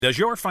Does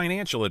your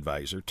financial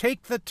advisor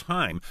take the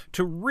time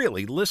to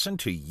really listen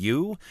to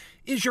you?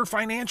 Is your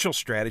financial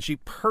strategy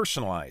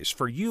personalized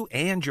for you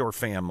and your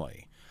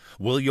family?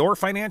 Will your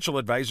financial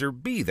advisor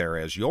be there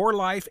as your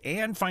life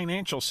and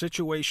financial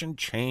situation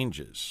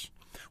changes?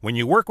 When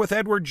you work with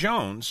Edward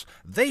Jones,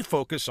 they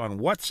focus on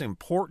what's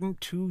important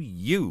to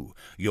you.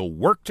 You'll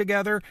work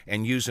together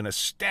and use an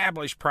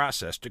established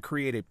process to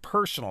create a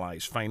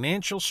personalized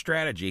financial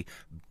strategy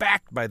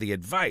backed by the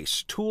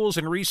advice, tools,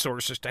 and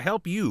resources to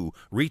help you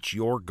reach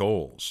your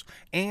goals.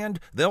 And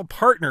they'll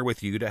partner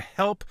with you to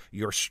help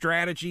your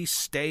strategy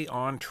stay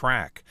on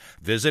track.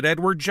 Visit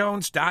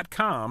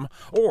edwardjones.com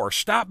or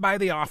stop by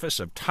the office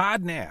of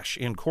Todd Nash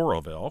in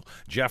Coralville,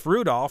 Jeff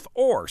Rudolph,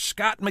 or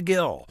Scott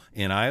McGill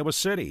in Iowa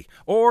City,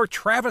 or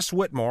Travis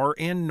Whitmore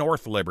in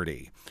North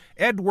Liberty.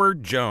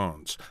 Edward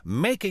Jones,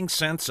 making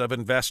sense of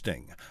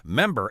investing.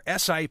 Member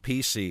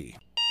SIPC.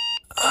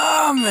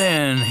 Oh,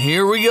 man,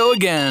 here we go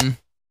again.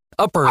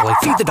 Up early,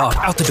 feed the dog,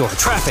 out the door,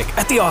 traffic,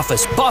 at the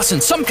office, boss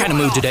in some kind of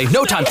mood today,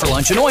 no time for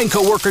lunch, annoying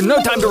coworker,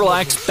 no time to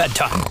relax,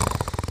 bedtime.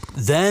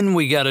 Then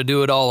we gotta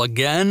do it all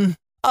again?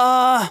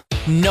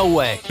 No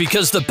way.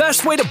 Because the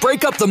best way to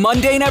break up the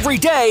mundane every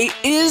day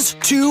is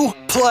to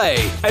play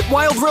at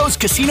Wild Rose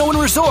Casino and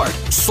Resort.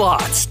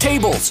 Slots,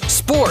 tables,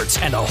 sports,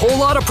 and a whole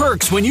lot of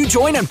perks when you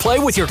join and play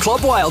with your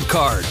Club Wild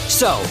card.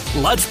 So,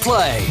 let's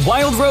play.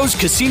 Wild Rose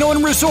Casino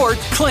and Resort,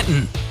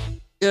 Clinton.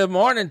 Good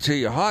morning to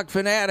you.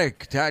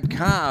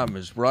 Hawkfanatic.com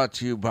is brought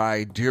to you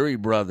by Deary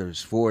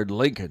Brothers, Ford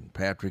Lincoln,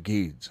 Patrick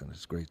Eads and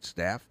his great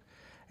staff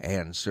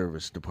and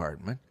service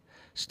department.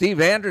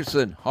 Steve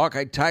Anderson,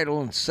 Hawkeye Title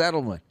and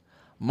Settlement.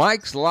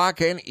 Mike's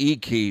Lock and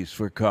E-Keys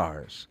for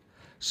cars.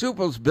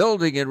 Supel's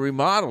Building and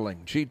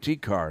Remodeling,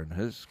 GT Car and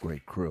his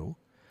great crew.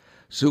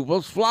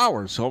 Supel's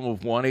Flowers, home of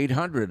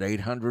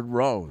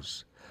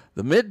 1-800-800-ROSE.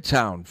 The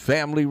Midtown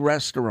Family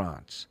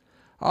Restaurants.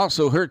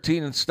 Also,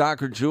 Herteen and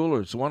Stocker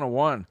Jewelers,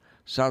 101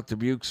 South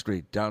Dubuque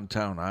Street,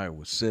 downtown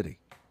Iowa City.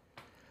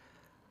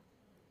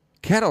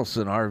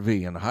 Kettleson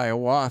RV in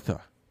Hiawatha.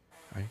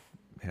 I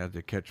had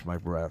to catch my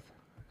breath.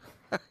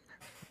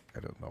 I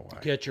don't know why.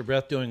 Catch your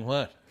breath doing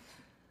what?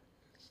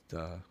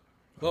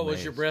 What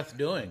was your breath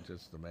doing? I'm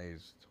just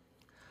amazed.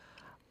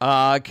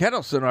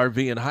 Kettleson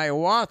RV in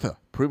Hiawatha.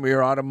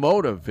 Premier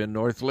Automotive in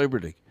North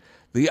Liberty.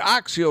 The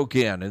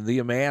Oxyocan in the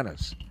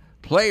Amanas.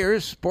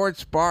 Players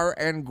Sports Bar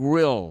and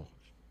Grill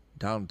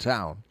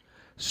downtown.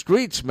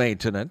 Streets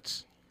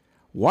Maintenance.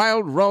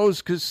 Wild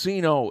Rose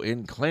Casino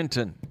in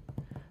Clinton.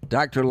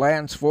 Dr.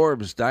 Lance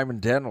Forbes Diamond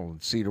Dental in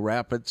Cedar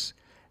Rapids.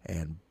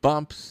 And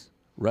Bumps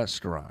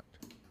Restaurant.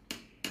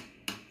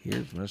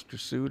 Here's Mr.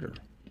 Suter.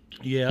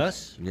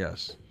 Yes.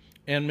 Yes.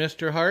 And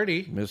Mr.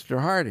 Hardy. Mr.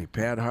 Hardy,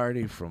 Pat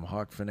Hardy from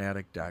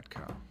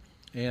Hawkfanatic.com.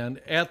 And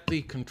at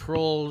the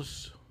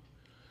controls,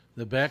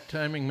 the back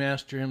timing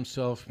master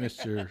himself,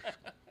 Mr.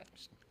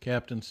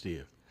 Captain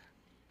Steve.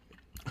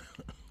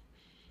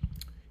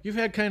 You've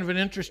had kind of an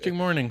interesting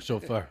morning so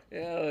far.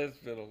 Yeah, it's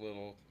been a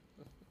little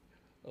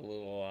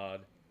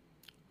odd.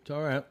 It's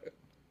all right.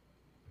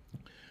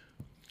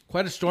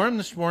 Quite a storm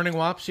this morning.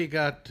 Wopsy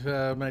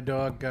my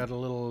dog got a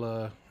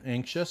little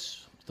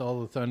anxious with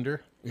all the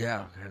thunder.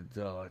 Yeah, had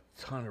a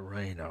ton of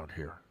rain out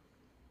here.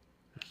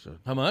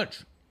 How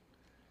much?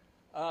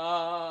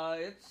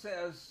 It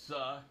says,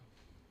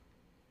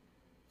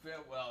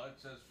 it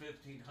says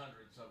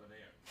 1,500 of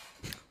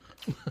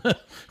an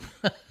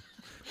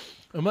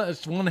air.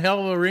 It's one hell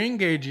of a rain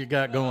gauge you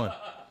got going.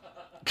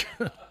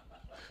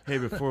 Hey,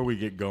 before we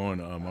get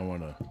going, I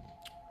want to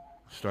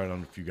start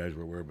on if you guys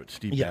were aware, but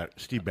Steve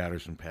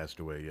Batterson passed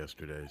away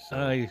yesterday. So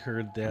I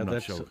heard that.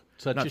 That's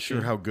not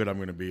sure how good I'm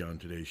going to be on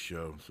today's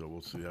show, so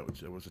we'll see.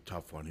 That was a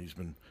tough one. He's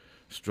been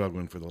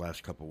struggling for the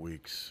last couple of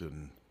weeks,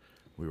 and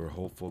we were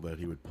hopeful that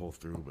he would pull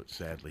through, but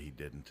sadly he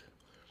didn't.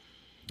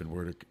 Been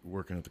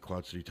working at the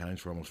Quad City Times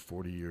for almost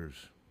 40 years.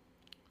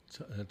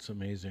 That's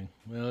amazing.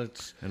 Well,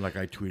 and like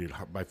I tweeted,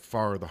 by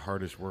far the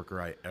hardest worker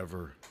I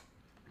ever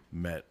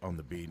met on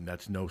the beat, and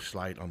that's no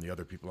slight on the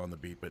other people on the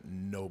beat, but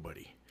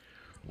nobody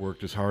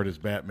worked as hard as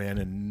Batman,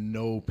 and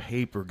no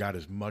paper got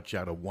as much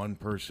out of one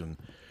person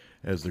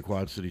as the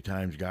Quad City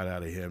Times got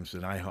out of him.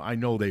 So I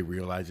know they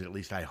realize it. At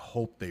least I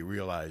hope they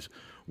realize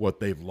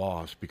what they've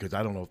lost, because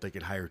I don't know if they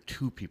could hire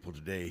two people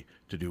today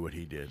to do what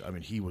he did. I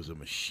mean, he was a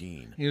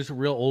machine. He was a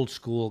real old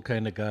school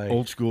kind of guy.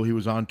 Old school. He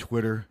was on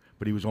Twitter,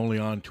 but he was only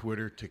on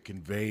Twitter to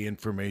convey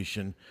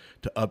information,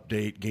 to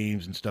update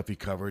games and stuff he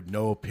covered.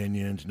 No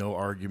opinions, no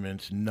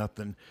arguments,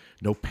 nothing,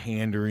 no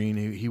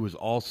pandering. He was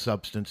all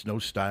substance, no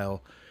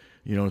style.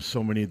 You know,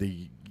 so many of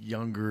the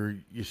younger,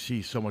 you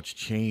see so much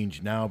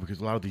change now because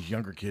a lot of these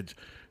younger kids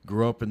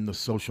grew up in the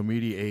social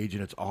media age,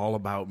 and it's all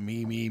about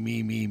me.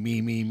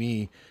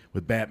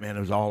 With Batman, it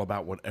was all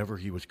about whatever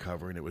he was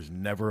covering. It was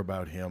never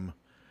about him,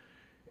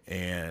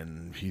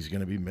 and he's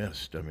going to be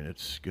missed. I mean,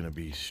 it's going to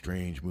be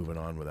strange moving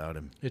on without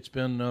him. It's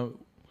been,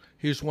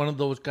 he's one of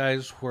those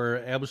guys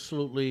where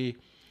absolutely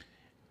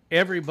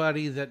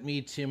everybody that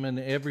meets him and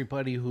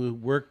everybody who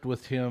worked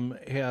with him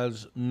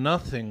has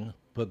nothing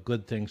but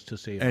good things to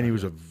say about And he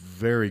was him. a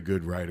very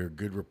good writer,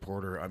 good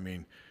reporter. I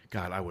mean,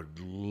 God, I would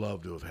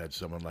love to have had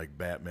someone like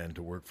Batman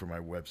to work for my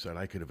website.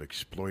 I could have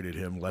exploited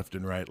him left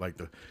and right,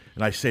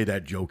 and I say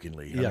that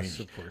jokingly. Yes,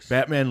 of course.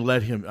 Batman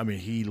let him. I mean,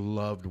 he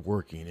loved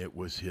working. It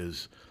was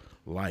his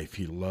life.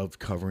 He loved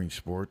covering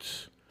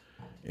sports.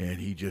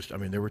 And he just, I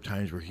mean, there were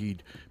times where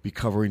he'd be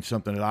covering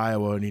something at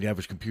Iowa and he'd have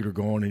his computer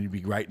going and he'd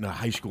be writing a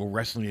high school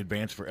wrestling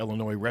advance for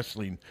Illinois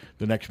wrestling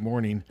the next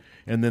morning.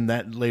 And then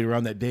that later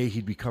on that day,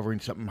 he'd be covering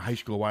something high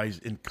school-wise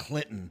in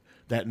Clinton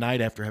that night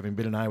after having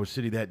been in Iowa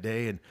City that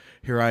day. And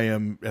here I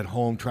am at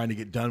home trying to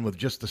get done with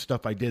just the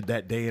stuff I did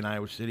that day in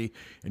Iowa City.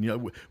 And, you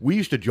know, we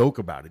used to joke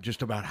about it,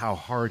 just about how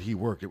hard he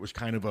worked. It was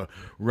kind of a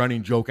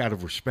running joke out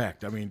of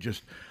respect.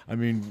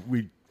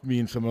 Me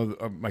and some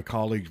of my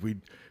colleagues, we'd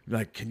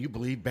like, can you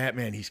believe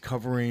Batman? He's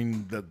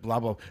covering the blah,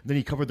 blah. Then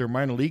he covered their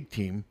minor league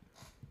team.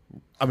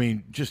 I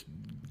mean, just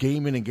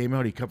game in and game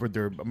out, he covered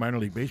their minor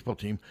league baseball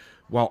team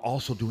while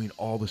also doing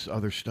all this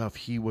other stuff.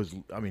 He was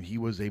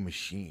a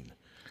machine.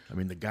 I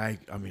mean, the guy,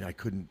 I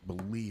couldn't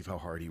believe how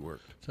hard he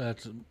worked. So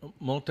that's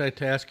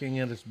multitasking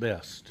at its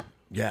best.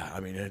 Yeah, I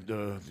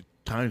mean,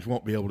 times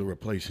won't be able to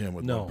replace him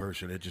with one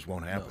person. It just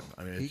won't happen.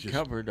 No. I mean, he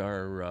covered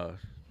our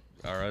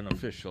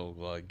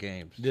unofficial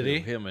games. Did he?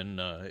 Him and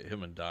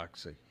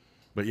Doxy.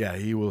 But yeah,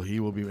 he will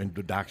be. And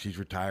Doxy's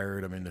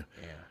retired.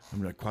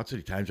 The Quad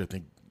City Times, I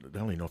think, I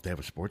don't even know if they have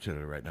a sports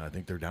editor right now. I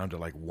think they're down to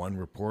like one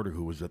reporter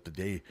who was a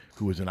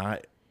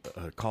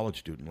college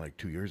student like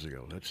 2 years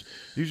ago.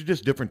 These are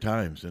just different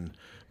times.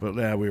 But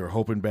we were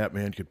hoping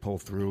Batman could pull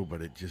through,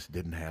 but it just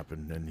didn't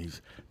happen. And I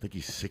think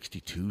he's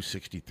 62,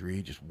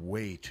 63, just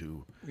way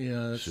too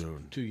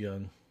soon. Too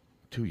young.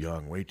 Too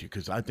young, way too.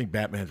 Because I think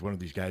Batman's one of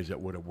these guys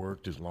that would have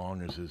worked as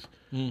long as his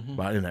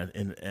body,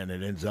 and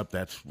it ends up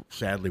that's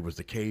sadly was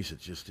the case.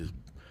 It's just his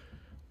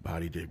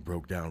body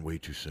broke down way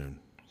too soon.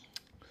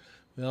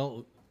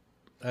 Well,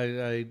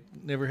 I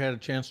never had a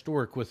chance to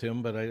work with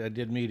him, but I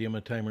did meet him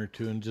a time or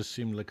two, and just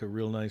seemed like a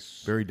real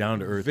nice, very down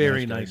to earth,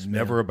 very nice.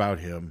 Never about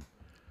him.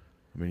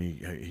 I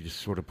mean, he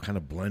just sort of kind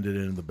of blended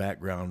in the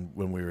background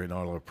when we were in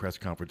all our press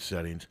conference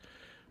settings.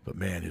 But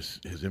man, his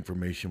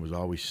information was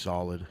always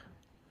solid.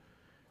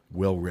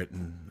 Well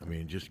written. I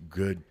mean, just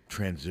good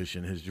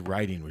transition. His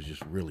writing was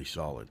just really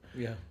solid.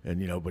 Yeah.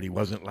 And but he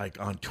wasn't like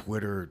on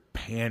Twitter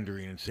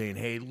pandering and saying,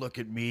 "Hey, look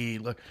at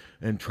me,"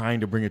 and trying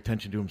to bring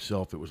attention to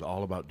himself. It was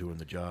all about doing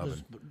the job.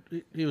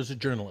 He was a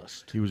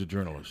journalist. He was a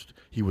journalist.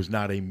 He was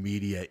not a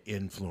media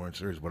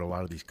influencer, is what a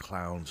lot of these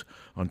clowns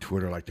on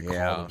Twitter like to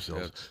call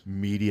themselves.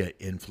 Media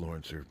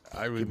influencer.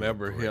 I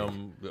remember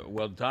him.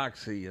 Well,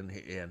 Doxy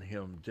and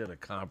him did a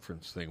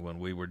conference thing when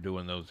we were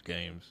doing those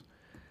games.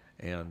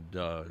 And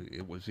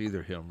it was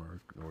either him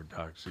or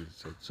Doxy that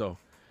said, "So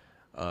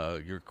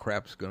your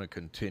crap's going to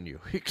continue."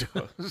 He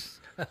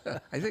goes,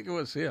 "I think it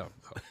was him."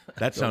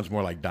 That sounds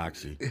more like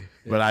Doxy,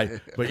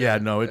 but yeah,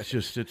 no, it's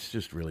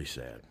just really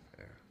sad.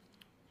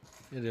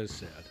 It is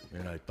sad.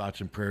 And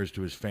thoughts and prayers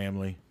to his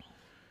family,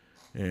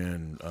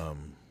 and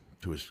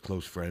to his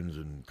close friends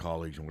and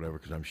colleagues and whatever,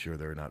 because I'm sure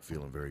they're not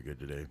feeling very good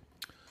today.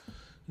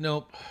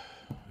 Nope.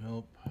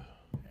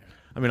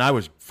 I mean, I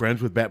was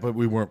friends with Bat, but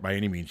we weren't by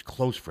any means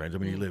close friends. I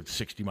mean, he lived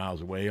 60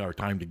 miles away. Our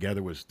time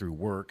together was through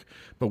work.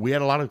 But we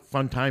had a lot of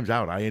fun times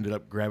out. I ended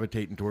up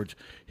gravitating towards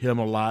him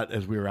a lot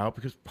as we were out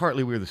because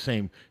partly we were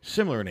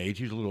similar in age.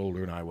 He was a little older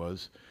than I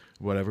was,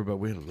 whatever. But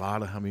we had a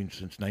lot of,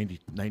 since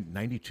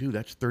 92,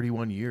 that's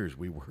 31 years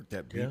we worked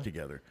that beat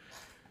together.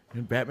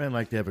 And Batman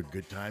liked to have a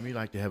good time. He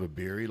liked to have a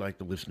beer. He liked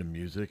to listen to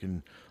music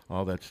and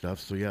all that stuff.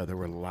 So, yeah, there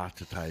were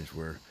lots of times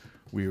where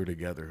we were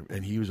together,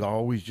 and he was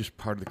always just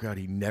part of the crowd.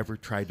 He never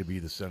tried to be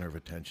the center of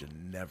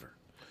attention, never.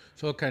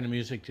 So what kind of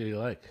music did he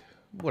like?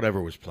 Whatever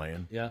was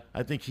playing. Yeah.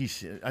 I think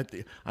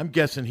I'm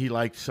guessing he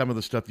liked some of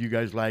the stuff you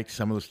guys liked,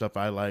 some of the stuff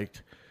I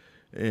liked.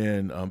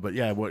 And but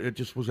yeah, it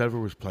just was whatever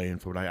was playing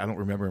for it. I don't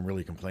remember him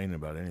really complaining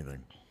about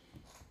anything.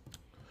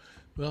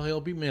 Well,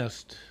 he'll be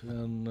missed.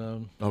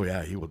 And oh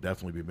yeah, he will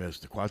definitely be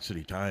missed. The Quad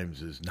City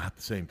Times is not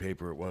the same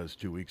paper it was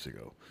 2 weeks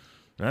ago.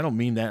 And I don't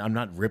mean that. I'm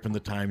not ripping the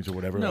Times or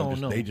whatever. No.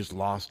 They just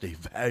lost a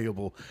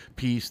valuable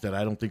piece that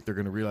I don't think they're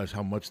going to realize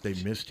how much they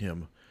missed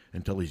him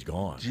until he's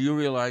gone. Do you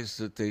realize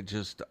that they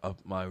just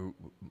upped my...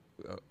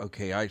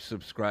 okay, I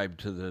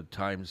subscribed to the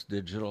Times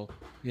Digital.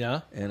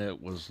 Yeah. And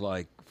it was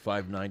like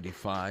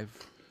 $5.95.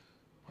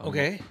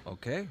 Okay.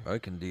 Okay, I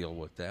can deal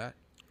with that.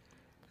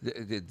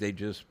 They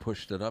just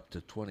pushed it up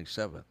to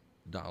 $27.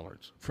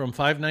 From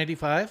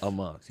 $5.95? A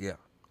month, yeah.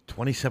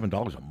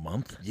 $27 a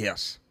month?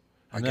 Yes.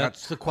 And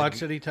that's the Quad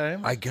City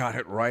Times? I got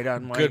it right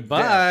on my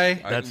Goodbye.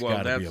 desk. That's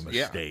got to be a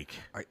mistake.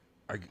 Yeah.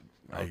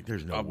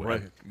 There's no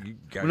way.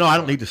 No, I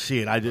don't need to see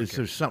it.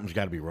 There's something's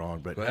got to be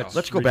wrong. But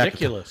let's go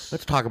ridiculous. back.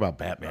 Let's talk about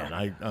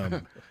Batman.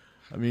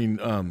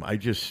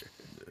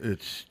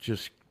 It's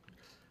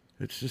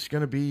just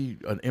going to be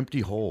an empty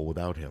hole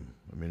without him.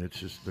 I mean,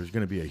 there's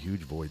going to be a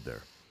huge void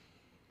there.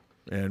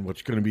 And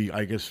what's going to be,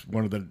 I guess,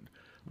 one of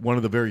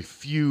the very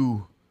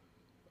few,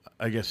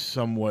 I guess,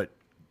 somewhat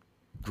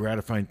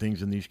gratifying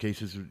things in these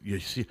cases. You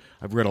see,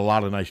 I've read a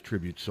lot of nice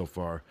tributes so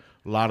far.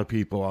 A lot of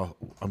people,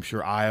 I'm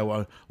sure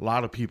Iowa, a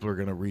lot of people are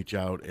going to reach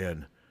out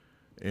and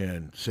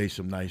and say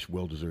some nice,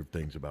 well-deserved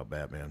things about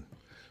Batman.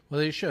 Well,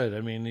 they should.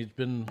 I mean, he's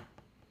been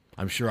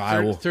I'm sure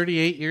Iowa.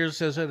 38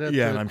 years, is it?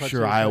 Yeah, and I'm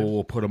sure Iowa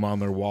will put him on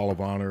their wall of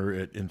honor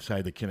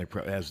inside the Kinnick,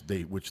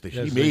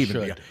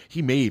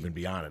 he may even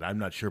be on it. I'm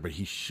not sure, but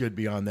he should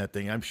be on that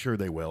thing. I'm sure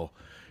they will,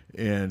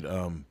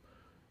 and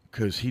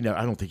because I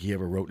don't think he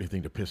ever wrote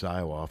anything to piss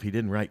Iowa off. He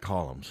didn't write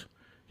columns.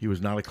 He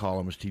was not a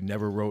columnist. He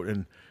never wrote,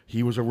 and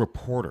he was a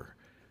reporter.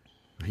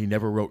 He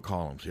never wrote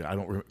columns. I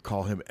don't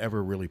recall him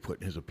ever really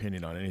putting his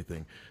opinion on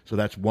anything. So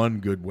that's one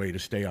good way to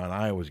stay on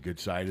Iowa's good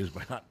side is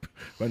by not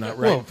writing,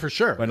 well, for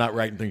sure, by not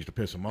writing things to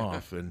piss him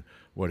off and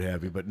what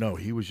have you. But no,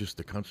 he was just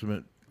the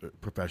consummate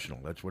professional.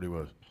 That's what he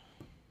was.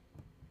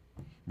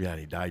 Yeah, and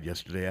he died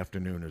yesterday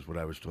afternoon, is what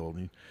I was told.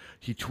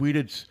 He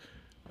tweeted.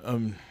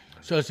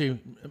 So is he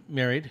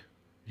married?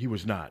 He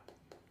was not.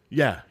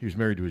 Yeah, he was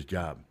married to his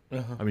job.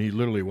 Uh-huh. I mean, he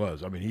literally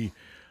was. I mean,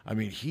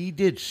 he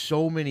did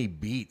so many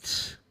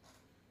beats.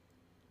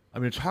 I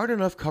mean, it's hard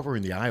enough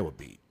covering the Iowa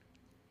beat.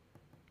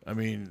 I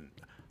mean,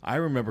 I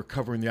remember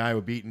covering the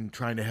Iowa beat and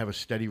trying to have a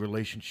steady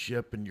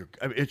relationship, and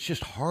it's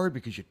just hard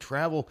because you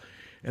travel,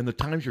 and the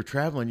times you're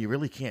traveling, you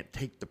really can't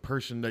take the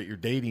person that you're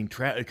dating,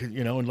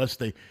 unless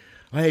they,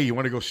 hey, you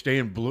want to go stay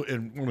in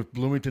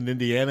Bloomington,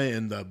 Indiana,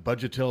 in the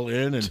Budgetel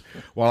Inn, and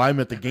while I'm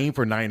at the game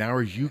for 9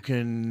 hours, you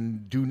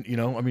can do,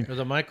 There's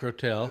a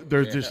microtel.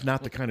 There's just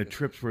not the kind of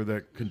trips where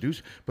that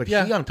conduce. But he,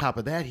 on top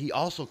of that, he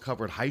also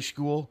covered high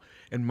school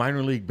and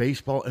minor league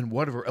baseball and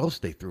whatever else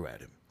they threw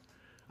at him.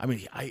 I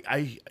mean,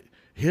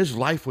 his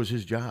life was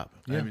his job.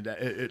 Yeah. I mean,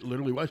 it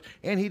literally was.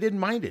 And he didn't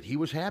mind it. He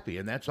was happy,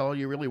 and that's all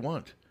you really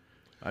want.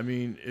 I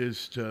mean,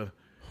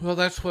 Well,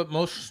 that's what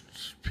most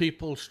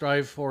people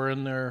strive for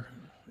in their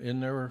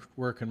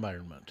work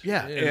environment.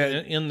 Yeah.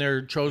 In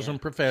their chosen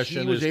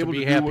profession is to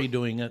be happy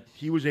doing it.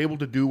 He was able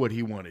to do what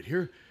he wanted.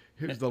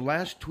 Here's the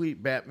last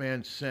tweet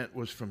Batman sent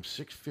was from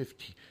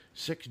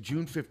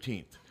June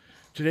 15th.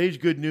 Today's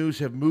good news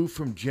have moved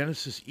from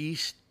Genesis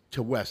East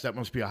to West. That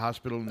must be a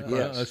hospital in the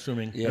Yes,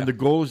 assuming. Yeah. And the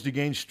goal is to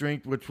gain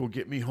strength, which will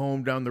get me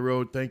home down the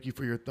road. Thank you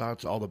for your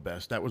thoughts. All the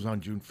best. That was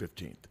on June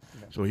 15th.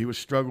 Yeah. So he was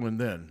struggling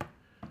then.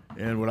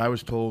 And what I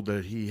was told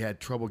that he had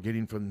trouble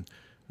getting from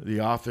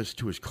the office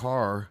to his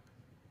car.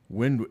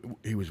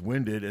 He was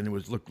winded and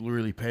looked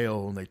really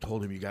pale, and they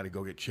told him you got to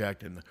go get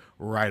checked. And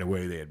right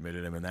away they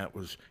admitted him, and that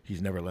was he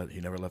never left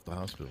the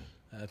hospital.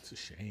 That's a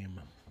shame.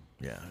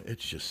 Yeah,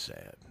 it's just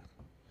sad.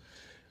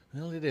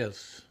 Well, it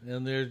is,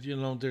 and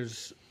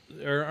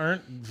there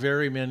aren't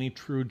very many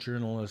true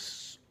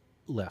journalists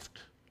left.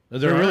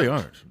 There really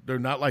aren't. They're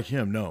not like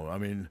him. No, I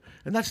mean,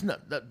 and that's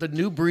not the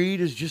new breed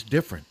is just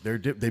different.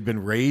 They've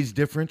been raised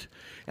different,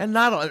 and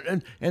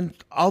and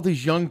all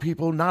these young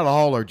people, not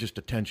all are just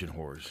attention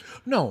whores.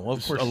 No,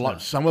 of course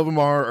not. Some of them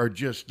are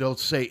just they'll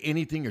say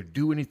anything or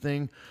do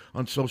anything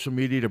on social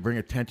media to bring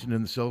attention to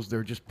themselves.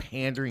 They're just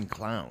pandering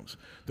clowns.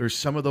 There's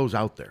some of those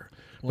out there.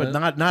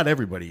 But not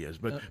everybody is.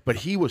 But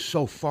he was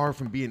so far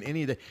from being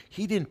any of that.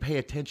 He didn't pay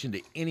attention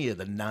to any of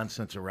the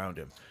nonsense around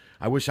him.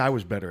 I wish I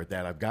was better at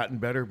that. I've gotten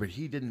better, but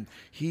he didn't.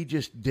 He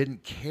just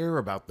didn't care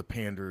about the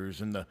panderers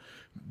and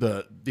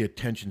the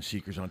attention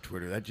seekers on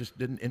Twitter. That just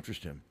didn't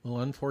interest him.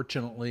 Well,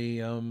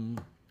 unfortunately,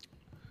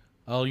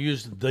 I'll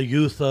use the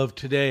youth of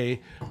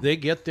today. They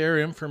get their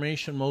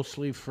information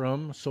mostly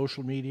from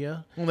social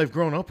media. Well, they've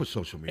grown up with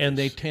social media. And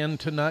they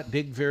tend to not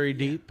dig very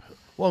deep.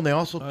 Well, and they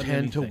also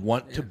tend to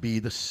want to be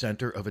the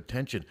center of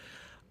attention.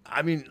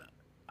 I mean,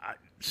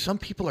 some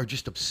people are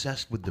just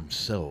obsessed with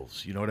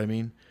themselves. You know what I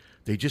mean?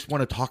 They just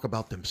want to talk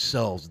about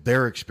themselves,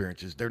 their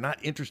experiences. They're not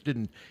interested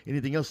in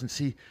anything else. And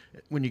see,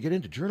 when you get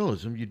into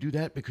journalism, you do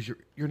that because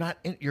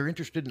you're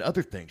interested in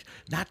other things,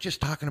 not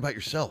just talking about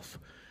yourself.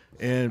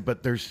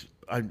 But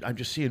I'm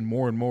just seeing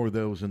more and more of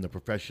those in the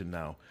profession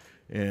now.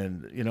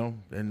 And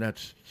and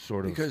that's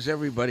sort of because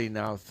everybody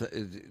now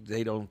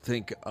they don't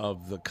think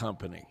of the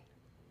company.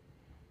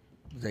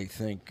 They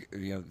think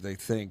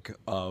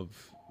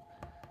of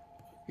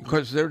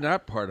because they're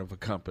not part of a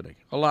company.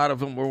 A lot of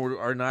them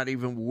are not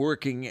even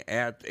working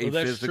at a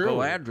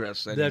physical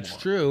address anymore. That's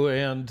true,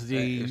 and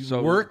the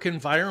work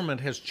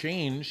environment has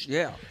changed.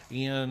 Yeah,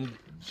 and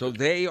so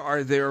they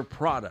are their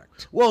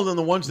product. Well, then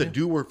the ones that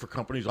do work for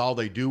companies, all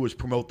they do is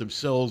promote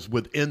themselves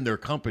within their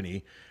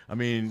company. I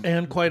mean,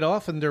 and quite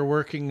often they're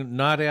working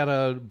not at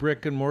a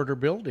brick and mortar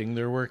building;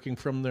 they're working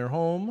from their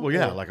home. Well,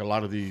 yeah, like a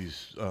lot of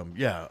these. A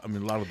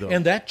lot of them,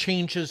 and that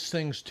changes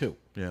things too.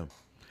 Yeah,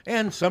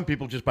 and some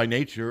people just by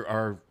nature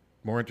are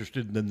more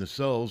interested than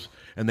themselves,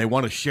 and they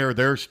want to share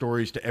their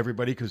stories to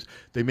everybody because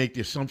they make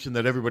the assumption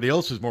that everybody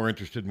else is more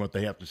interested in what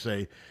they have to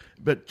say.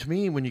 But to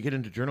me, when you get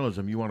into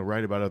journalism, you want to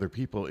write about other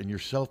people, and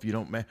yourself, you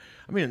don't. I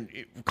mean,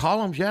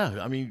 columns,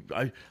 yeah. I mean,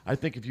 I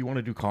think if you want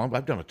to do columns,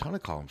 I've done a ton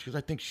of columns because I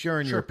think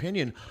sharing your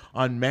opinion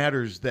on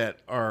matters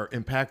that are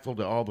impactful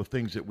to all the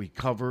things that we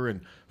cover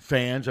and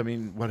fans. I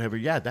mean, whatever.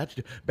 Yeah,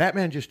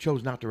 Batman just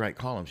chose not to write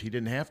columns. He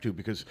didn't have to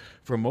because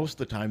for most of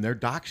the time, their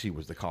Doxy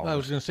was the column. I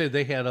was going to say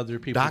they had other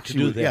people to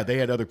do that. Yeah, they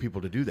had other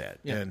people to do that,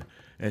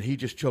 and he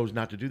just chose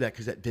not to do that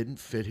because that didn't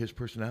fit his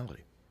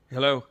personality.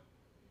 Hello.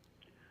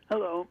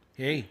 Hello.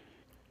 Hey.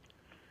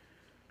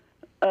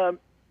 Today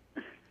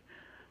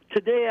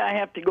I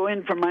have to go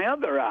in for my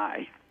other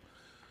eye.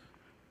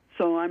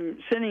 So I'm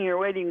sitting here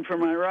waiting for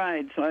my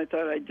ride, so I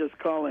thought I'd just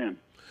call in.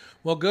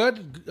 Well,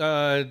 good.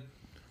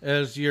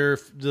 As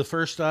the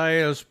first eye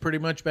is pretty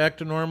much back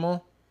to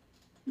normal?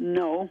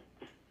 No.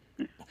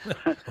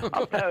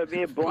 I'll probably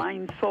be a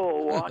blind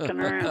soul walking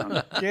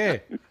around.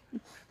 Okay.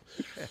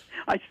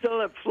 I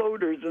still have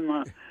floaters in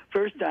the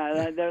first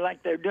eye. They're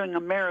like they're doing a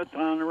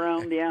marathon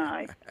around the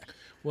eye.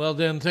 Well,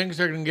 then things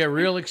are going to get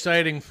real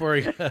exciting for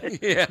you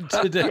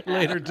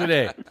later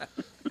today.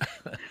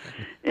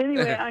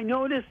 Anyway, I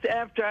noticed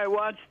after I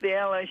watched the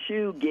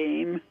LSU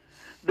game,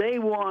 they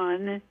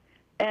won,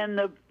 and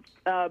the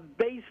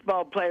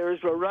baseball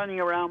players were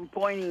running around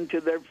pointing to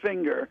their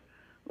finger,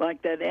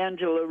 like that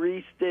Angela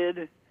Reese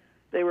did.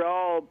 They were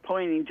all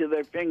pointing to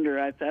their finger.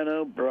 I thought,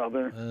 oh,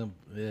 brother.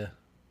 Yeah.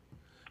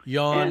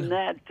 Yawn. And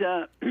that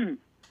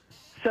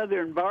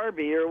Southern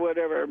Barbie or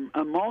whatever,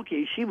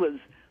 Mulkey, she was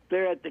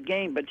there at the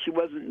game, but she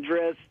wasn't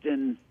dressed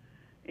in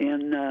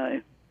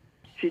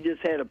she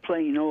just had a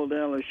plain old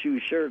LSU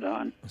shirt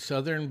on.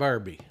 Southern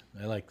Barbie.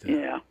 I like that.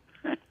 Yeah.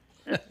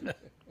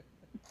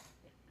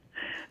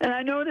 And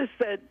I noticed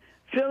that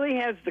Philly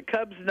has the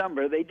Cubs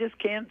number. They just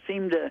can't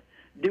seem to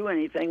do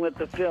anything with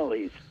the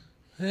Phillies.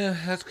 Yeah,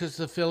 that's because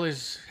the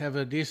Phillies have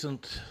a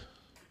decent...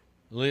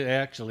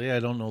 Actually,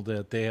 I don't know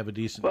that they have a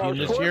decent team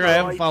this year. I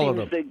haven't followed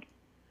them.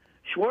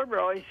 Schwarber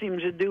always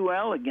seems to do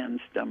well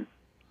against them.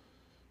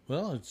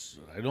 Well,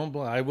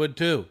 I would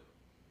too.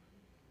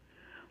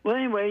 Well,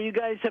 anyway, you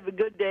guys have a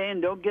good day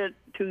and don't get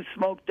too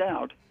smoked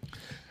out.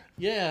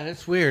 Yeah,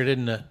 it's weird,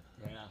 isn't it?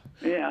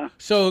 Yeah.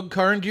 So,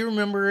 Karin, do you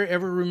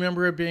ever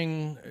remember it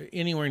being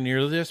anywhere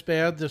near this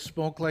bad, the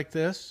smoke like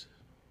this?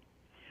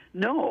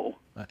 No.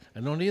 I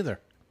don't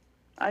either.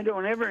 I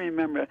don't ever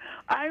remember.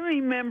 I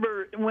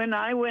remember when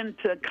I went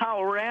to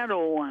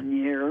Colorado one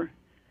year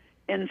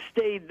and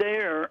stayed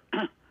there,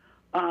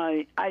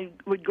 I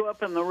would go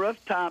up on the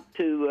rooftop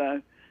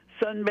to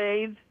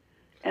sunbathe,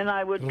 and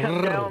I would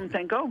come down and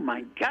think, oh,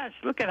 my gosh,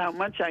 look at how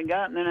much I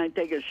got, and then I'd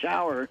take a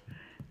shower.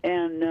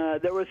 And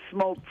there was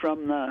smoke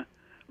from the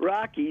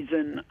Rockies,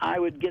 and I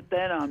would get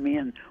that on me.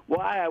 And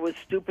why I was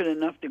stupid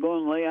enough to go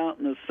and lay out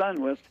in the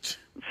sun with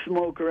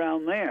smoke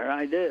around there,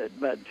 I did.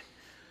 But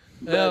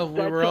that's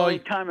the only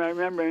time I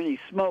remember any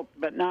smoke,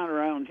 but not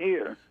around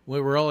here.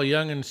 We were all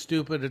young and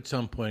stupid at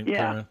some point,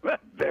 Yeah, Karin.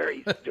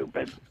 very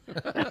stupid.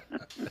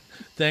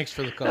 Thanks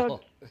for the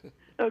call.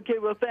 Okay,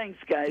 well, thanks,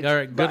 guys. All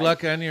right, good Bye.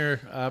 luck on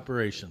your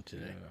operation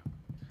today.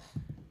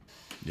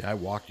 Yeah, I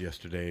walked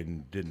yesterday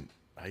and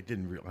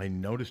I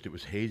noticed it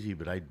was hazy,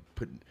 but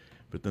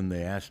but then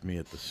they asked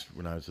me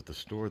when I was at the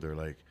store, they're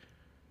like,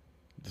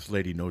 this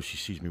lady knows she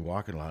sees me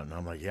walking a lot, and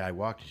I'm like, yeah, I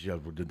walked. She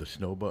goes, well, did the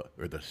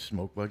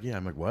smoke bug? Yeah,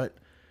 I'm like, what?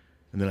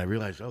 And then I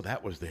realized, oh,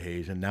 that was the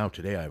haze, and now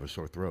today I have a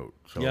sore throat.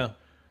 So yeah.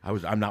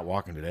 I'm not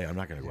walking today. I'm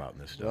not going to go out in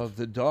this stuff. Well,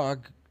 the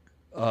dog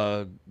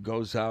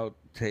goes out,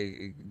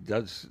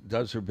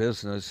 does her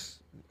business,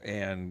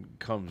 and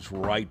comes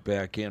right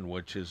back in,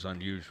 which is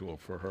unusual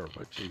for her.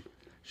 But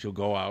she'll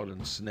go out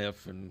and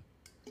sniff and.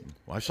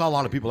 Well, I saw a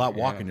lot of people out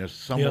walking.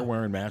 Some were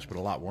wearing masks, but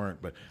a lot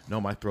weren't. But no,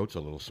 my throat's a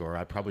little sore.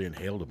 I probably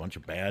inhaled a bunch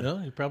of bad. No,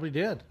 you probably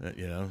did.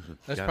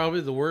 That's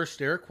probably the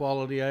worst air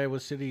quality Iowa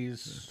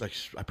City's. Like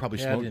I probably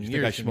smoked. You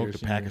think I smoked a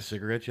pack of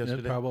cigarettes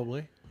yesterday? Yeah,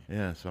 probably.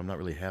 Yeah, so I'm not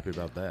really happy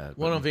about that.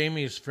 One of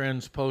Amy's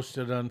friends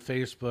posted on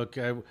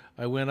Facebook,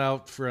 I went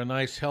out for a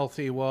nice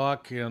healthy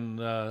walk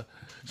and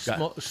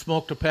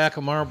smoked a pack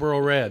of Marlboro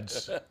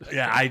Reds.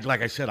 Yeah,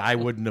 like I said, I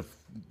wouldn't have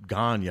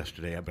gone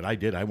yesterday, but I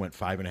did. I went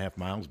 5.5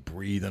 miles,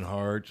 breathing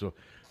hard, so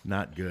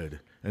not good.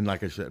 And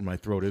like I said, my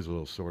throat is a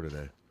little sore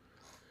today.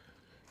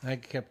 I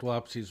kept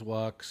Wapsy's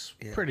walks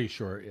pretty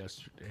short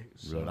yesterday.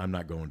 So. Really, I'm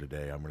not going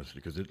today. I'm going to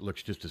because it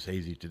looks just as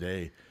hazy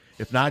today,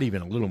 if not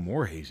even a little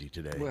more hazy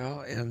today.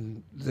 Well,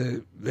 and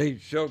they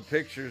showed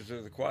pictures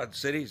of the Quad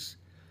Cities.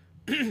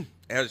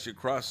 As you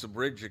cross the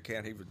bridge, you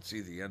can't even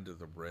see the end of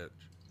the bridge.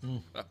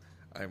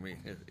 I mean,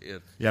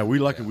 yeah, we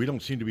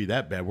don't seem to be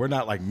that bad. We're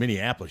not like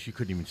Minneapolis. You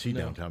couldn't even see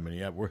downtown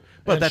Minneapolis.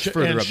 But that's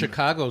further up.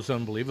 Chicago's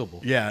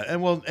unbelievable. Yeah,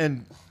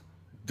 and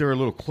they're a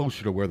little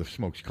closer to where the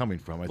smoke's coming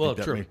from. I think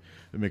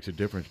that makes a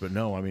difference. But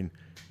no, I mean,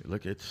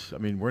 look,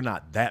 we're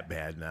not that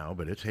bad now,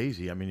 but it's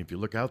hazy. I mean, if you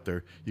look out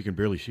there, you can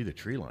barely see the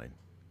tree line.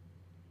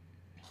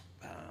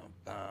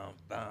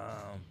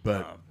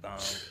 But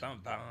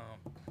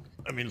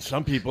I mean,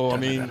 some people. I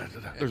mean,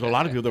 there's a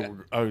lot of people that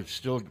are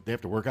still. They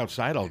have to work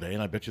outside all day,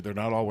 and I bet you they're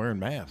not all wearing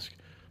masks.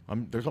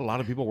 There's a lot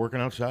of people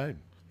working outside.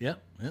 Yeah.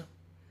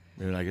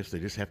 And I guess they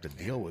just have to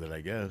deal with it.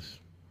 I guess.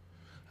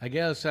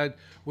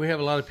 We have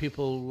a lot of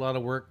people, a lot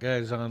of work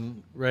guys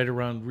on right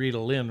around Rita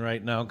Lynn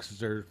right now because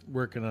they're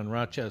working on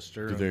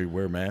Rochester. Do they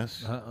wear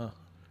masks?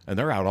 And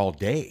they're out all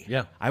day.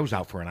 Yeah. I was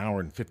out for an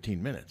hour and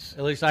 15 minutes.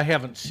 At least I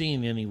haven't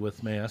seen any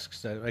with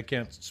masks. I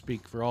can't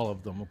speak for all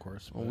of them, of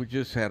course. Well, we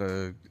just had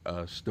a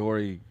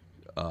story.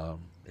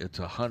 It's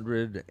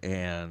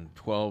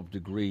 112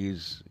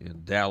 degrees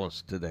in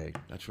Dallas today.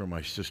 That's where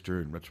my sister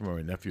and that's where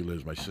my nephew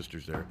lives. My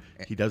sister's there.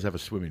 He does have a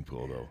swimming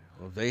pool, though.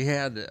 Well, they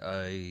had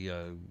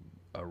a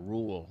a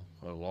rule,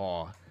 a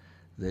law,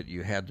 that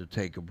you had to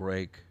take a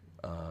break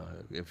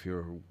if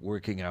you're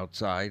working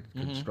outside,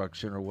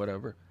 construction or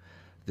whatever,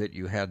 that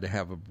you had to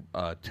have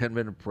a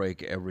 10-minute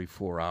break every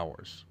 4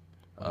 hours.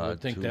 I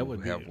would think that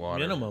would be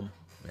minimum.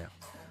 Yeah.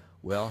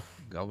 Well,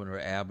 Governor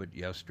Abbott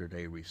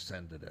yesterday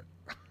rescinded it.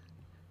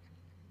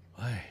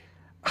 Why?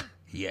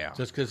 Yeah.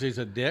 Just because he's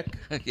a dick?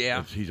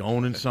 Yeah. He's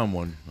owning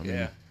someone. I mean,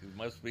 Yeah. It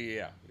must be,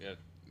 yeah.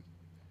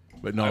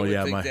 But no, I would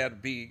yeah, think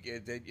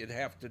that you'd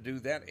have to do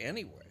that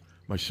anyway.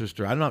 my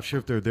sister, I'm not sure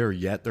if they're there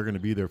yet. They're going to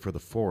be there for the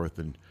 4th,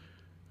 and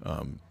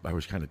I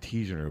was kind of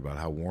teasing her about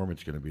how warm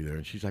it's going to be there,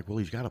 and she's like, "Well,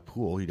 he's got a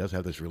pool. He does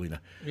have this really nice."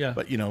 Yeah.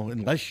 But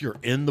unless you're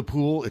in the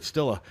pool, it's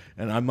still a.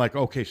 And I'm like,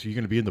 okay, so you're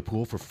going to be in the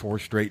pool for 4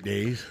 straight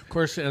days? Of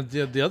course, and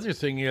the other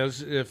thing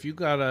is, if you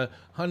got a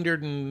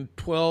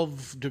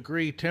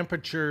 112-degree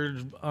temperature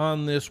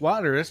on this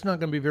water, it's not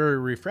going to be very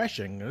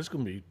refreshing. It's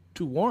going to be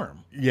too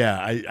warm.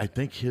 Yeah, I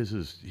think his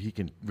is. He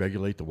can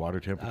regulate the water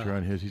temperature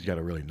on his. He's got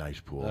a really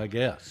nice pool, I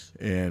guess.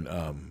 And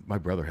my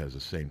brother has the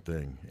same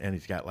thing, and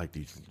he's got like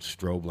these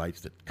strobe lights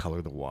that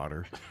color the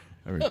water.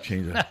 I mean,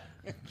 change it.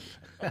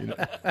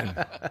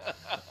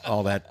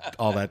 All that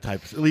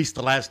type. At least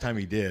the last time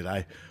he did.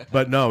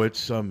 But no,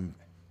 it's And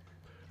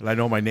I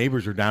know my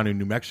neighbors are down in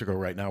New Mexico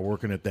right now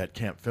working at that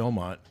Camp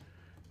Philmont,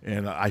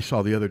 and I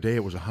saw the other day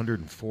it was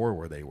 104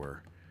 where they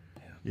were.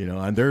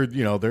 And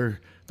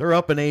they're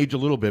up in age a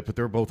little bit, but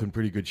they're both in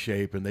pretty good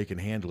shape and they can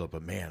handle it.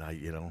 But man, I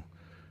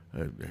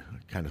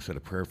kind of said a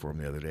prayer for them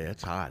the other day.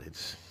 It's hot.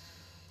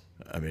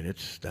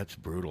 That's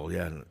brutal.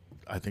 Yeah, and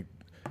I think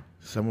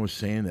someone was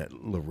saying that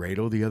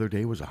Laredo the other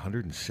day was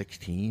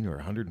 116 or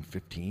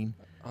 115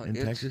 in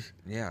Texas.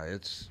 Yeah,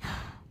 it's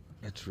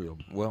real.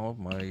 Well,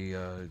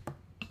 my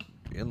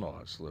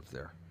in-laws live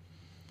there.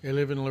 They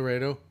live in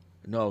Laredo?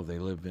 No, they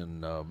live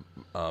in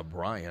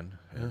Bryan,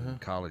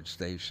 College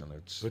Station.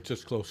 It's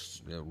just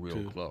close.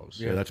 Real close.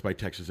 Yeah, that's by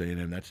Texas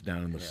A&M. That's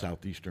down in the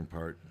southeastern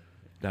part,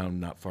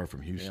 down not far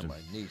from Houston. Yeah, my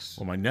niece.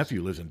 Well, my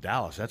nephew lives in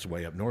Dallas. That's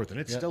way up north, and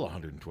it's still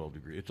 112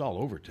 degrees. It's all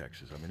over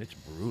Texas. I mean, it's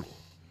brutal.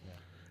 Yeah.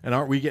 And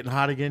aren't we getting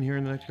hot again here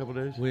in the next couple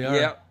of days? We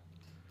are.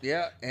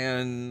 Yeah,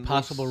 and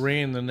possible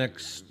rain the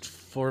next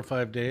 4 or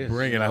 5 days.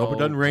 Bring it. I hope it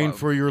doesn't rain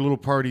for your little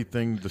party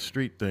thing, the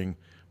street thing.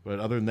 But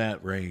other than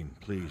that, rain.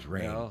 Please,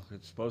 rain. Well,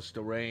 it's supposed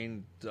to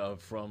rain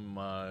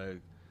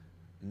from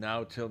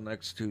now till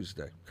next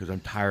Tuesday. Because I'm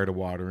tired of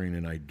watering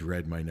and I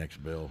dread my next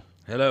bill.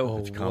 Hello.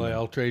 Oh, boy,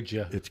 I'll trade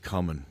you. It's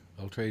coming.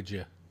 I'll trade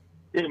you.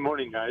 Good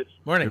morning, guys.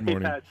 Morning. Good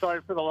morning. Hey, Pat,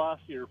 sorry for the loss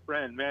of your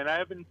friend. Man, I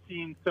haven't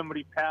seen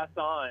somebody pass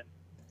on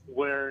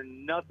where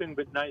nothing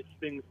but nice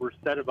things were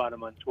said about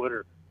him on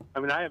Twitter.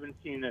 I mean, I haven't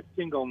seen a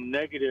single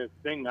negative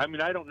thing. I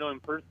mean, I don't know him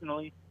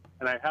personally,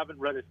 and I haven't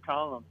read his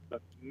columns,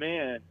 but,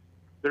 man,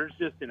 there's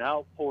just an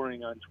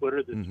outpouring on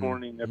Twitter this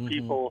morning of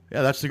people.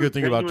 Yeah, that's the good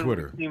thing about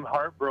Twitter. Seem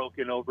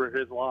heartbroken over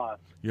his loss.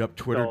 Yep,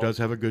 Twitter does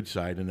have a good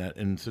side, and that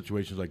in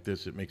situations like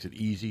this, it makes it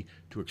easy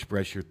to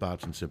express your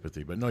thoughts and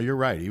sympathy. But no, you're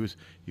right. He was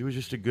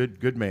just a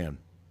good man,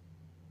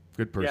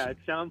 good person. Yeah, it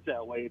sounds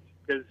that way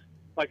because,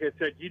 like I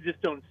said, you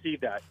just don't see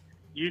that.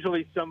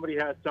 Usually, somebody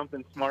has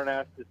something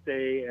smart-ass to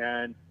say,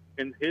 and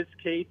in his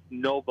case,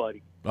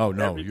 nobody. Oh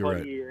no,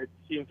 Everybody, you're right. It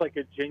seems like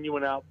a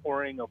genuine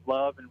outpouring of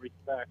love and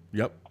respect.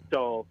 Yep.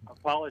 So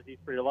apologies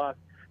for your loss.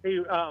 Hey,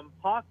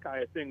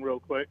 Hawkeye thing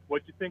real quick.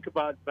 What'd you think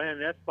about Van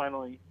Ness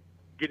finally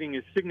getting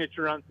his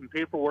signature on some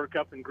paperwork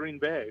up in Green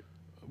Bay?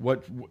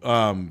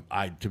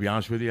 To be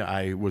honest with you,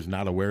 I was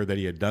not aware that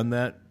he had done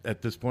that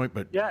at this point.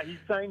 But yeah, he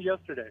signed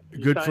yesterday.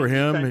 Good for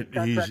him. He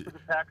signed his contract with the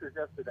Packers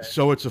yesterday.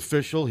 So it's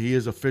official. He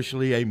is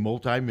officially a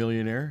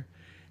multimillionaire.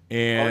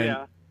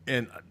 And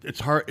and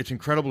it's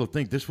incredible to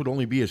think this would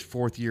only be his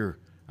 4th year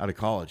out of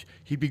college.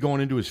 He'd be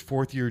going into his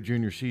 4th year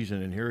junior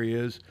season, and here he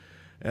is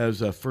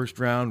as a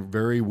first-round,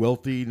 very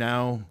wealthy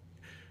now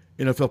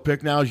NFL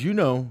pick. Now, as you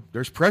know,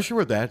 there's pressure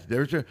with that.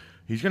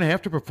 He's going to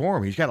have to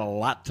perform. He's got a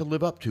lot to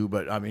live up to,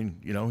 but, I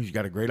mean, he's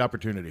got a great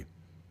opportunity.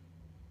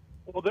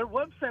 Well, their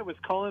website was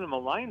calling him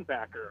a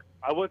linebacker.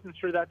 I wasn't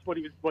sure that's what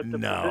he was.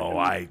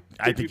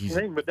 I think he's.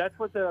 But that's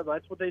what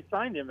they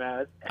signed him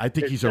as. I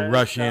think he's a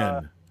rush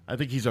in. I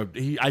think he's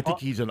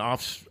an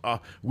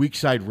weak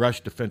side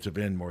rush defensive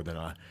end more than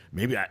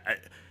maybe.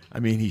 I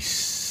mean, he's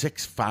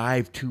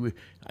 6'5", 2.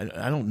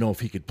 I don't know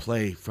if he could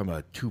play from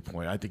a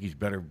 2-point. I think he's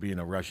better being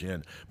a rush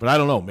in. But I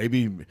don't know.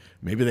 Maybe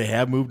they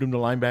have moved him to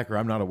linebacker.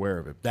 I'm not aware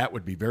of it. That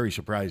would be very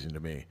surprising to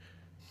me.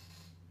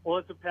 Well,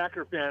 as a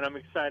Packer fan, I'm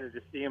excited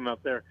to see him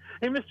up there.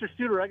 Hey, Mr.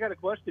 Studer, I got a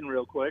question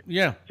real quick.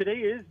 Yeah. Today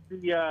is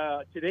the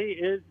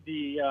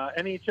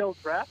NHL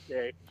draft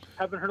day.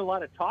 Haven't heard a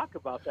lot of talk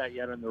about that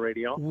yet on the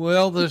radio.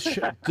 Well, the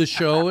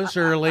show is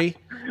early.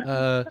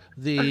 The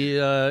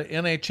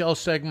NHL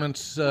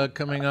segment's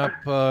coming up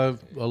a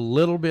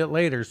little bit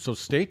later, so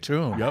stay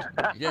tuned.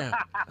 Yep. Yeah.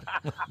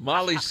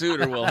 Molly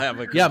Suter will have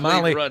a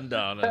complete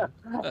rundown.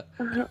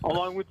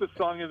 Along with the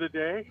song of the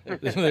day.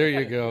 There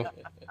you go.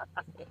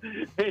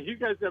 Hey, you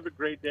guys have a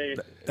great day.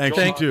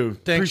 Thank you.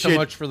 Thanks so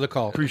much for the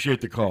call.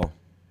 Appreciate the call.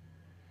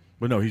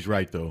 Well, no, he's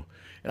right, though.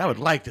 And I would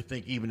like to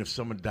think even if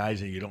someone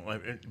dies and you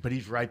don't, but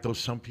he's right, though.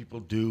 Some people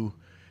do.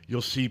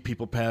 You'll see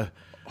people pass.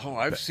 Oh,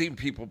 I've seen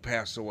people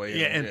pass away.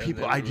 Yeah, and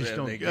people, I just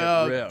don't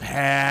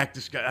hack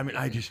this guy. I mean,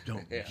 I just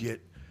don't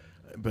get.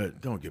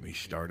 But don't get me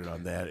started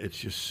on that. It's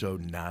just so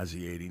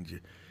nauseating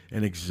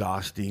and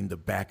exhausting, the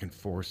back and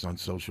forth on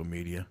social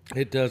media.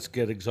 It does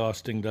get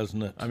exhausting,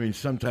 doesn't it? I mean,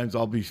 sometimes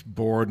I'll be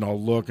bored and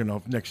I'll look, and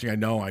next thing I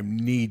know, I'm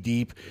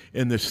knee-deep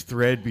in this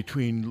thread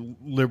between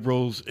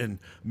liberals and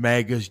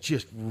MAGAs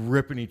just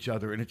ripping each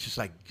other. And it's just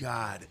like,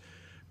 God,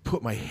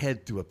 put my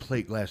head through a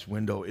plate glass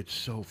window. It's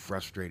so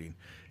frustrating.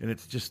 And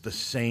it's just the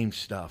same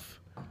stuff.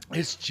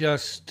 It's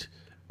just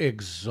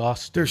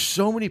exhausting. There's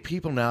so many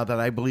people now that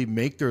I believe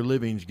make their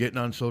livings getting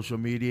on social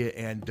media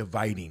and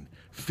dividing,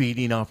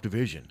 feeding off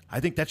division. I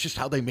think that's just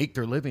how they make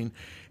their living.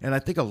 And I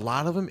think a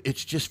lot of them,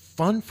 it's just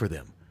fun for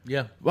them.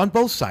 Yeah. On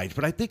both sides.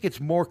 But I think it's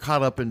more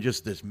caught up in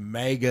just this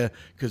MAGA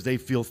because they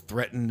feel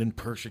threatened and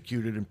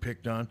persecuted and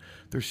picked on.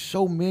 There's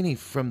so many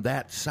from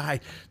that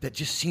side that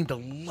just seem to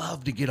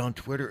love to get on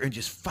Twitter and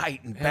just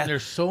fight. And they're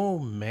so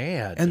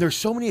mad. And there's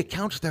so many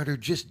accounts that are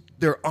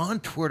they're on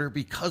Twitter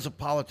because of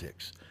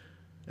politics.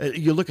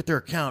 You look at their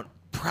account,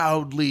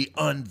 proudly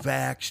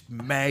unvaxxed,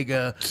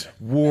 MAGA,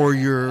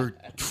 warrior,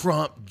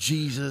 Trump,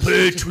 Jesus.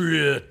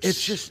 Patriots.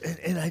 It's just,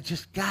 and I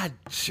just, God,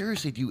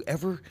 seriously, do you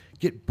ever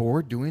get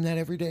bored doing that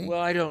every day?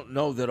 Well, I don't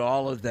know that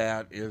all of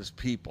that is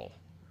people.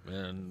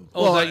 And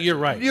you're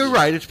right. You're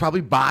right. It's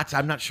probably bots.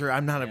 I'm not sure.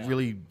 I'm not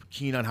really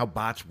keen on how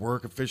bots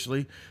work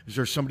officially. Is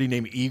there somebody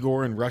named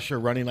Igor in Russia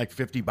running like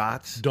 50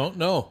 bots? Don't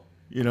know.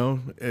 You know,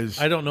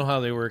 I don't know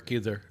how they work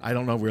either. I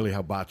don't know really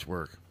how bots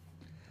work.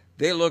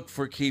 They look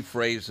for key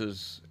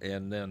phrases,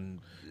 and then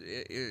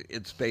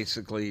it's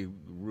basically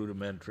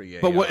rudimentary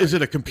AI. But what is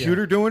it? A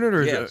computer doing it,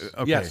 or yes. Is it,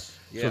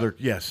 okay?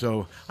 Yes. So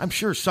So I'm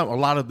sure a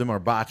lot of them are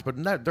bots, but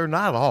they're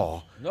not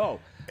all. No.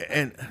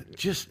 And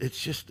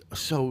it's just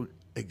so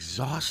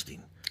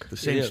exhausting. The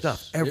same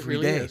stuff It every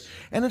really day, is.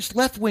 and it's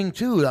left wing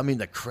too. I mean,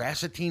 the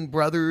Krassatine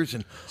brothers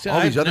and all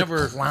I've these other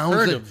never clowns.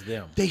 heard of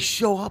them. They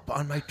show up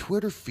on my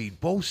Twitter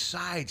feed, both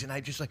sides, and I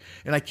just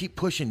and I keep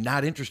pushing,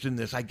 not interested in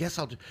this. I guess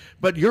I'll.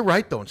 But you're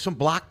right though, and some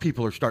block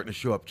people are starting to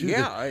show up too.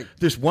 Yeah,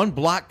 this one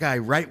block guy,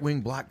 right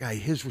wing block guy,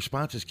 his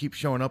responses keep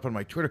showing up on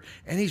my Twitter,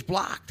 and he's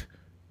blocked.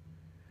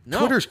 No,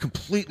 Twitter's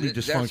completely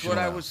dysfunctional. That's what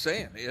I was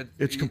saying.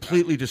 It's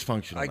completely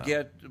dysfunctional. I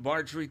get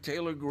Marjorie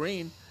Taylor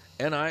Greene,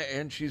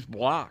 and she's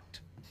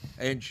blocked.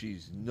 And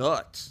she's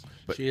nuts.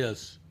 She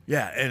is.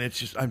 Yeah, and it's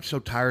just, I'm so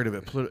tired of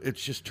it.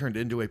 It's just turned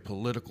into a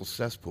political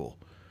cesspool.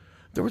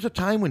 There was a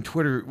time when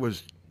Twitter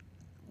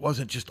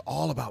wasn't just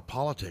all about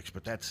politics,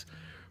 but that's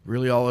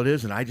really all it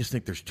is. And I just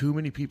think there's too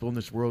many people in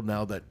this world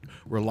now that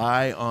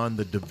rely on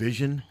the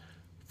division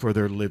for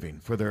their living,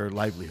 for their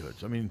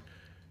livelihoods. I mean,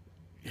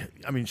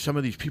 some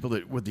of these people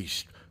that with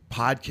these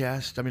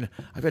podcasts. I mean,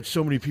 I've had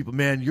so many people.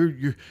 Man,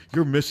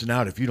 you're missing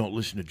out if you don't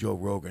listen to Joe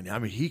Rogan. I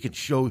mean, he can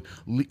show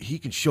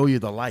you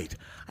the light.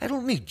 I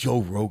don't need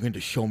Joe Rogan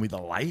to show me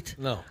the light.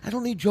 No, I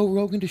don't need Joe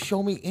Rogan to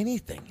show me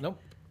anything. Nope.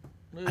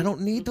 I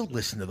don't need to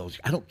listen to those.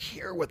 I don't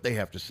care what they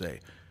have to say.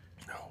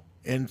 No.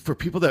 And for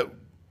people that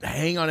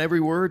hang on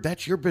every word,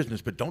 that's your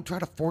business. But don't try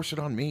to force it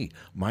on me.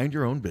 Mind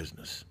your own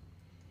business.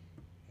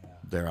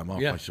 There, I'm off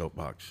my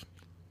soapbox.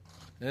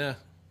 Yeah.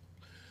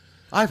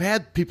 I've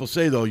had people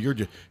say though, if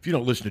you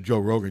don't listen to Joe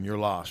Rogan, you're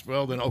lost.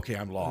 Well, then okay,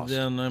 I'm lost.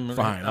 Then I'm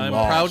fine. I'm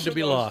lost. Proud to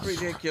be That's lost.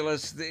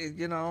 ridiculous.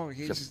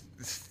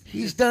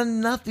 He's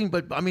done nothing.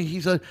 But I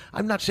mean,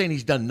 I'm not saying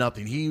he's done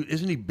nothing.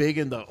 Isn't he big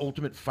in the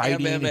ultimate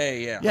fighting?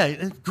 MMA, yeah. Yeah,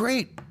 and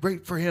great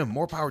for him.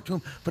 More power to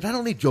him. But I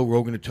don't need Joe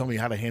Rogan to tell me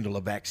how to handle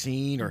a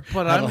vaccine or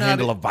how to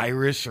handle a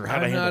virus or how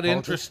to handle I'm not politics.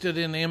 interested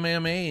in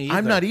MMA either.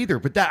 I'm not either.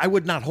 But I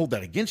would not hold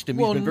that against him.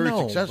 He's been very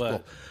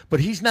successful. But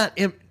he's not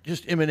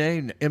just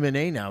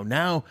M&A now.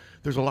 Now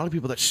there's a lot of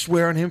people that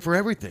swear on him for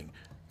everything.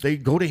 They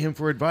go to him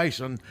for advice.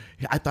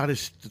 I thought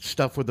his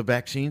stuff with the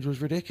vaccines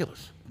was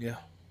ridiculous. Yeah.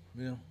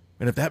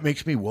 And if that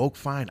makes me woke,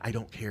 fine. I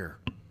don't care.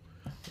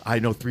 I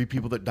know 3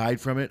 people that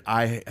died from it.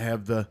 I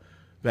have the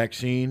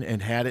vaccine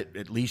and had it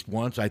at least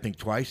once, I think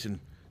twice, and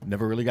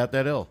never really got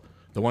that ill.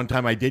 The one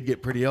time I did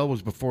get pretty ill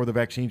was before the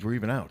vaccines were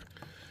even out.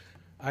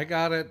 I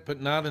got it,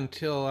 but not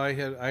until I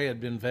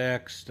had been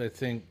vaxxed, I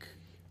think.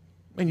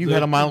 And you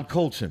had a mild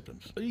cold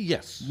symptoms.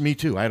 Yes. Me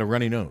too. I had a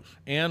runny nose.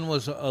 Ann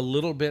was a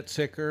little bit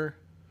sicker,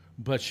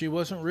 but she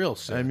wasn't real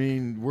sick. I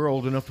mean, we're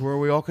old enough to where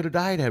we all could have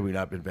died had we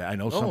not been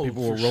vaccinated. I know some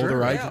people will roll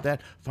their eyes at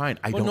that. Fine.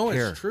 I don't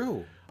care. It's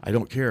true. I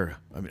don't care.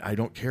 I mean, I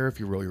don't care if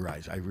you roll your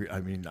eyes.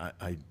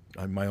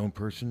 I'm my own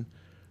person.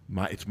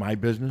 It's my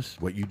business.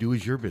 What you do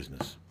is your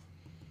business.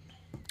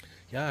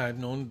 Yeah, I've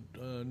known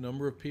a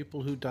number of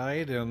people who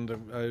died, and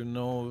I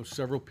know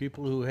several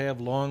people who have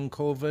long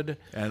COVID,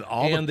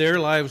 and their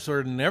lives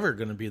are never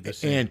going to be the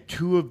same. And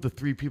 2 of the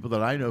 3 people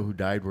that I know who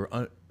died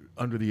were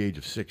under the age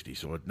of 60,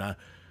 so it's not.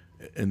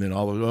 And then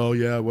all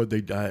of what they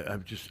die.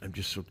 I'm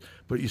just so.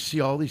 But you see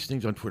all these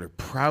things on Twitter,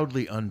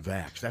 proudly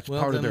unvaxxed. That's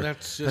part of their.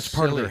 That's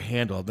part of their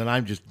handle. Then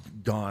I'm just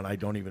gone.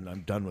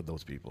 I'm done with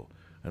those people.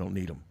 I don't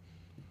need them.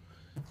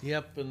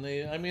 Yep, and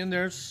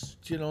there's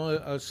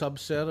a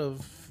subset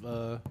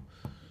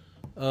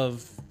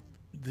of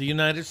the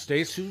United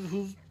States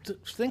who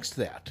thinks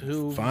that,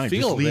 who Fine,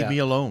 feel just leave that. me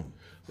alone.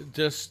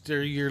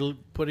 You're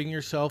putting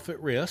yourself at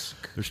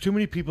risk. There's too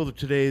many people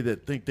today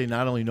that think they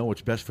not only know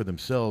what's best for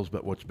themselves,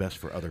 but what's best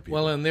for other people.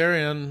 Well, and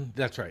therein,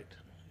 that's right.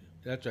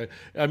 That's right.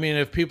 I mean,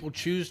 if people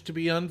choose to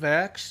be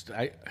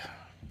unvaxxed,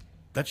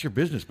 that's your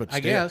business. But I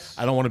guess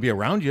I don't want to be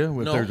around you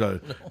if there's a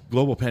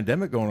global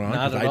pandemic going on.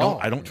 Not at I all.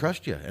 don't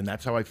trust you, and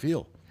that's how I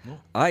feel.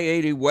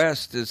 I-80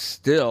 West is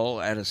still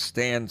at a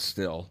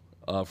standstill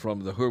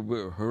from the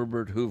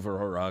Herbert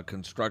Hoover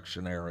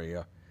construction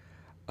area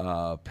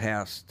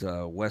past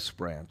West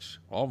Branch,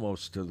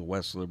 almost to the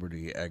West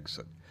Liberty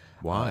exit.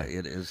 Why?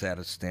 It is at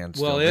a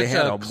standstill. Well, it's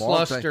a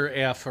cluster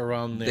F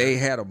around there. They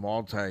had a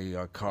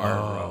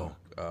multi-car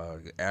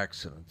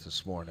accident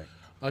this morning.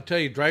 I'll tell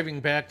you, driving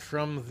back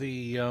from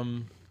the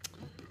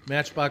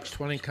Matchbox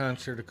 20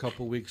 concert a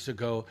couple weeks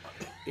ago,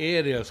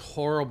 it is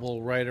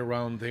horrible right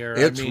around there.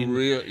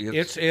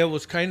 It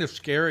was kind of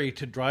scary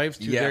to drive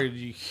through there.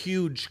 The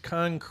huge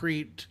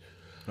concrete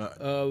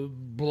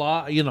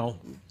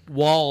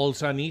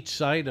walls on each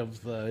side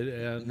of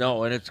the.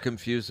 And it's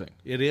confusing.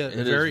 It is.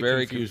 It is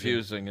very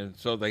confusing. And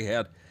so they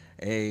had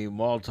a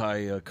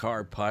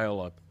multi-car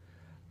pileup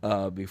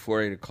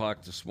before 8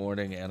 o'clock this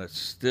morning, and it's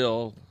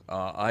still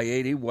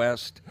I-80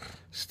 West,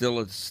 still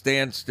at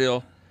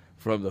standstill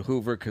from the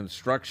Hoover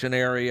construction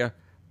area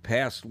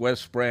past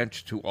West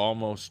Branch to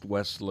almost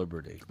West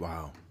Liberty.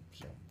 Wow.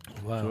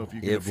 Wow. So if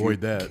you can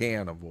avoid that.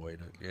 Can avoid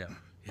it, yeah.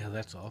 Yeah,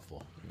 that's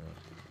awful. Yeah.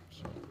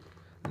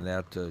 And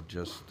that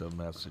just a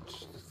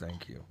message.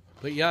 Thank you.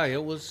 But yeah,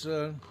 it was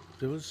a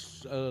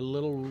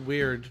little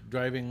weird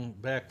driving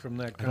back from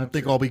that concert. I don't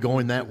think I'll be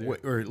going that way,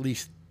 or at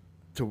least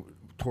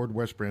toward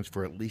West Branch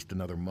for at least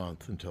another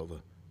month until the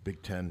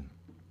Big Ten.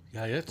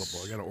 Yeah,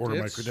 football. I got to order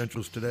my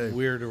credentials today.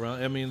 Weird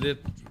around. I mean,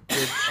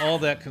 all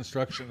that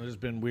construction has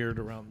been weird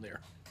around there.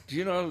 Do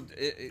you know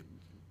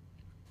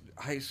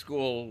high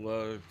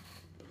school?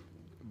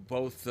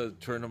 Both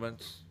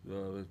tournaments,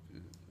 the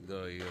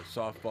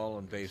softball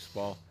and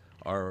baseball,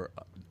 are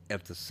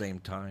at the same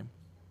time,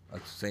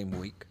 at the same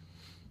week.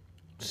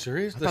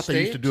 Serious? I thought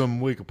they used to do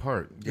them a week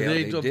apart. Yeah,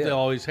 they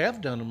always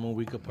have done them a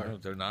week apart. No,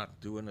 they're not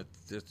doing it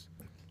this.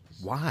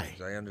 Why?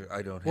 I don't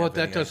have Well,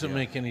 that any doesn't idea.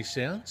 make any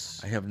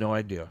sense. I have no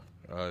idea.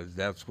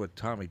 That's what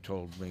Tommy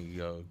told me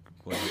and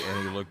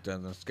he looked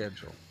on the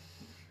schedule.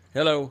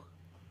 Hello.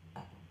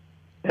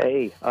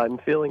 Hey, I'm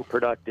feeling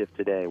productive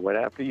today.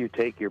 After you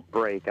take your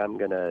break, I'm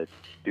going to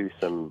do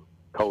some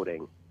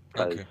coding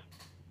because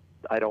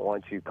I don't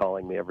want you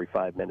calling me every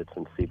 5 minutes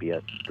when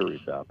CBS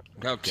screws up.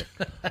 Okay.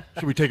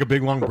 Should we take a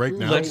big long break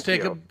now? Let's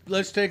take a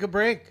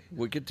break.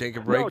 We could take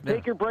a break now.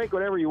 Take your break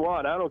whenever you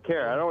want. I don't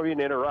care. I don't even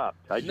interrupt.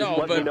 I just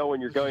let you know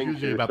when you're going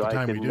usually to. about the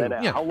time we do.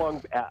 Yeah. How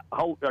long?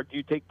 Do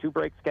you take 2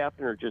 breaks,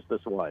 Captain, or just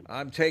this one?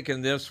 I'm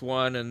taking this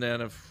one, and then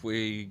if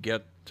we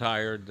get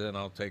tired, then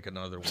I'll take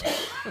another one.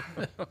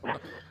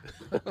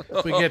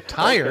 If we get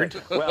tired,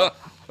 okay. Well,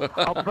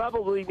 I'll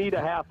probably need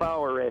a half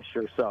hour-ish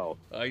or so.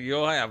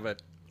 You'll have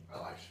it.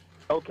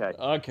 Okay.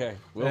 Okay.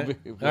 All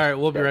right,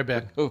 we'll be right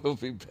back. We'll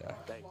be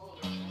back.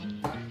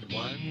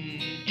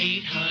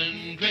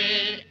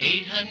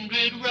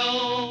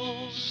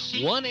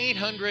 1-800-800-ROSE.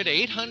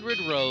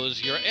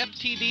 1-800-800-ROSE. Your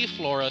FTD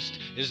florist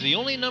is the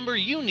only number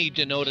you need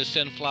to know to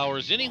send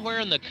flowers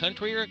anywhere in the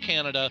country or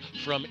Canada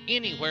from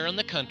anywhere in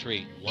the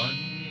country.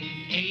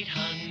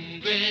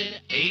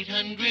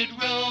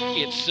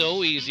 1-800-800-ROSE. It's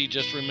so easy.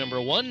 Just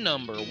remember one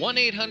number.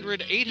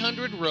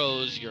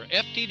 1-800-800-ROSE. Your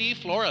FTD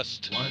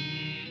florist.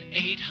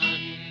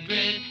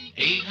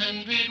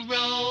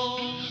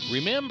 1-800-800-ROSE.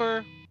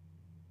 Remember.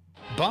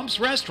 Bump's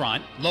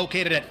Restaurant,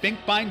 located at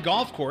Finkbine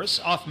Golf Course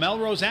off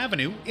Melrose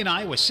Avenue in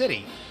Iowa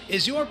City,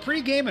 is your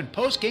pregame and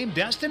postgame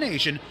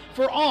destination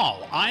for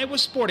all Iowa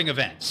sporting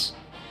events.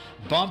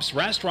 Bump's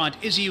Restaurant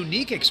is a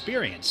unique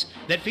experience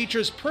that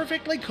features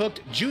perfectly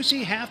cooked,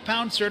 juicy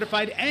half-pound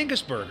certified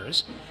Angus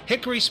burgers,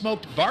 hickory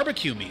smoked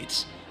barbecue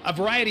meats, a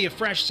variety of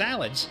fresh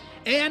salads,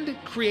 and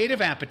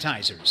creative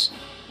appetizers.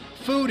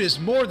 Food is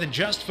more than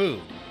just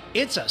food.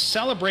 It's a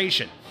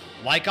celebration,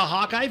 like a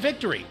Hawkeye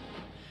victory.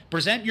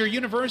 Present your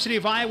University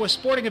of Iowa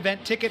sporting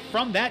event ticket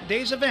from that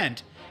day's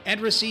event and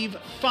receive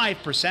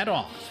 5%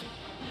 off.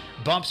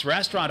 Bump's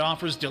Restaurant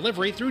offers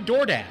delivery through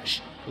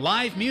DoorDash,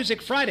 live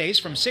music Fridays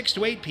from 6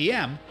 to 8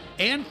 p.m.,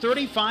 and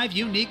 35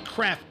 unique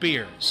craft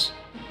beers.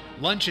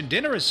 Lunch and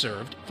dinner is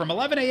served from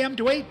 11 a.m.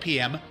 to 8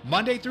 p.m.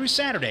 Monday through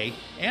Saturday,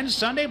 and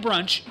Sunday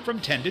brunch from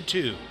 10 to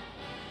 2.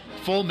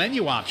 Full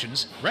menu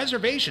options,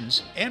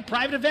 reservations, and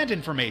private event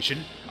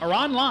information are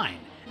online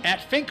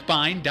at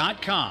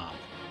finkbine.com.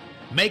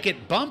 Make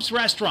it Bump's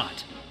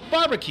Restaurant.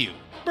 Barbecue,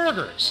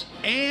 burgers,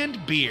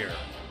 and beer.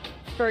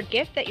 For a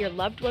gift that your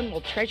loved one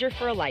will treasure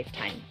for a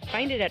lifetime,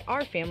 find it at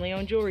our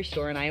family-owned jewelry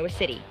store in Iowa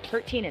City,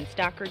 Hertine and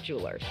Stocker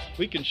Jewelers.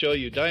 We can show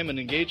you diamond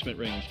engagement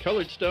rings,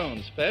 colored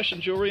stones, fashion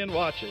jewelry, and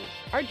watches.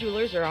 Our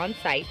jewelers are on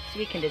site, so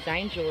we can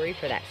design jewelry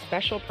for that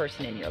special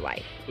person in your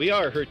life. We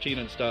are Hertine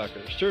and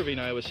Stocker, serving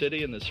Iowa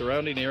City and the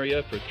surrounding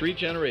area for 3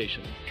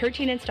 generations.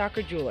 Hertine and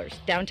Stocker Jewelers,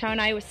 downtown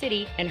Iowa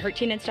City, and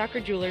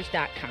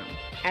HertineandStockerJewelers.com.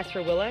 Ask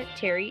for Willa,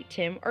 Terry,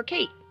 Tim, or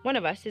Kate. One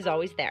of us is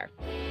always there.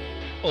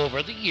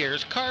 Over the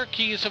years, car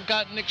keys have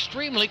gotten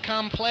extremely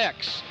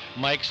complex.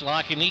 Mike's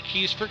Lock and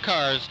E-Keys for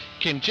Cars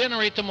can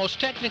generate the most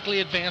technically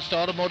advanced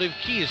automotive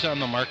keys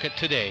on the market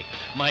today.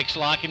 Mike's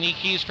Lock and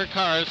E-Keys for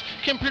Cars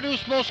can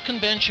produce most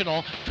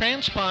conventional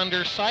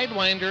transponder,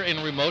 sidewinder,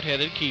 and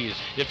remote-headed keys.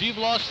 If you've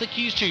lost the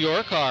keys to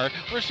your car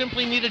or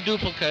simply need a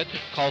duplicate,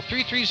 call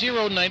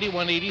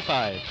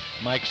 330-9185.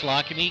 Mike's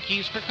Lock and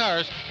E-Keys for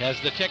Cars has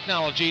the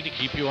technology to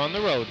keep you on the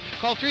road.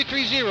 Call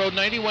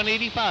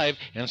 330-9185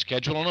 and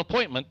schedule an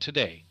appointment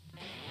today.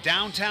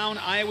 Downtown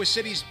Iowa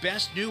City's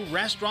best new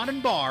restaurant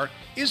and bar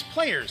is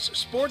Players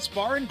Sports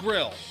Bar and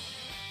Grill.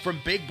 From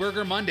Big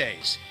Burger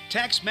Mondays,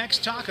 Tex-Mex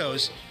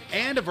tacos,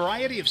 and a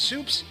variety of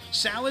soups,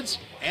 salads,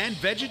 and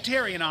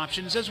vegetarian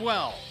options as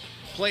well.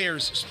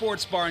 Players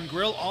Sports Bar and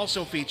Grill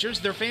also features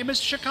their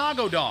famous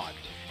Chicago dog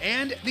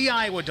and the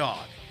Iowa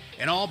dog,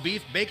 an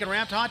all-beef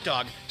bacon-wrapped hot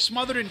dog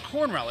smothered in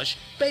corn relish,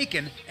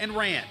 bacon, and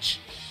ranch.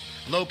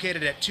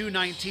 Located at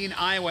 219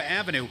 Iowa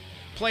Avenue,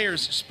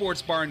 Players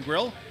Sports Bar and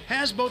Grill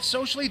has both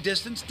socially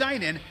distanced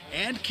dine-in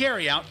and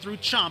carry-out through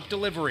Chomp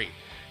delivery.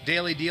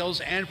 Daily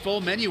deals and full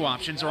menu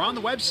options are on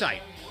the website,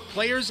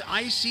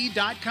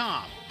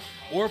 playersic.com,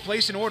 or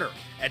place an order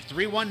at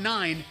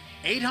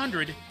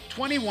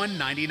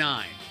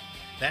 319-800-2199.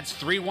 That's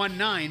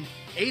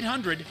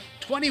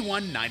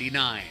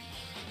 319-800-2199.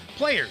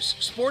 Players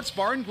Sports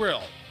Bar and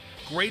Grill.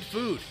 Great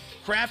food,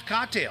 craft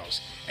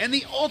cocktails, and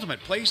the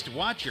ultimate place to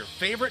watch your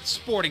favorite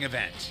sporting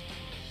event.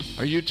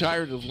 Are you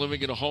tired of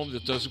living in a home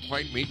that doesn't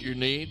quite meet your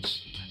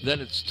needs? Then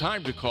it's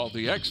time to call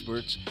the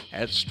experts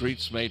at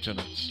Streets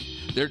Maintenance.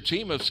 Their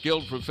team of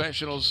skilled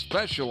professionals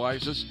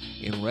specializes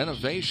in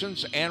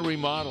renovations and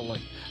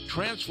remodeling,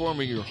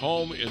 transforming your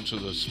home into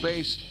the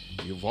space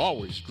you've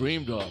always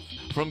dreamed of.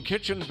 From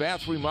kitchen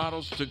bath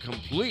remodels to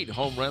complete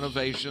home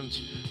renovations,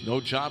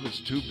 no job is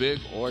too big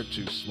or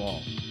too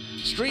small.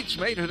 Streets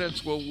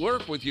Maintenance will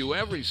work with you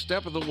every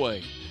step of the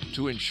way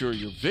to ensure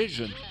your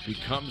vision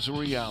becomes a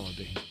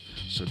reality.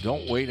 So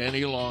don't wait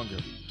any longer.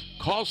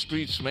 Call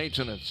Streets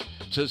Maintenance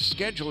to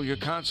schedule your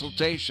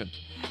consultation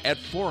at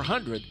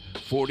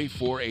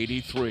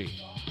 400-4483.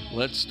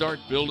 Let's start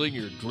building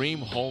your dream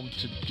home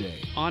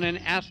today. On an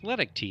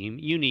athletic team,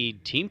 you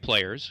need team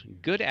players,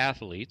 good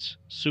athletes,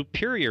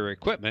 superior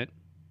equipment,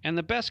 and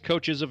the best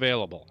coaches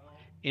available.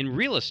 In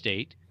real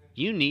estate,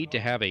 you need to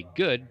have a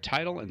good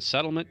title and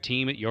settlement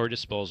team at your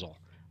disposal.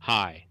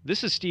 Hi,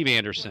 this is Steve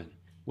Anderson.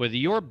 Whether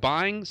you're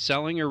buying,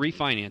 selling, or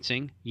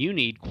refinancing, you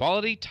need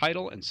quality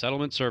title and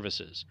settlement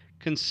services.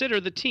 Consider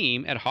the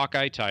team at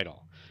Hawkeye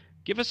Title.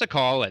 Give us a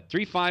call at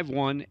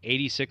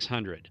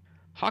 351-8600.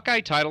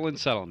 Hawkeye Title and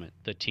Settlement,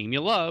 the team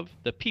you love,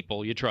 the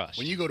people you trust.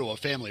 When you go to a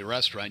family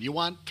restaurant, you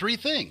want 3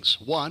 things.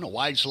 1, a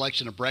wide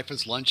selection of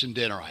breakfast, lunch, and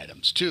dinner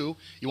items. 2,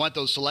 you want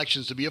those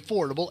selections to be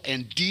affordable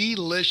and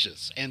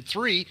delicious. And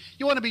 3,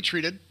 you want to be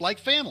treated like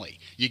family.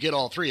 You get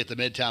all 3 at the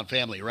Midtown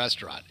Family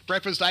Restaurant.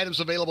 Breakfast items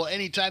available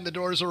anytime the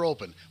doors are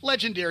open.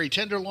 Legendary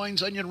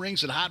tenderloins, onion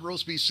rings, and hot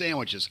roast beef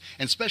sandwiches.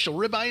 And special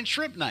ribeye and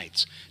shrimp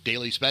nights.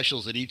 Daily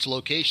specials at each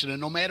location.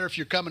 And no matter if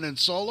you're coming in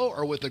solo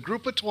or with a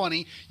group of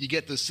 20, you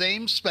get the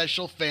same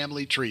special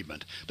family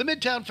treatment. The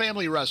Midtown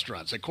Family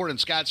Restaurants at Court and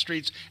Scott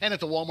Streets and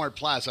at the Walmart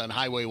Plaza on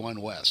Highway 1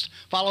 West.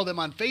 Follow them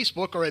on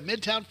Facebook or at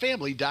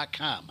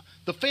MidtownFamily.com.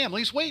 The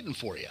family's waiting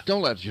for you.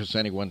 Don't let just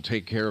anyone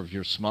take care of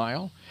your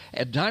smile.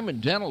 At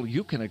Diamond Dental,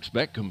 you can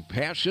expect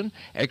compassion,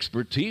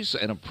 expertise,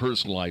 and a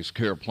personalized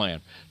care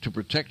plan to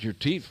protect your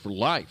teeth for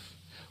life.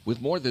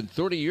 With more than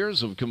 30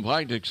 years of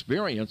combined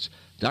experience,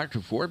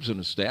 Dr. Forbes and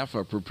his staff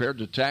are prepared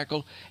to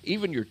tackle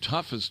even your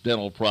toughest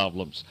dental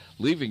problems,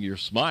 leaving your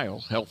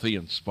smile healthy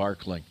and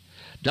sparkling.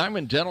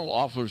 Diamond Dental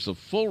offers a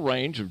full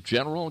range of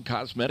general and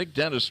cosmetic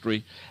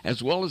dentistry,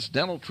 as well as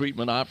dental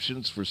treatment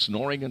options for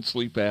snoring and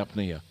sleep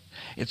apnea.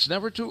 It's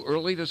never too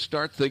early to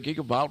start thinking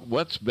about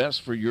what's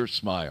best for your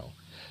smile.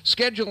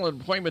 Schedule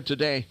an appointment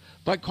today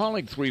by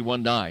calling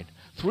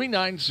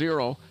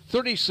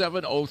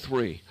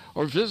 319-390-3703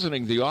 or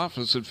visiting the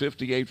office at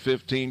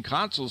 5815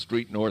 Consul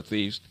Street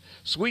Northeast,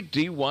 Suite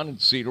D1 in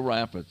Cedar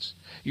Rapids.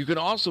 You can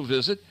also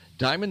visit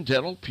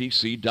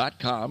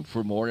DiamondDentalPC.com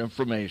for more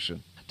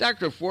information.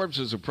 Dr. Forbes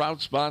is a proud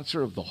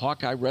sponsor of the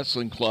Hawkeye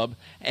Wrestling Club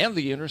and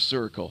the Inner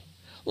Circle.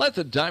 Let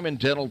the Diamond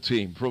Dental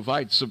team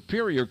provide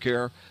superior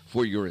care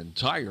for your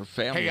entire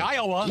family. Hey,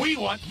 Iowa, we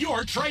want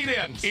your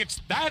trade-ins.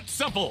 It's that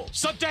simple.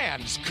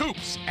 Sedans,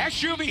 coupes,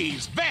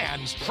 SUVs,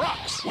 vans,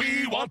 trucks.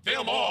 We want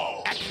them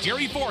all. At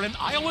Deary Ford in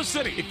Iowa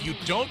City. If you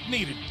don't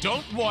need it,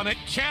 don't want it,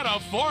 can't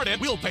afford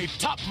it, we'll pay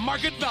top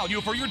market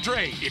value for your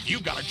trade. If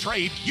you've got a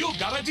trade, you've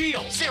got a deal.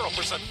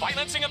 0%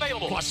 financing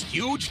available. Plus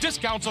huge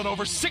discounts on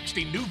over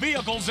 60 new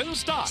vehicles in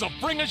stock. So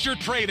bring us your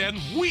trade-in.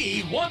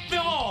 We want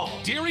them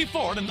all. Deary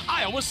Ford in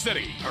Iowa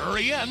City.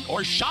 Hurry in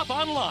or shop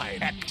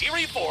online at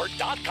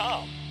DearyFord.com.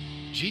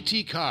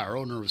 GT Carr,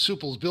 owner of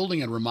Supple's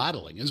Building and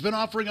Remodeling, has been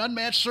offering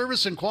unmatched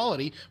service and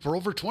quality for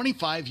over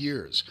 25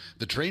 years.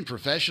 The trained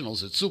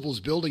professionals at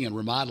Supple's Building and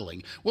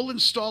Remodeling will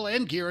install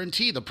and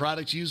guarantee the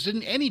products used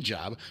in any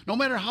job, no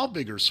matter how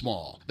big or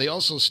small. They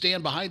also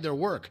stand behind their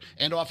work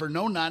and offer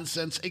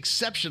no-nonsense,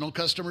 exceptional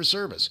customer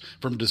service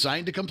from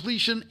design to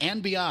completion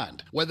and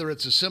beyond. Whether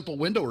it's a simple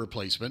window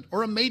replacement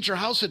or a major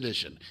house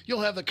addition,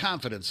 you'll have the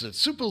confidence that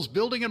Supple's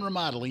Building and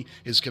Remodeling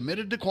is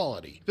committed to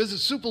quality. Visit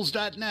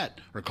supples.net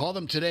or call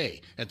them today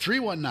at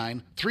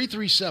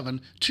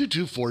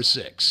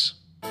 319-337-2246.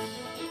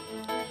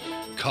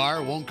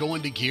 Car won't go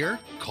into gear?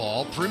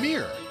 Call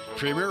Premier.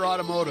 Premier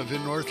Automotive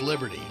in North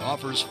Liberty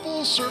offers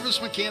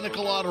full-service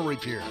mechanical auto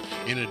repair,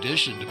 in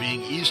addition to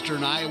being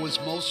Eastern Iowa's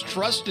most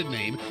trusted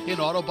name in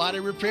auto body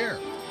repair.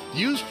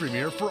 Use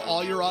Premier for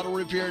all your auto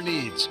repair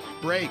needs: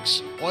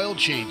 brakes, oil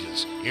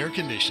changes, air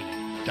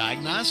conditioning,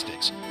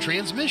 diagnostics,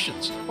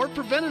 transmissions, or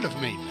preventative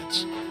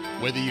maintenance.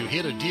 Whether you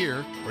hit a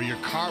deer or your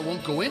car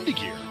won't go into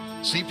gear,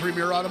 see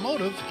Premier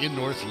Automotive in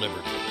North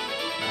Liberty.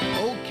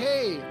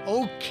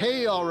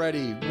 Okay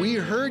already. We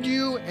heard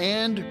you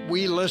and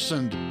we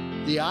listened.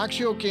 The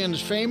Oxyokin's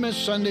famous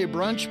Sunday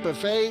brunch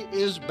buffet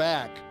is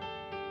back.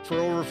 For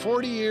over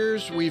 40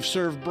 years, we've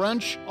served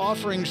brunch,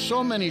 offering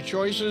so many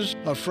choices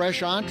of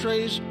fresh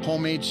entrees,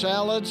 homemade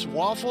salads,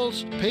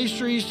 waffles,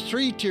 pastries,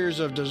 3 tiers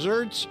of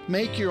desserts,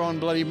 make your own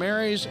Bloody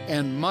Marys,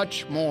 and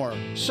much more.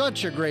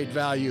 Such a great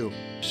value.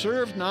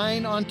 Served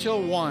 9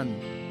 until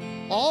 1.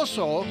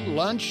 Also,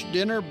 lunch,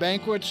 dinner,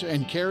 banquets,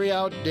 and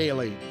carry-out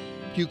daily.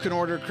 You can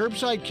order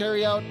curbside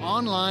carry-out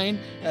online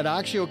at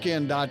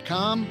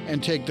oxyokin.com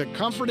and take the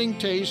comforting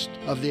taste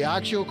of the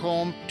Oxyoc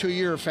home to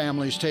your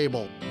family's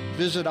table.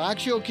 Visit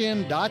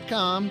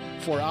oxyokin.com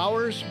for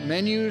hours,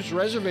 menus,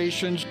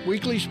 reservations,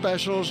 weekly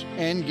specials,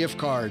 and gift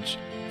cards.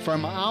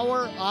 From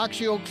our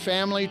Oxyoc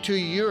family to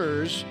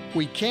yours,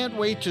 we can't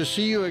wait to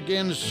see you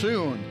again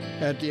soon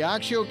at the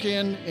Oxyoc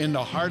Inn in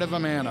the heart of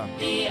Amana.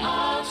 The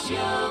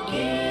Oxyoc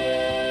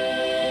Inn.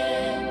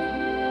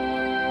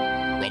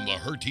 From the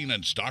Hertin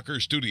and Stalker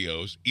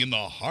Studios in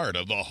the heart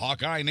of the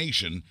Hawkeye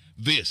Nation,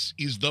 this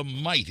is the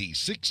mighty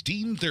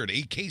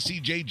 1630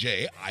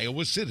 KCJJ,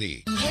 Iowa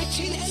City.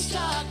 Hertin and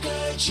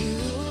Stalker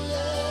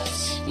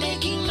Jewelers,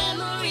 making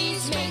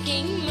memories,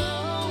 making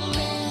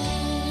moments.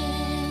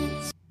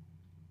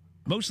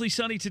 Mostly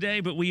sunny today,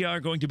 but we are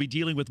going to be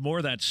dealing with more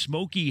of that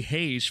smoky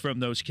haze from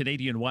those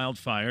Canadian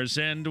wildfires.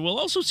 And we'll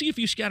also see a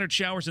few scattered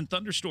showers and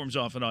thunderstorms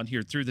off and on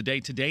here through the day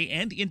today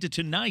and into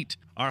tonight.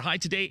 Our high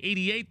today,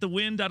 88. The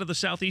wind out of the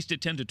southeast at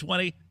 10 to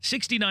 20.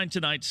 69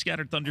 tonight.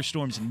 Scattered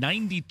thunderstorms,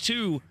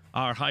 92.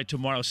 Our high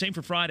tomorrow. Same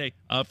for Friday.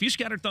 A few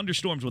scattered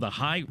thunderstorms with a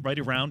high right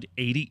around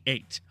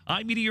 88.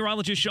 I'm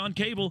meteorologist Sean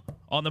Cable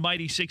on the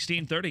mighty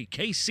 1630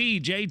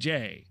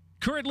 KCJJ.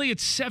 Currently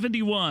it's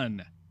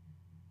 71.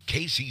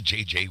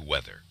 KCJJ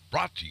weather,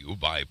 brought to you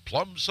by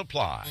Plum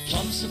Supply.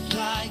 Plum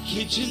Supply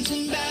kitchens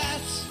and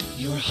baths.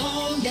 Your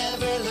home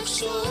never looks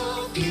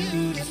so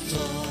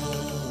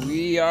beautiful.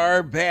 We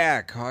are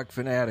back.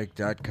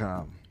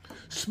 Hawkfanatic.com.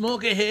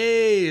 Smoky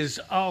haze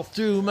all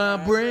through my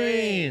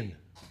brain.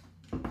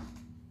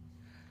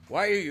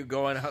 Why are you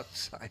going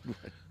outside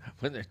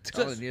when they're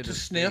telling you to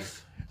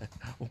sniff?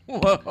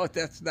 Whoa,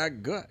 that's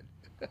not good.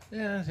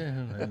 Yeah,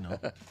 I know.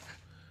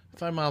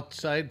 If I'm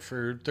outside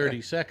for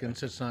 30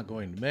 seconds, it's not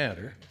going to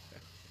matter.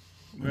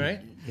 Right?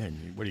 Yeah,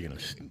 what are you going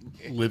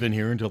to live in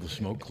here until the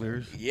smoke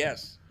clears?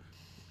 Yes.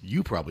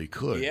 You probably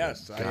could.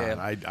 Yes, God,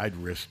 I'd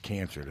risk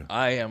cancer.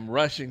 I am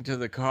rushing to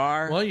the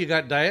car. Well, you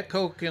got Diet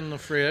Coke in the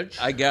fridge.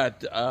 I got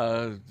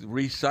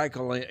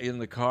recycle in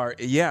the car.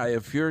 Yeah,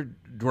 if you're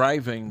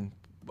driving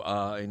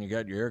and you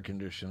got your air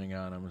conditioning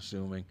on, I'm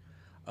assuming,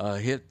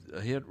 hit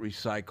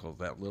recycle,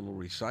 that little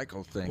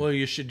recycle thing. Well,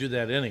 you should do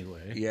that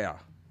anyway. Yeah.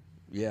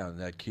 Yeah, and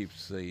that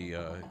keeps the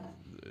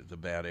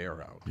bad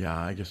air out. Yeah,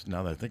 I guess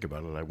now that I think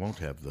about it, I won't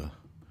have the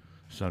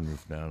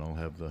sunroof down. I'll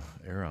have the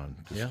air on.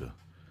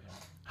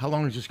 How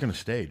long is this going to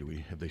stay?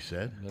 Have they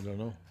said? I don't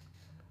know.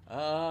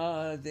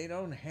 They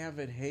don't have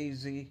it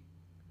hazy.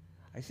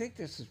 I think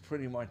this is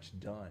pretty much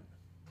done.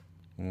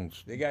 Well,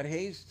 they got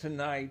haze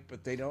tonight,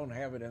 but they don't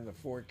have it in the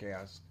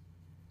forecast.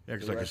 Yeah,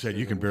 because like I said,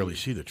 you can barely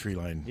see the tree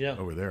line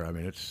over there. I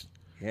mean, it's...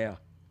 Yeah.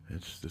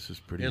 This is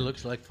pretty... It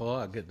looks like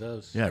fog. It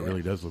does. Yeah, it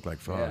really does look like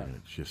fog. Yeah. And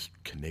it's just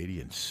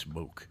Canadian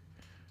smoke.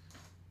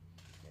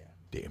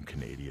 Yeah. Damn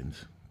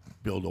Canadians.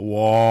 Build a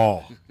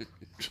wall.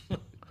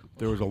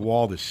 There was a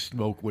wall the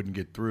smoke wouldn't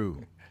get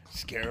through.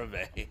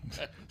 Scarabay.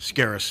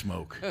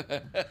 Smoke.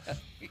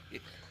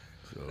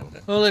 So,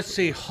 well, let's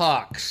see.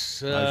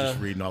 Hawks. I was just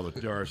reading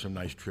there are some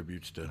nice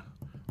tributes to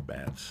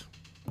bats.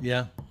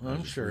 Yeah,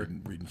 I'm sure.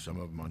 Reading some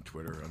of them on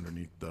Twitter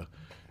underneath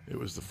it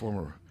was the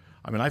former.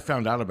 I mean, I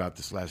found out about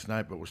this last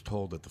night, but was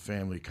told that the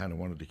family kind of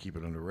wanted to keep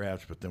it under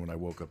wraps. But then when I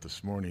woke up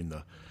this morning,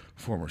 the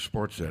former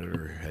sports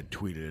editor had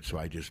tweeted it, so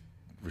I just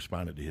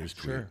responded to his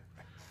tweet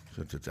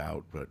since it's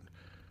out. But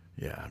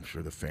yeah, I'm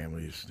sure the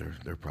families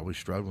they're probably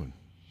struggling.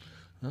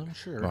 I'm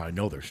sure. Well, I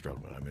know they're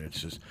struggling. I mean, it's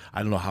just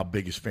I don't know how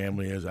big his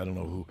family is. I don't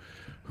know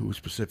who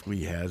specifically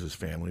he has his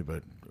family,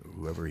 but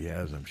whoever he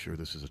has, I'm sure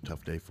this is a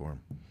tough day for him.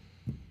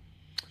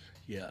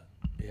 Yeah,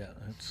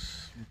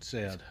 it's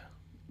sad.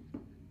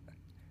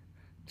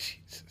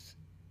 Jesus.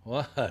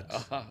 What?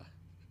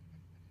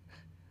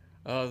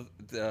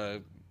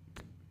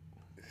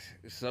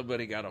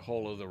 Somebody got a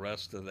hold of the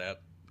rest of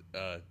that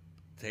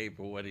tape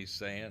of what he's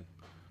saying.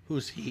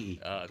 Who's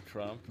he?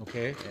 Trump.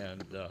 Okay.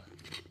 And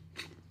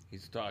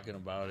he's talking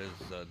about his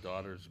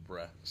daughter's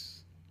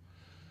breasts.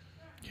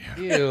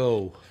 Yeah.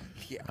 Ew.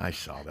 Yeah. I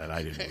saw that.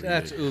 I didn't read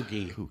That's it.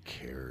 oogie. Who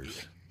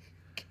cares?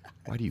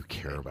 Why do you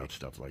care about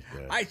stuff like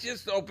that? I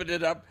just opened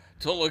it up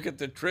to look at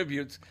the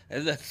tributes,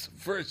 and that's the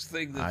first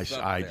thing that's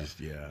up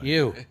there.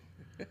 You.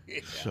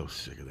 So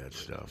sick of that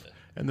stuff.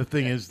 And the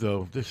thing is,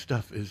 though, this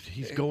stuff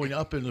he's going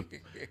up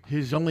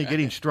he's only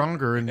getting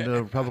stronger in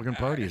the Republican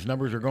Party. His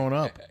numbers are going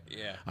up.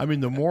 Yeah. I mean,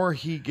 the more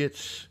he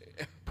gets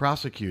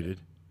prosecuted,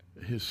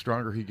 his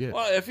stronger he gets.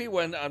 Well, if he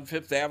went on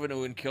Fifth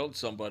Avenue and killed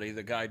somebody,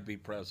 the guy'd be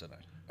president.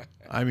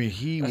 I mean,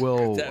 he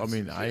will.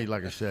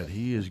 Like I said,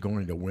 he is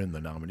going to win the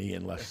nominee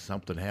unless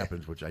something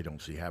happens, which I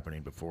don't see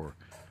happening before.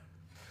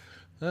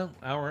 Well,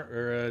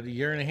 a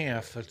year and a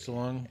half. That's a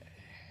long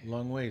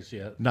ways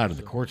yet. Not in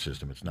the court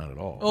system. It's not at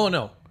all. Oh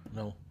no.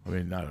 I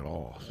mean, not at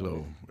all.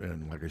 So,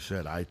 and like I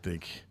said, I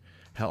think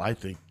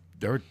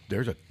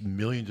there's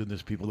millions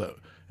of people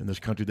in this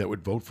country that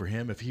would vote for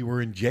him if he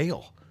were in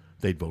jail.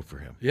 They'd vote for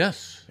him.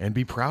 Yes, and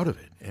be proud of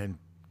it and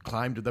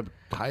climb to the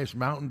highest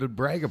mountain to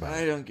brag about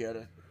it. I don't get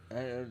it.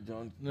 I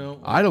don't.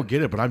 No, I don't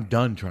get it, but I'm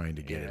done trying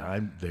to get it.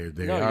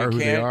 They are who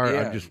they are.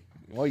 Yeah. I'm just.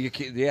 Well, you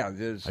can't. Yeah,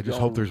 I just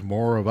hope there's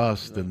more of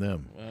us than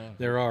them.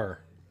 There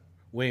are.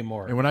 Way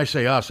more. And when I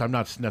say us, I'm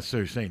not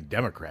necessarily saying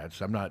Democrats.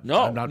 I'm not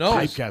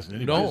typecasting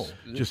anybody. No.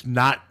 Just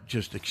not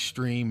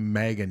extreme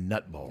MAGA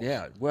nutballs.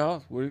 Yeah.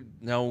 Well,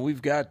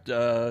 we've got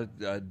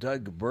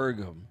Doug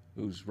Burgum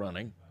who's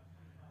running.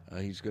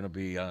 He's going to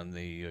be on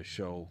the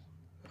show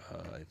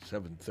at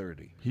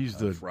 7:30. He's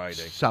the Friday.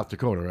 South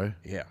Dakota, right?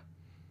 Yeah.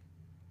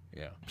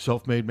 Yeah.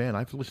 Self-made man.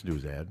 I've listened to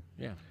his ad.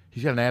 Yeah.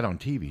 He's got an ad on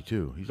TV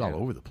too. He's all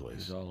over the place.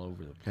 He's all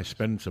over the place. He's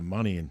spending some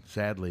money, and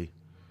sadly.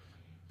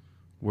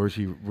 Where's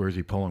he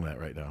pulling at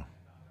right now?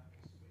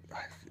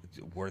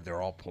 Where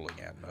they're all pulling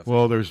at. Nothing.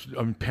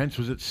 Well, Pence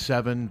was at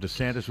 7,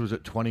 DeSantis was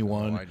at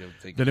 21. No, I don't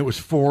think then it was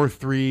 4,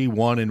 3,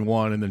 1, and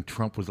 1, and then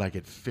Trump was like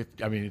at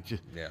 50. I mean,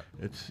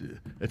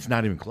 it's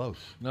not even close.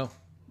 No.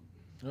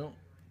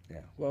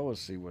 Yeah. Well, we'll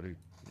see what he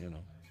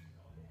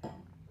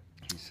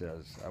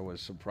says. I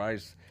was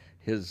surprised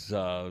his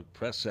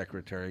press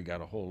secretary got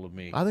a hold of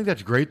me. I think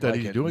that's great that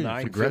he's doing it.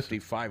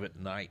 9:55 at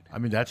night. I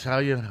mean, it's how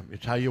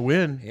you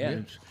win. Yeah.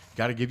 You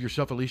got to give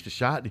yourself at least a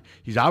shot.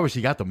 He's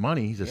obviously got the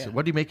money.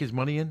 What did he make his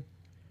money in?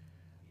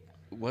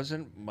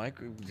 Wasn't Mike?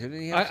 Didn't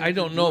he? I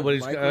don't know,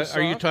 but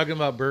are you talking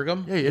about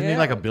Burgum? Yeah, isn't he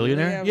like a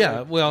billionaire?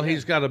 Yeah. Well,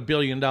 he's got $1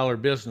 billion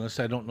business.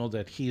 I don't know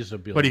that he's a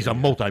billionaire. But he's a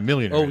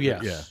multimillionaire. Oh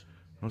yes. Yeah.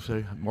 I'll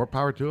say more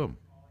power to him.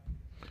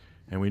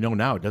 And we know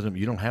now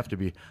you don't have to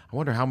be. I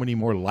wonder how many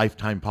more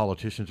lifetime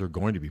politicians are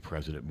going to be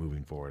president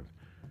moving forward.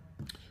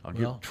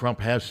 Trump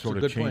has sort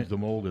of changed the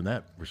mold in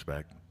that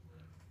respect.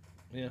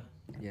 Yeah.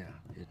 Yeah.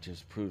 It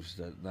just proves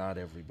that not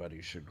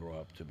everybody should grow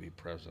up to be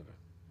president.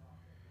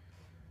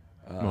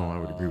 No, I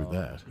would agree with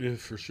that. Yeah,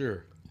 for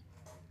sure.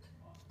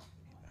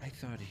 I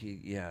thought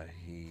he.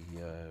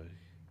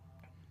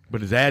 But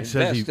his ad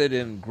says he invested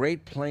in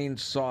Great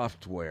Plains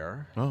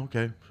Software. Oh,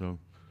 okay. So.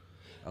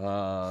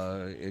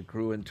 It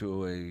grew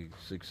into a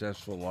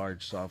successful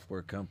large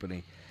software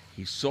company.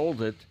 He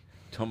sold it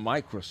to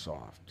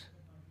Microsoft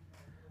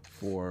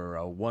for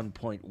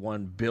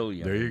 $1.1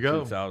 billion. There you go.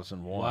 In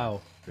 2001.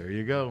 Wow. There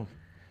you go.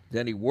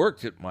 Then he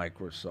worked at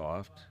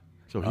Microsoft.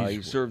 So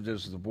he served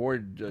as the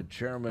board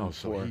chairman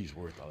so he's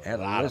worth a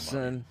lot Edison.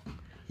 of money.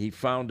 He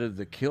founded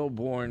the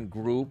Kilbourne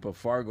Group, a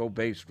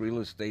Fargo-based real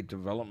estate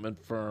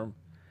development firm.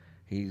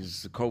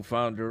 He's the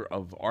co-founder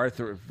of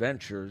Arthur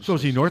Ventures. So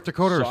is he North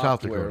Dakota or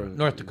South Dakota?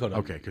 North Dakota.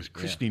 Okay, because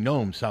Christy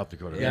Noem's South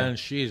Dakota. Yeah, and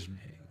she's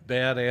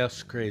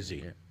badass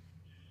crazy.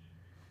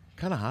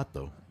 Kind of hot,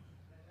 though.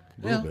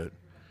 A little bit.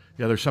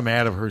 Yeah, there's some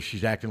ad of her.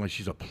 She's acting like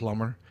she's a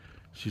plumber.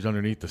 She's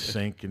underneath the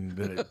sink, and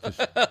then it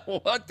just,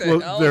 what the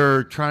hell?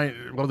 They're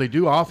trying. Well,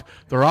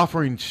 they're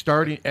offering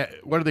starting.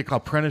 What do they call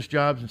apprentice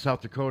jobs in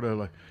South Dakota?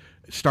 Like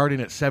starting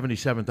at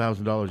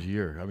 $77,000 a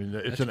year. I mean,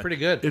 it's pretty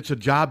good. It's a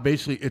job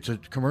basically. It's a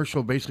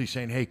commercial basically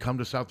saying, "Hey, come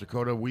to South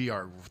Dakota. We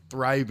are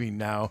thriving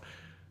now,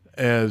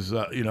 as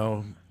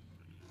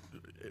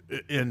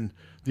in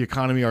the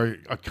economy, our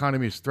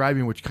economy is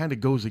thriving, which kind of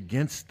goes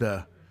against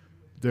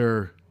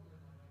their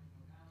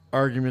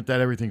argument that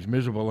everything's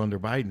miserable under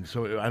Biden.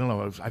 So I don't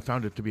know. I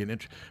found it to be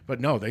but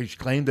no, they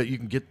claim that you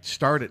can get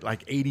started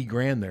like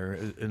 $80,000 there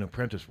in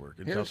apprentice work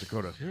in South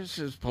Dakota. Here's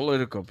his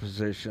political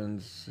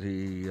positions.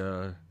 He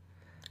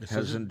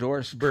has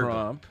endorsed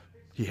Trump.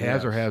 He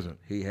has or hasn't?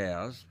 He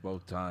has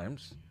both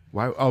times.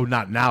 Why? Oh,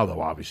 not now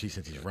though. Obviously,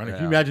 since he's running.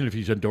 Can you imagine if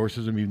he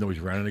endorses him, even though he's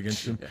running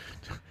against him?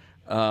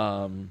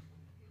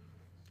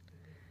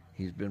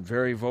 He's been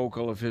very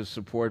vocal of his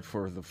support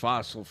for the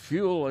fossil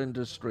fuel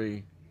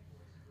industry.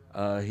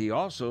 He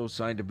also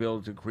signed a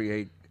bill to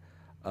create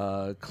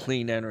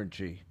clean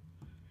energy.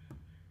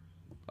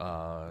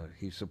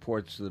 He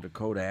supports the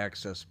Dakota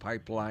Access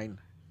Pipeline.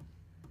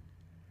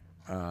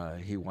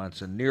 He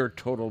wants a near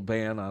total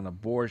ban on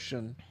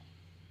abortion.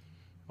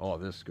 Oh,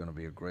 this is going to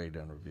be a great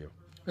interview.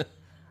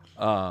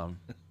 Will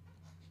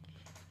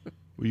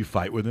you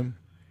fight with him?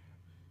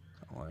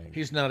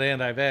 He's not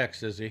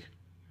anti-vax, is he?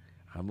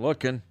 I'm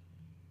looking.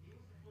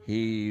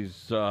 He's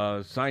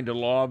signed a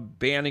law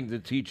banning the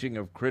teaching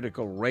of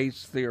critical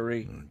race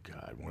theory. Oh,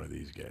 God, one of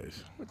these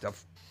guys. What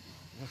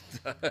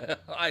the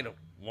I don't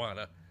want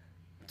to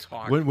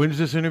talk. When's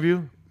this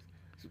interview?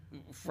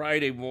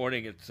 Friday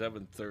morning at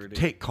 7:30.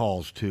 Take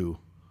calls, too.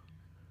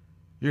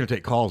 You're going to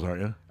take calls,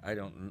 aren't you? I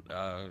don't...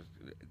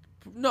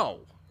 no.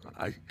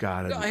 I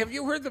got it. No, have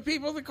you heard the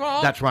people that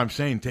call? That's why I'm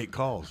saying take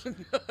calls.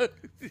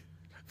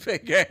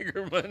 Fake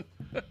Ackerman.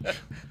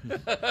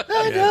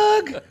 Hey,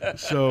 Doug.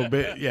 So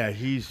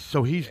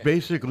he's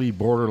basically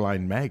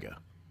borderline MAGA.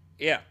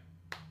 Yeah.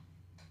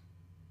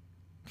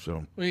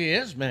 So well, he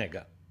is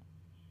MAGA.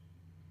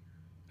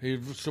 He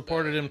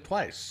supported him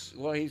twice.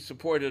 Well, he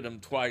supported him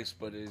twice,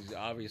 but he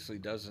obviously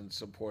doesn't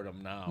support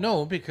him now.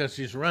 No, because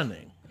he's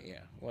running.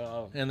 Yeah,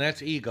 well... And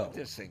that's ego.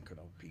 This ain't going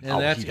to be...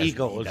 And that's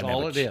ego is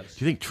all it is.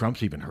 Do you think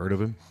Trump's even heard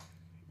of him?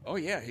 Oh,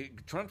 yeah.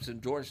 Trump's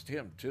endorsed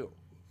him, too.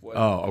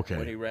 Okay.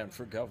 When he ran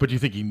for governor. But do you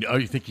think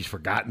you think he's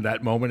forgotten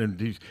that moment?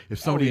 And if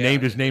somebody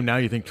named his name now,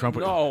 you think Trump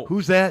would... No.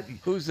 Who's that?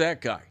 Who's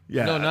that guy?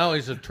 Yeah. No, now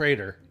he's a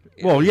traitor.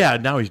 Well, yeah,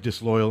 now he's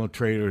disloyal and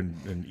traitor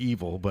and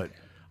evil, but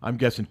I'm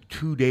guessing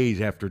 2 days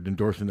after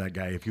endorsing that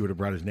guy, if you would have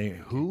brought his name...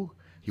 Who?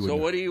 So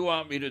what do you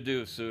want me to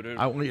do, Suter?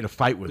 I want you to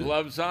fight with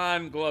gloves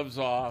on, gloves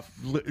off.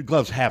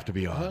 Gloves have to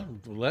be on.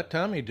 Well, let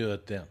Tommy do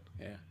it then.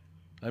 Yeah.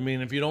 I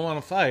mean, if you don't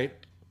want to fight...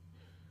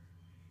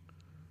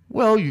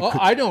 Well,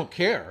 I don't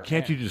care.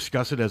 Can't you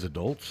discuss it as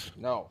adults?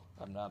 No,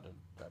 I'm not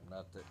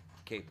that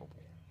capable.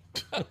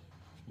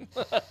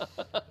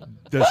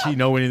 Does he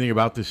know anything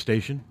about this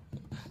station?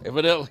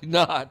 Evidently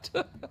not.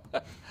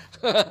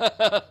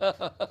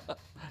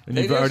 And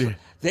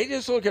they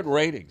just look at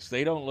ratings.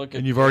 They don't look at...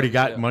 And you've already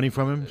got money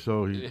from him,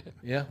 so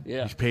yeah.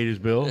 He's paid his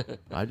bill.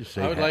 I just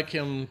say I would like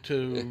him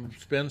to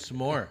spend some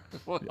more.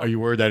 Are you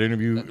worried that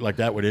interview like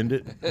that would end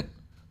it?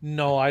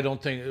 No, I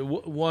don't think.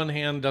 One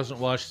hand doesn't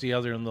wash the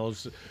other in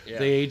those. Yeah.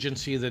 The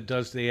agency that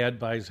does the ad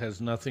buys has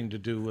nothing to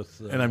do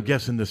with... and I'm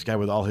guessing this guy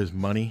with all his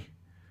money,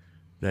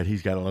 that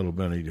he's got a little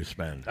money to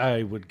spend.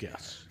 I would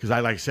guess. Because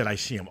like I said, I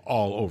see him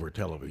all over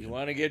television. You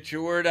want to get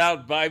your word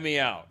out, buy me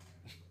out.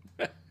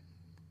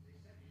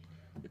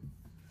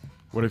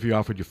 What if he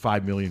offered you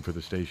 $5 million for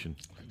the station?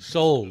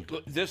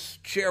 Sold. This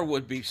chair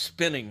would be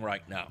spinning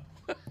right now.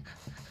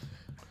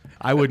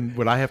 I wouldn't.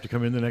 Would I have to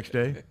come in the next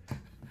day?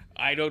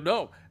 I don't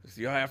know.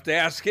 You'll have to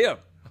ask him.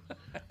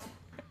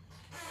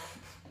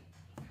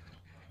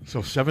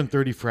 So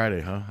 7:30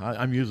 Friday, huh?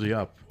 I'm usually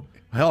up.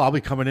 Hell, I'll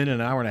be coming in an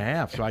hour and a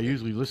half, so I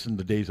usually listen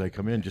the days I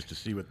come in just to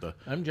see what the...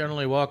 I'm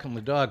generally walking the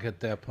dog at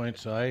that point,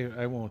 so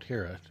I won't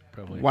hear it,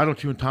 probably. Why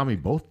don't you and Tommy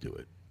both do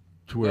it?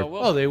 To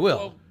where... they will.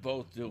 We'll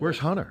both do Where's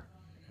it. Hunter?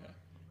 Yeah.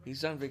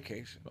 He's on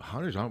vacation.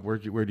 Hunter's on...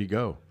 Where'd he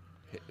go?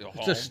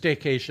 It's a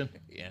staycation.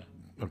 Yeah.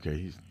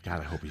 Okay, God,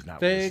 I hope he's not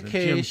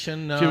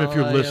vacation. listening. Jim, if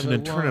you're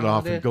listening, turn it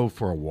off and go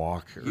for a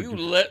walk.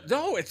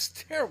 No, it's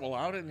terrible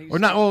out, and he's... Or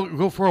not,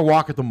 go for a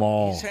walk at the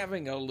mall. He's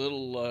having a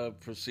little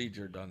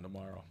procedure done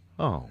tomorrow.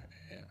 Oh.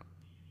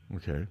 Yeah.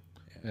 Okay.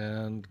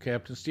 And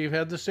Captain Steve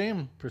had the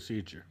same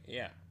procedure.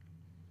 Yeah.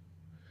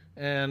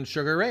 And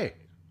Sugar Ray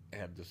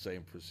had the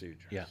same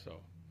procedure. Yeah. So,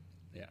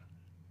 yeah.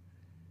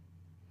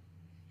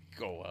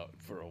 Go out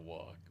for a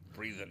walk.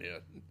 Breathe it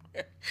in.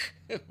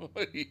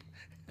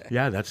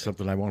 Yeah, that's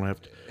something I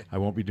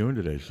won't be doing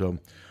today. So,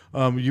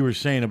 you were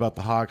saying about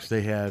the Hawks,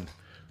 they've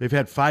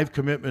had 5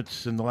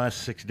 commitments in the last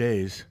 6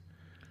 days.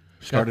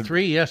 Got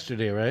 3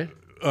 yesterday, right?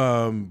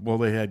 Well,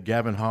 they had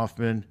Gavin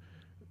Hoffman,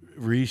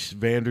 Reese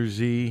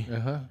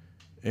Vanderzee,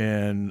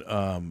 and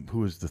who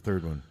was the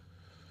third one?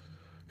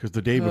 Because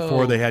the day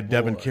before they had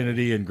Devin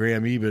Kennedy and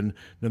Graham Eben,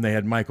 then they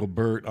had Michael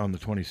Burt on the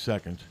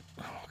 22nd.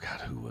 Oh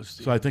God, who was?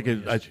 So I think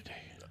I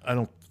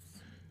don't.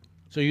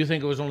 So you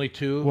think it was only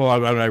 2? Well,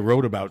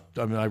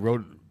 I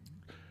wrote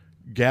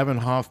Gavin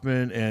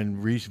Hoffman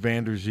and Reese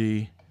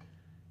Vanderzee.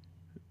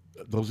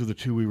 Those are the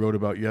 2 we wrote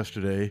about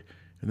yesterday.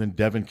 And then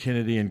Devin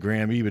Kennedy and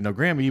Graham Eben. Now,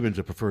 Graham Eben's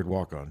a preferred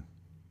walk-on.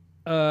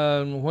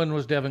 When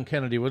was Devin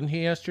Kennedy? Wasn't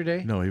he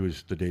yesterday? No, he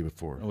was the day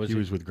before. Oh, he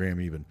was with Graham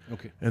Even.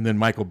 Okay. And then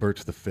Michael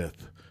Burt's the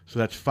 5th. So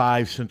that's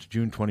 5 since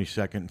June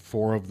 22nd.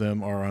 4 of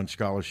them are on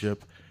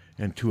scholarship,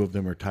 and 2 of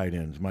them are tight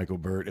ends, Michael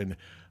Burt. And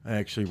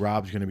actually,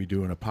 Rob's going to be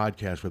doing a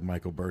podcast with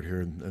Michael Burt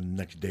here in the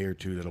next day or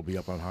two that'll be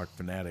up on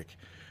Hawkfanatic.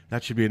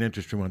 That should be an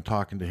interesting one,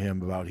 talking to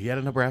him about, he had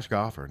a Nebraska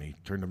offer, and he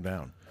turned him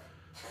down.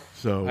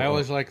 So I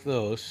always like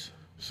those.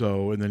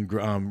 So, and then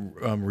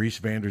Reese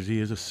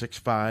Vanderzee is a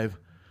 6'5",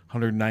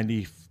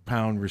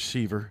 190-pound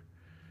receiver,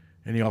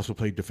 and he also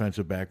played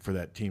defensive back for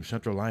that team.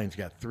 Central Lions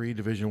got 3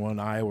 Division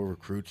I Iowa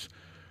recruits,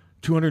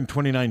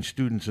 229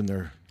 students in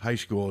their high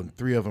school, and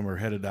 3 of them are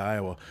headed to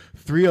Iowa.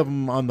 3 of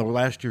them on the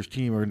last year's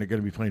team are going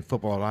to be playing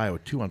football at Iowa,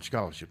 2 on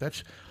scholarship.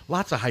 That's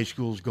lots of high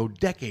schools go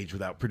decades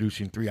without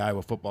producing 3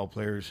 Iowa football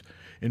players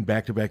in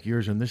back-to-back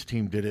years, and this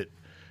team did it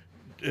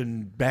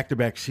in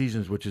back-to-back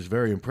seasons, which is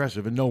very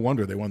impressive. And no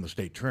wonder they won the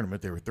state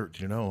tournament. They were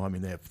 13-0. I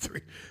mean, they have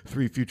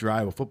three future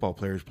Iowa football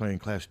players playing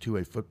Class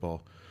 2A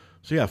football.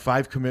 So, yeah,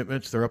 5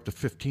 commitments. They're up to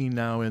 15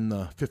 now in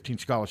the 15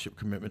 scholarship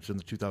commitments in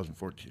the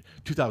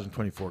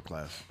 2024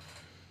 class.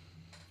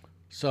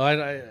 So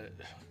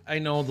I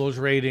know those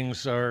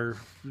ratings are,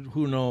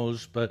 who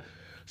knows, but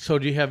so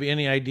do you have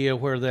any idea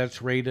where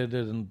that's rated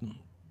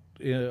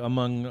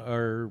among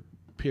our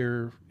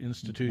peer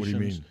institutions? What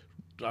do you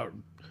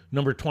mean?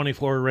 Number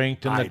 24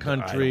 ranked in the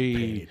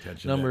country,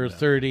 number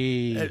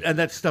 30. And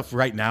that stuff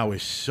right now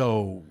is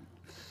so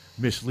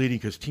misleading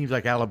because teams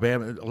like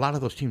Alabama, a lot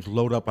of those teams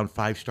load up on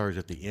 5 stars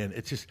at the end.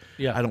 It's just,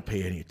 I don't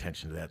pay any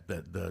attention to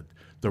that.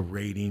 The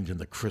ratings and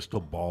the crystal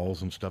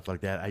balls and stuff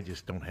like that, I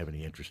just don't have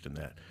any interest in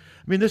that.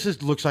 I mean,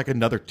 this looks like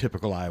another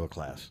typical Iowa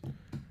class.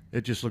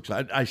 It just looks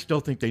like, I still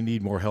think they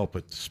need more help,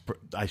 but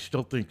I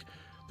still think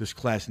this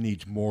class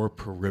needs more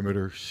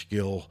perimeter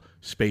skill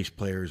space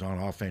players on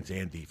offense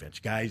and defense.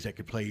 Guys that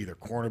could play either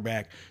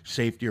cornerback,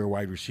 safety, or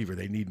wide receiver.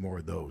 They need more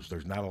of those.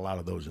 There's not a lot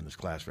of those in this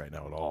class right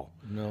now at all.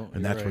 No,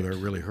 and that's where they're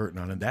really hurting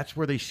on. And that's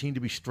where they seem to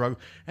be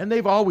struggling. And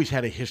they've always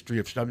had a history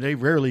of stuff. They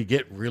rarely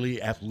get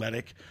really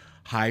athletic,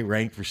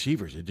 high-ranked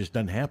receivers. It just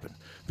doesn't happen.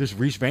 This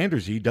Reese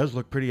Vanderzee does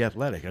look pretty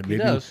athletic. And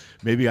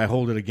maybe I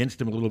hold it against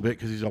him a little bit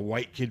because he's a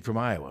white kid from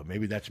Iowa.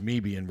 Maybe that's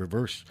me being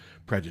reverse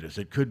prejudice.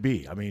 It could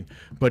be. I mean,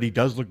 but he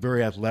does look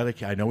very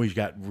athletic. I know he's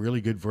got really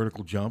good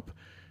vertical jump.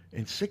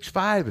 And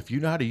 6'5", if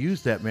you know how to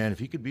use that, man, if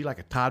he could be like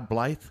a Todd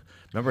Blythe,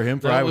 remember him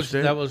for Iowa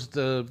State? That was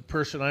the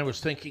person I was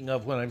thinking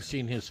of when I've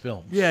seen his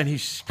films. Yeah, and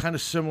he's kind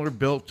of similar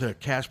built to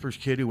Casper's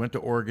kid who went to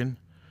Oregon.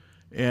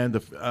 And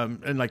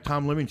like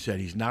Tom Lemming said,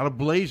 he's not a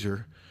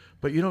blazer,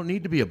 but you don't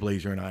need to be a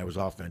blazer in Iowa's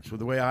offense.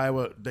 With the way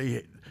Iowa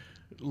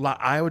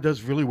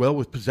does really well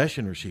with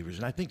possession receivers,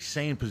 and I think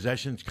saying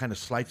possessions kind of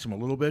slights them a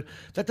little bit.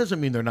 That doesn't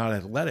mean they're not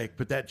athletic,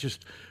 but that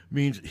just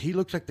means he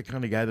looks like the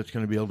kind of guy that's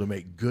going to be able to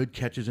make good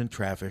catches in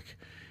traffic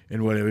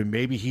and whatever.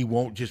 Maybe he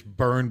won't just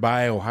burn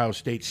by Ohio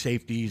State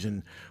safeties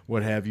and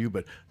what have you,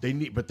 but they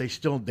need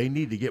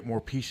to get more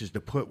pieces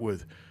to put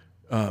with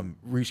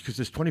Reese, because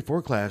this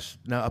 24 class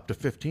now up to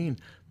 15,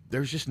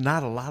 there's just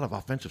not a lot of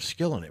offensive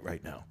skill in it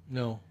right now.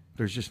 No.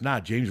 There's just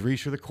not. James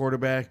Reese for the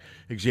quarterback.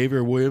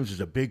 Xavier Williams is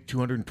a big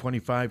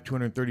 225,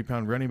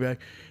 230-pound running back.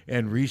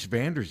 And Reese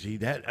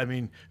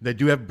Vanderzee, they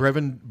do have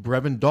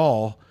Brevin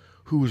Dahl,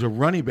 who is a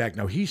running back.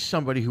 Now, he's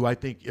somebody who I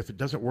think if it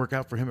doesn't work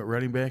out for him at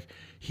running back,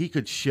 he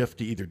could shift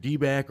to either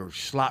D-back or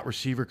slot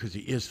receiver because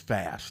he is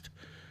fast.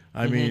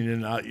 I mean,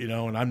 and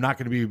I'm not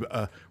going to be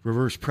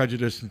reverse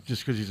prejudiced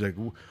just because he's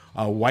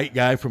a white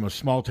guy from a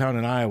small town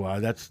in Iowa.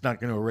 That's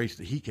not going to erase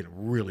that he can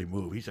really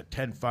move. He's a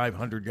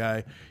 10-500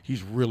 guy.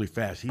 He's really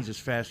fast. He's as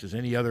fast as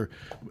any other.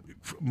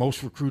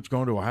 Most recruits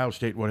going to Ohio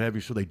State, what have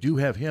you. So they do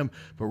have him,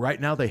 but right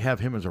now they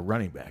have him as a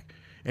running back.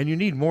 And you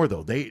need more,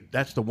 though.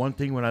 That's the one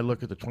thing when I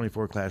look at the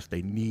 24 class,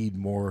 they need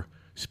more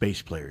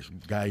space players,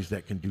 guys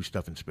that can do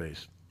stuff in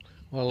space.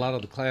 Well, a lot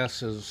of the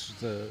classes,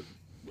 the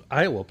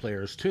Iowa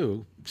players,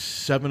 too.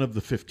 7 of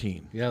the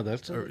 15. Yeah,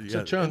 that's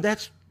a chunk. And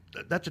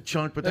that's a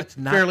chunk, but that's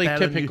not fairly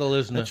typical,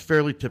 isn't it? That's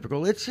fairly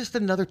typical. It's just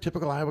another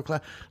typical Iowa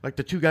class. Like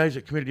the 2 guys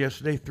that committed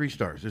yesterday, 3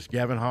 stars. This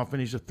Gavin Hoffman,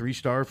 he's a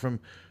 3-star from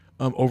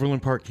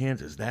Overland Park,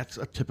 Kansas. That's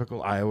a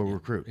typical Iowa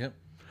recruit. Yep.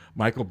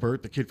 Michael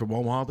Burt, the kid from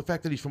Omaha. The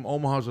fact that he's from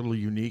Omaha is a little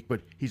unique,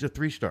 but he's a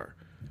 3-star.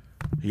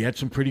 He had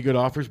some pretty good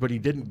offers, but he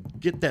didn't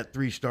get that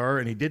 3-star,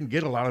 and he didn't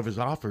get a lot of his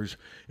offers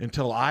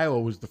until Iowa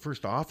was the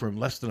first to offer him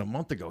less than a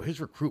month ago. His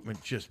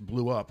recruitment just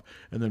blew up,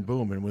 and then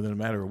boom, and within a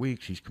matter of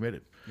weeks, he's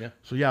committed. Yeah.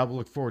 So, yeah, I'll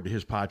look forward to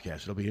his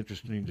podcast. It'll be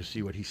interesting to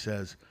see what he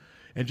says.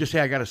 And just, hey,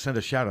 I got to send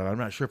a shout-out. I'm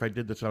not sure if I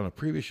did this on a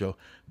previous show.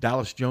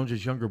 Dallas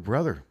Jones' younger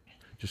brother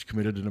just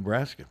committed to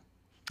Nebraska.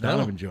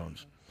 Donovan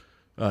Jones,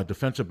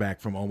 defensive back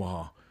from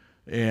Omaha.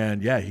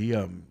 And yeah,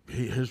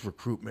 his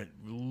recruitment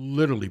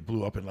literally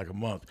blew up in like a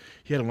month.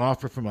 He had an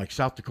offer from like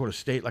South Dakota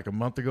State like a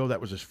month ago. That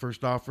was his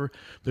first offer.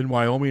 Then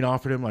Wyoming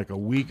offered him like a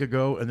week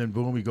ago, and then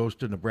boom, he goes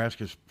to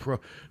Nebraska's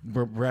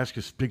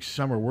big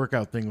summer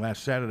workout thing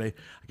last Saturday.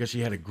 I guess he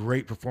had a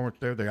great performance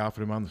there. They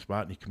offered him on the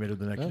spot, and he committed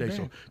the next day.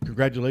 So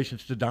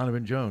congratulations to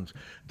Donovan Jones.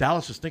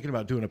 Dallas is thinking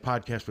about doing a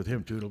podcast with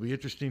him too. It'll be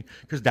interesting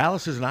because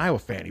Dallas is an Iowa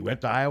fan. He went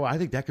to Iowa. I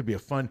think that could be a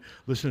fun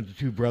listening to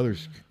two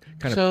brothers.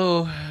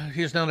 So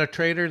he's not a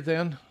trader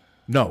then?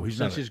 No, he's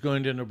not. Since he's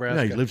going to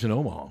Nebraska. No, he lives in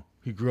Omaha.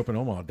 He grew up in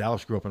Omaha.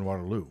 Dallas grew up in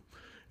Waterloo.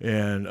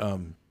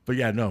 And but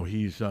yeah, no,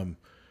 he's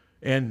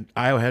and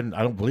Iowa hadn't.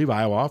 I don't believe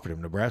Iowa offered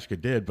him. Nebraska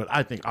did, but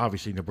I think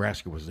obviously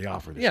Nebraska was the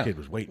offer this kid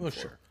was waiting for.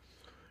 Sure.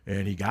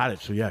 And he got it.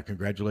 So yeah,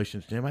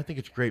 congratulations to him. I think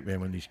it's great,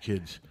 man, when these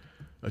kids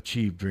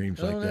achieve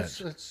dreams like that.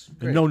 That's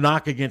and no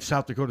knock against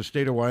South Dakota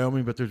State or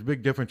Wyoming, but there's a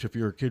big difference if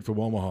you're a kid from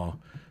Omaha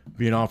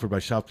being offered by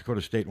South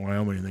Dakota State and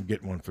Wyoming and then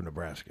getting one from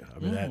Nebraska. I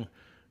mean that.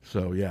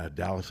 So yeah,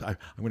 Dallas. I'm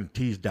going to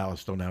tease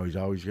Dallas though. Now he's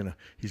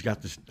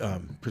got this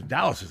because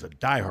Dallas is a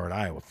diehard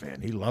Iowa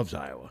fan. He loves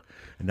Iowa,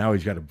 and now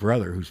he's got a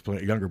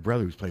younger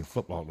brother who's playing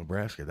football in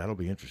Nebraska. That'll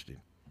be interesting.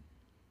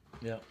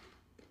 Yeah.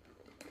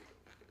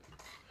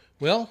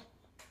 Well,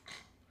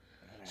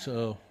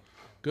 so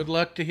good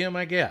luck to him,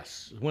 I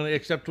guess.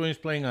 Except when he's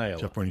playing Iowa.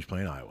 Except when he's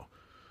playing Iowa.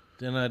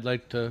 Then I'd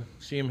like to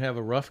see him have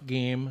a rough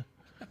game,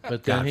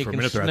 but then he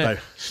can snap,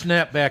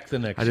 snap back the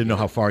next. I didn't know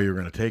how far you were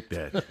going to take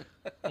that.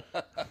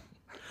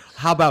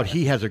 How about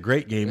he has a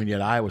great game and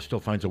yet Iowa still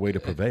finds a way to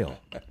prevail?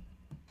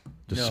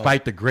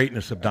 Despite the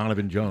greatness of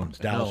Donovan Jones,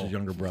 Dallas'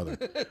 younger brother.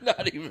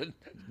 Not even.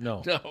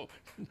 No.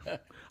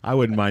 I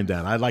wouldn't mind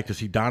that. I'd like to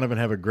see Donovan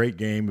have a great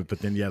game, but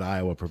then yet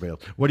Iowa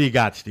prevails. What do you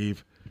got,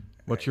 Steve?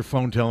 What's your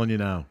phone telling you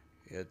now?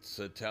 It's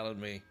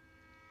telling me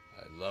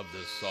I love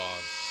this song.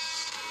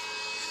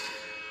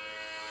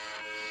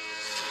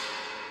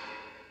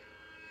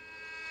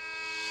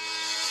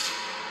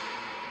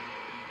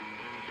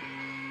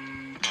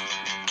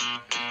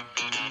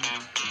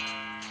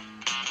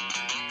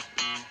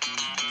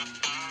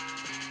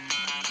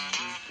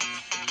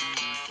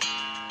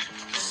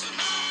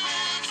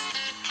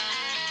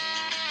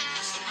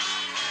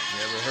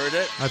 Heard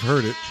it? I've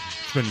heard it.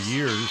 It's been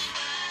years.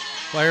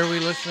 Why are we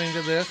listening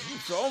to this?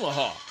 It's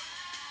Omaha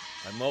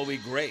by Moby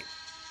Grape.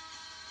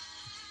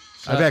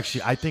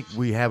 I think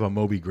we have a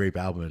Moby Grape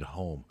album at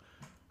home.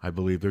 I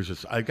believe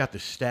I got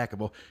this stack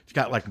of. It's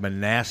got like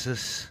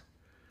Manassas.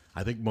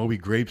 I think Moby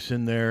Grape's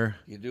in there.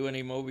 You do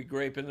any Moby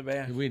Grape in the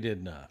band? We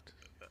did not.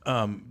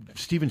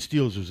 Stephen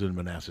Stills was in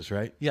Manassas,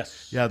 right?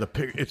 Yes. Yeah,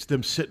 it's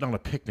them sitting on a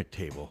picnic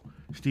table.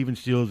 Stephen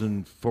Stills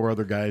and four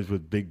other guys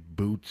with big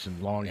boots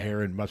and long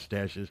hair and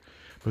mustaches.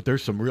 But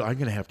there's some real. I'm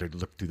gonna have to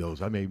look through those.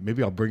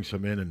 Maybe I'll bring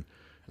some in and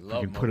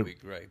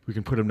we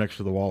can put them next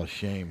to the wall of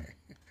shame.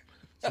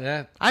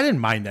 I didn't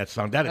mind that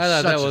song. That's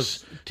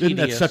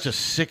such a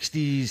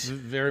 60s.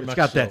 Very much. It's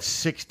got that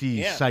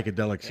 60s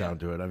psychedelic sound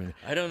to it. I mean,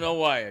 I don't know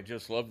why. I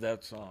just love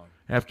that song.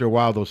 After a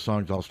while, those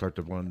songs all start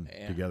to blend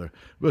together.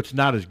 But it's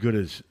not as good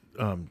as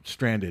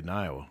Stranded in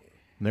Iowa.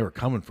 And they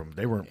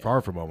weren't far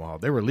from Omaha.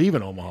 They were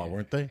leaving Omaha,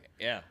 weren't they?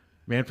 Yeah.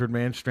 Manfred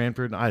Mann,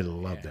 Stranford. I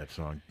love that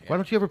song. Why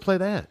don't you ever play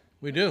that?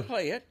 We do.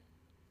 Play it.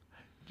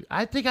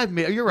 I think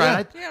you're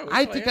right. Yeah,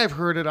 I think I've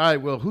heard it.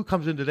 Who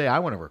comes in today? I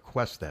want to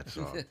request that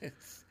song. Is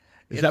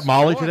It's that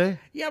Molly more, today?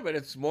 Yeah, but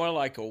it's more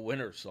like a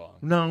winter song.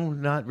 No,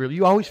 not really.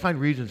 You always find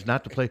reasons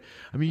not to play.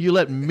 I mean, you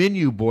let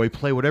Menu Boy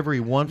play whatever he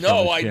wants.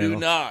 No, on I channel. do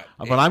not.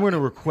 But I'm going to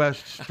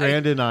request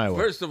Stranded in Iowa.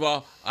 First of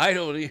all, I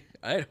don't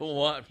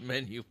want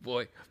Menu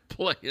Boy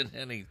playing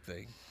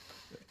anything.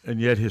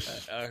 And yet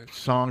his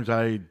songs,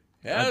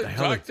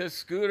 talk to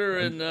Scooter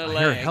and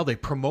Lang. Hell, they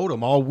promote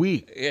them all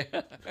week. Yeah.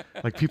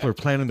 Like people are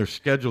planning their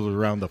schedules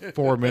around the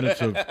 4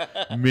 minutes of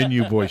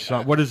Menu Boy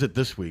song. What is it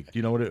this week? Do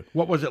you know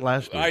what was it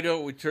last week? I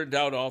don't. We turned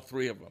out all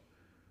three of them.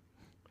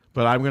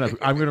 But I'm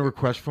gonna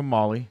request from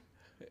Molly,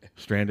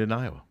 Stranded in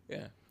Iowa.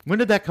 Yeah. When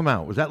did that come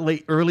out? Was that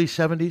early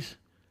 70s?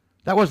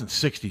 That wasn't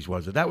 60s,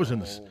 was it? That was in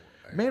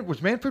the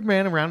was Manfred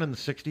Mann around in the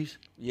 60s?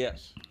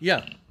 Yes.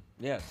 Yeah.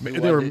 Yes.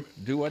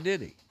 Do I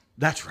did he?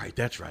 That's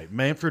right.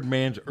 Manfred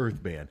Mann's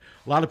Earth Band.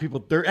 A lot of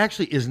people. There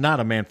actually is not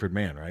a Manfred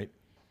Mann, right?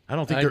 I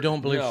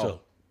don't believe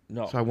so.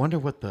 No. So I wonder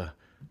what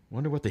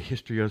the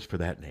history is for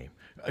that name,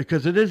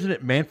 because isn't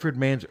it Manfred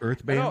Mann's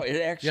Earth Band? No,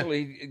 it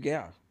actually.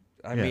 Yeah.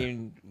 I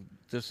mean,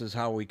 this is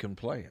how we can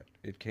play it.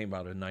 It came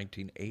out in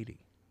 1980.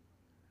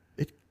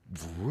 It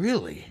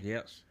really?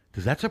 Yes.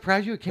 Does that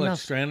surprise you? It came out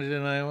Stranded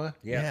in Iowa.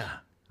 Yes. Yeah.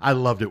 I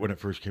loved it when it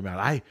first came out.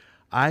 I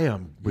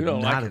would you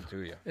don't not like have. it,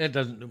 do you? It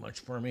doesn't do much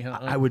for me. Huh?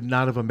 I would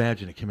not have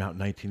imagined it came out in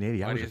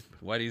 1980.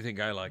 Why do you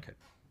think I like it?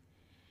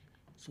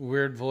 It's a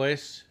weird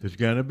voice. There's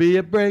gonna be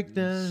a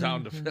breakdown.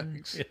 Sound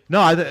effects.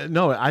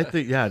 I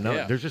think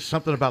there's just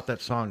something about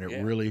that song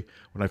that really,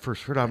 when I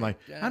first heard it, I'm like,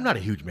 I'm not a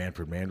huge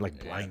Manfred Mann,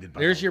 blinded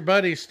by. There's your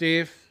buddy,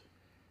 Steve.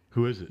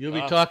 Who is it? You'll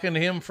be talking to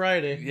him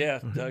Friday. Yeah,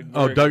 Doug.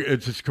 Oh, Doug,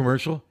 it's his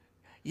commercial?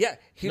 Yeah,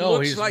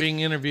 he's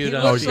being interviewed.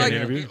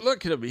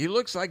 Look at him. He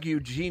looks like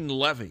Eugene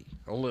Levy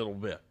a little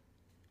bit.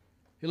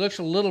 He looks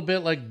a little bit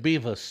like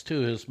Beavis,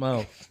 too, his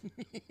mouth.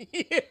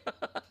 Yeah.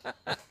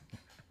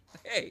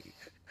 Hey,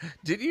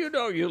 did you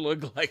know you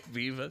look like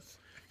Beavis?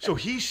 So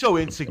he's so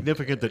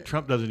insignificant that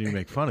Trump doesn't even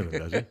make fun of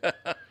him, does he?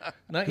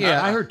 Not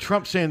yet. I heard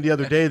Trump saying the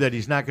other day that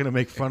he's not going to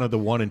make fun of the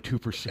 1% and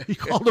 2%. He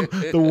called them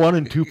the 1%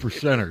 and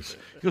 2%ers.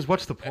 He goes,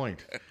 "What's the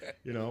point?"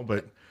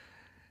 But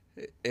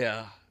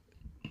yeah.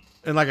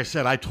 And like I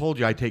said, I told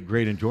you I take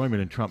great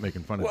enjoyment in Trump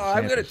making fun of. Well,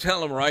 I'm going to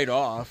tell him right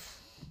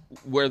off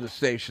where the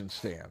station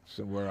stands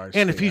and where I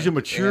stand. And if he's a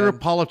mature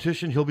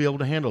politician, he'll be able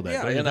to handle that.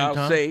 Yeah, don't you and think, I'll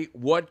Tom? say,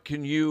 what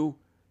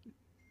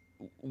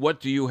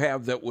do you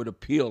have that would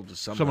appeal to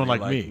someone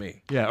like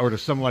me? Yeah, or to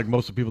someone like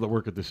most of the people that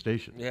work at this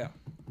station. Yeah.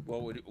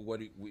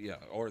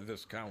 Or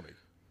this county.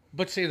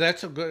 But see,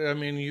 that's a good. I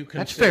mean, you can.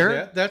 That's say fair.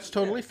 That. That's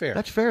totally fair.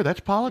 That's fair. That's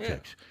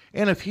politics.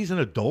 Yeah. And if he's an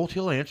adult,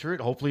 he'll answer it,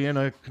 hopefully in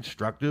a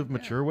constructive,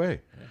 mature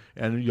way. Yeah.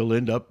 And you'll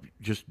end up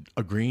just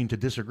agreeing to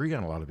disagree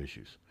on a lot of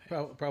issues.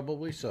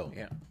 Probably so.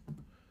 Yeah.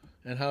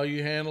 And how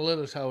you handle it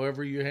is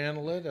however you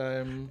handle it.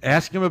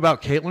 Ask him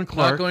about Caitlin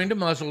Clark. Not going to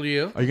muzzle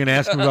you. Are you going to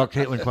ask him about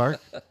Caitlin Clark?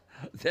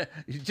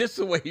 Just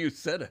the way you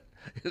said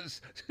it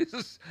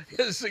is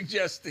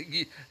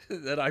suggesting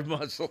that I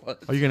muzzle it.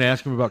 Are you going to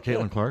ask him about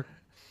Caitlin Clark?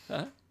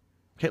 Huh?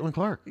 Caitlin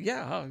Clark.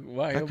 Yeah.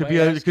 Why? That could be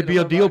it could be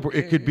a deal.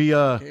 It could be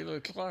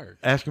Caitlin Clark.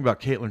 Ask him about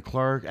Caitlin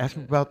Clark. Ask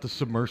him about the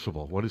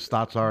submersible. What his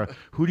thoughts are.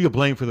 Who do you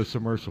blame for the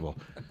submersible?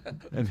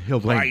 And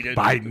he'll blame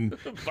Biden.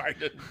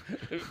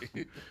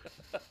 Biden.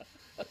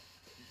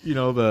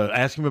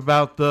 Ask him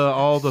about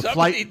all the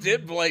flight. Somebody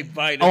did blame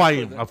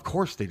Biden. Of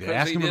course they did.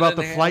 Ask him about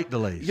the flight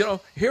delays.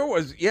 Here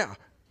was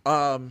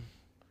God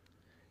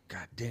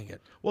dang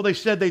it. Well, they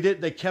said they did.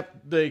 They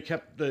kept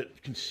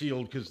it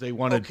concealed because they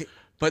wanted. Okay,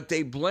 but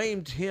they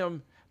blamed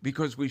him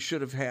because we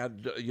should have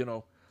had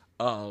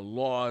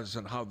laws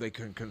and how they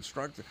can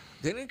construct it.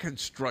 They didn't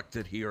construct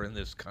it here in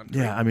this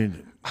country. Yeah, I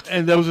mean,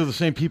 and those are the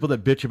same people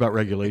that bitch about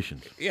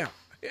regulations. Yeah.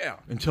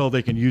 Until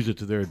they can use it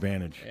to their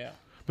advantage. Yeah.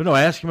 But no,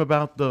 ask him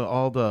about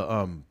all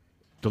the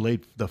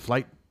delayed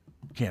flight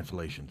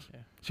cancellations. Yeah.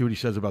 See what he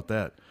says about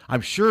that.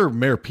 I'm sure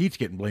Mayor Pete's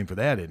getting blamed for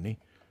that, isn't he?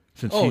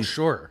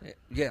 Sure.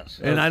 Yes.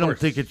 And I don't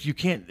think you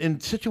can't, in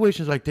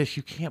situations like this,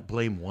 you can't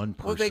blame one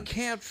person. Well, they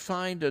can't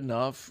find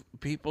enough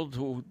people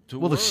to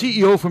Well, the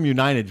CEO from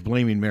United's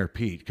blaming Mayor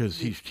Pete because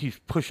he's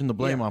pushing the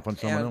blame off on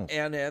someone else.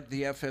 And at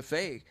the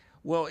FFA,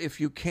 well, if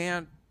you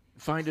can't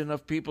find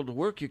enough people to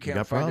work, you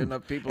can't find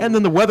enough people. And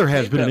then the weather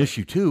has been an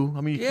issue too.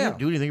 I mean, you Yeah. can't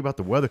do anything about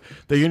the weather.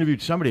 They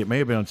interviewed somebody. It may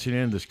have been on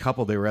CNN. This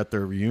couple, they were at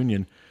their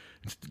reunion.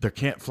 Their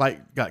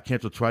flight got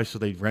canceled twice, so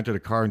they rented a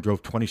car and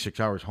drove 26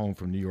 hours home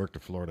from New York to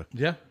Florida.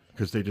 Yeah.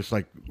 Because they just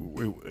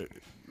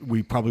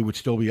we probably would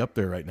still be up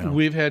there right now.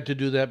 We've had to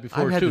do that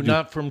before too,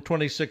 not from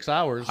 26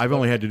 hours. I've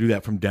only had to do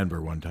that from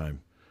Denver one time.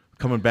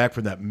 Coming back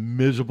from that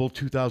miserable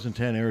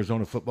 2010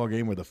 Arizona football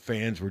game where the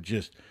fans were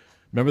just.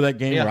 Remember that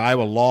game where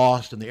Iowa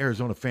lost and the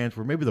Arizona fans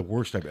were maybe the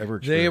worst I've ever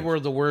experienced? They were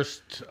the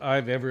worst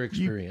I've ever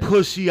experienced. You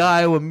pussy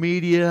Iowa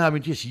media. I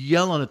mean, just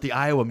yelling at the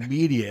Iowa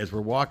media as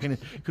we're walking in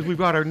because we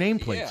brought our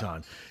nameplates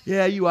on.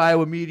 Yeah, you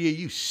Iowa media,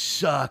 you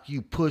suck.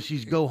 You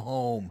pussies, go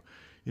home.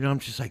 I'm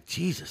just like,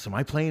 Jesus, am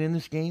I playing in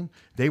this game?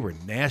 They were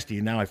nasty,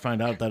 and now I find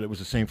out that it was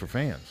the same for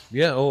fans.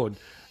 Yeah,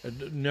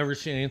 I've never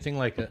seen anything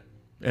like it.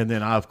 And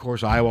then, of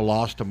course, Iowa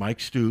lost to Mike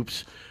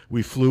Stoops.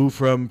 We flew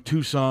from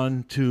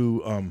Tucson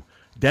to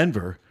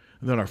Denver.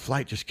 And then our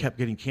flight just kept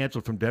getting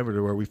canceled from Denver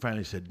to where we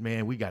finally said,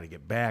 man, we got to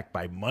get back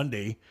by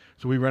Monday.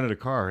 So we rented a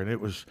car,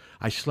 and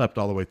I slept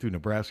all the way through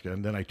Nebraska.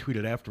 And then I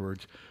tweeted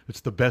afterwards,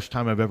 it's the best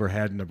time I've ever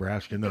had in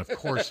Nebraska. And then, of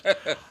course,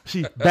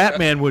 see,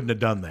 Batman wouldn't have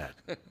done that.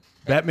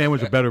 Batman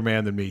was a better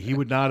man than me. He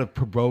would not have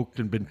provoked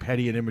and been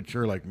petty and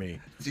immature like me.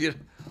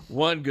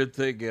 One good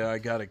thing I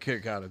got a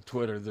kick out of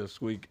Twitter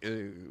this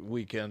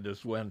weekend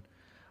is when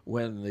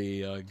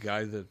the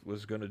guy that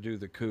was going to do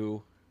the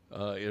coup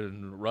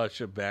in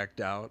Russia backed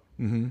out,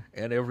 and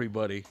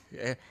everybody,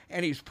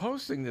 and he's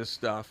posting this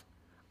stuff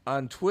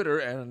on Twitter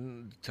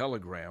and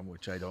Telegram,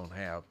 which I don't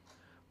have,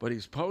 but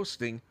he's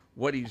posting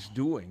what he's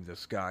doing,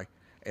 this guy,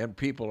 and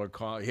people are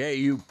calling, hey,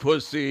 you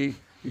pussy,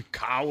 you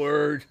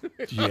coward.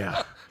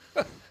 Yeah.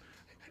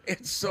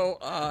 It's so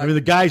odd. I mean,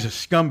 the guy's a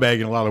scumbag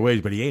in a lot of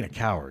ways, but he ain't a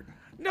coward.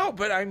 No,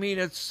 but I mean,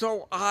 it's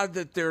so odd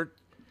that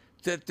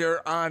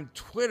they're on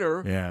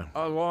Twitter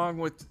along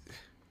with.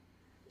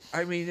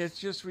 I mean, it's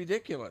just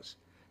ridiculous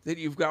that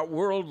you've got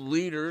world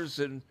leaders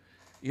and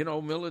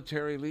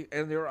military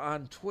and they're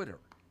on Twitter.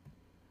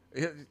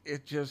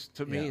 It just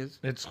to me is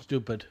it's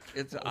stupid.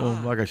 It's well,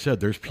 like I said,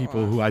 there's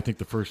people who I think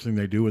the first thing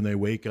they do when they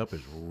wake up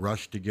is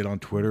rush to get on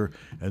Twitter,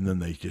 and then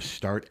they just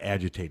start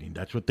agitating.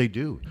 That's what they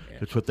do.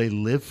 That's what they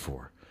live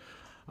for.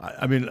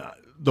 I mean,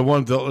 the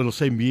one it'll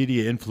say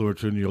media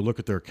influencer, and you'll look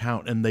at their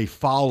account, and they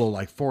follow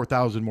like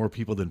 4,000 more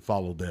people than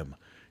follow them.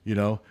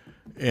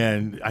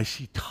 And I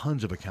see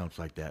tons of accounts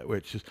like that where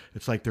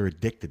it's like they're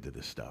addicted to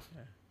this stuff.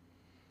 Yeah.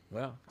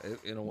 Well,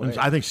 in a way,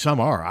 I think some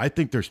are. I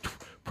think there's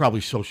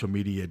probably social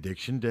media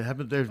addiction. There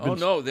been.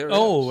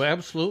 Oh,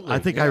 absolutely. I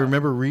think I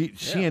remember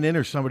CNN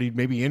or somebody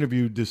maybe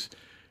interviewed this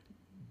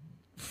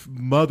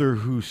mother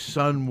whose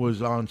son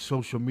was on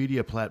social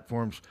media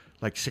platforms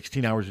like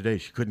 16 hours a day.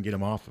 She couldn't get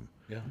him off him.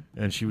 Yeah.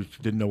 And she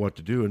didn't know what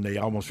to do, and they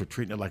almost were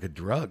treating it like a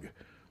drug,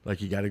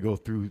 like you got to go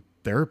through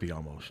therapy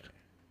almost.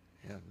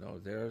 Yeah,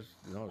 there's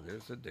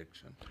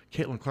addiction.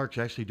 Caitlin Clark's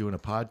actually doing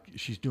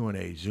she's doing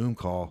a Zoom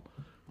call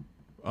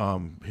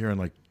here in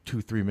like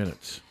 2-3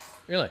 minutes.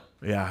 Really?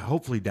 Yeah,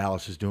 hopefully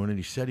Dallas is doing it.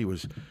 He said he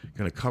was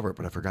going to cover it,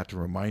 but I forgot to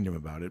remind him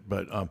about it.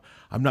 But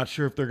I'm not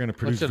sure if they're going to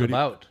produce What's it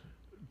about?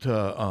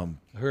 To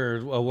her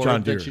award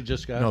John Deere. that she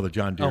just got? No, the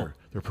John Deere. Oh.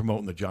 They're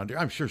promoting the John Deere.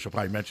 I'm sure she'll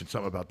probably mention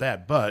something about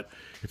that. But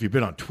if you've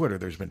been on Twitter,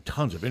 there's been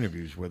tons of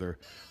interviews with her.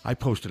 I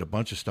posted a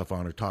bunch of stuff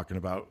on her talking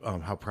about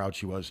how proud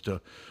she was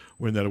to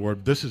win that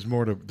award. This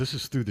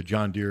is through the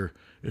John Deere.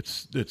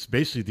 It's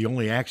basically the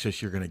only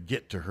access you're going to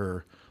get to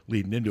her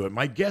leading into it.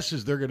 My guess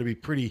is they're going to be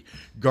pretty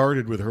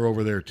guarded with her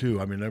over there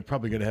too. I mean, they're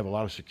probably going to have a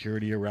lot of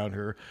security around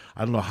her.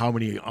 I don't know how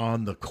many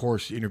on the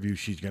course interviews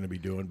she's going to be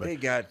doing, but they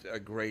got a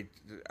great.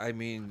 I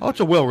mean,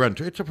 it's a well-run.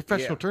 It's a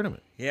professional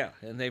tournament. Yeah,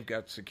 and they've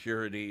got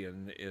security,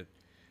 and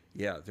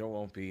there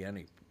won't be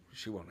any.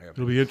 She won't have.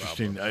 It'll be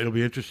interesting. It'll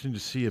be interesting to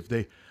see if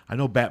they. I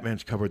know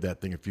Batman's covered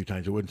that thing a few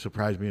times. It wouldn't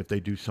surprise me if they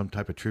do some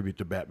type of tribute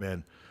to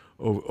Batman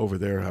over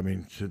there. I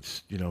mean,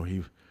 since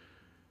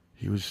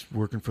he was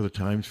working for the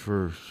Times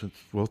since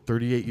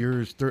 38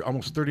 years,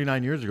 almost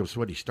 39 years ago. So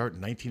what, he started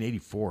in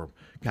 1984.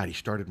 God, he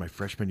started my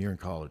freshman year in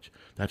college.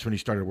 That's when he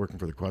started working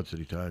for the Quad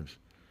City Times.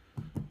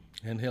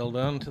 And held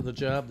on to the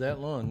job that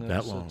long.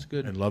 That's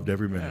good. And loved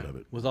every minute of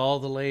it. With all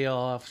the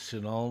layoffs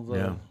and all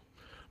the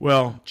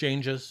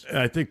changes.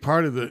 I think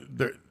part of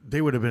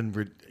they would have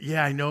been,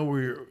 I know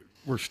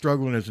we're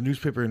struggling as a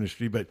newspaper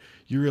industry, but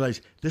you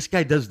realize this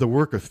guy does the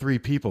work of 3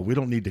 people.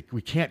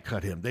 We can't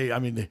cut him.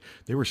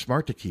 They were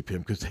smart to keep him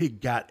because they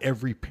got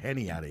every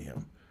penny out of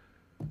him.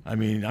 I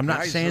mean, I'm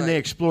not saying they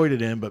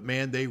exploited him, but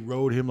man, they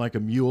rode him like a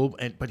mule,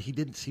 but he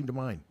didn't seem to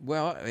mind.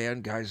 Well,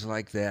 and guys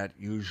like that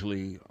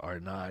usually are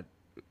not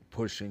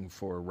pushing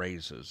for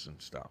raises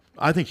and stuff.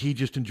 I think he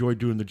just enjoyed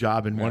doing the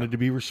job and wanted to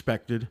be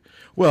respected.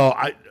 Well,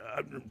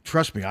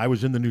 trust me, I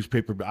was in the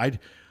newspaper, but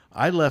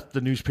I left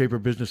the newspaper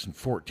business in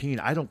 2014.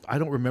 I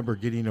don't remember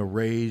getting a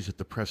raise at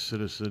the Press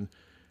Citizen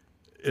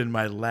in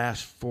my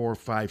last 4,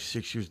 5,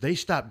 6 years. They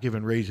stopped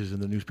giving raises in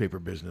the newspaper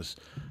business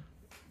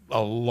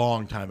a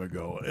long time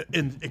ago,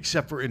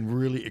 except for in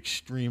really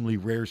extremely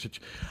rare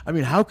situations. I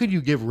mean, how could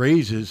you give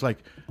raises? Like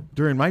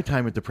during my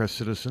time at the Press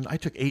Citizen, I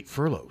took 8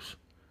 furloughs.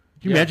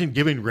 Can you imagine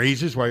giving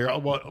raises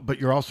but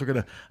you're also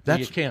going to...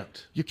 You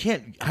can't. You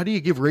can't. How do you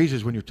give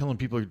raises when you're telling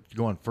people to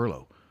go on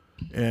furlough?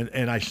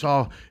 And I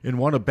saw in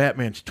one of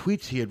Batman's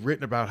tweets he had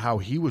written about how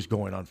he was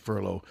going on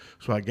furlough.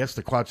 So I guess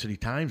the Quad City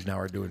Times now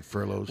are doing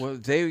furloughs. Well,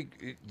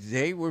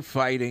 they were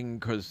fighting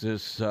because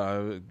this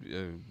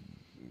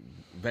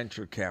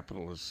venture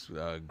capitalist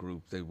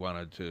group, they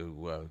wanted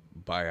to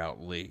buy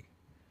out Lee.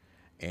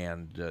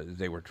 And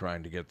they were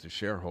trying to get the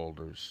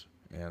shareholders.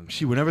 And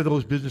see, whenever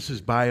those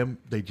businesses buy them,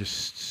 they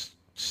just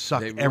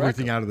suck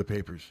everything out of the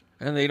papers.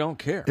 And they don't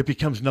care. It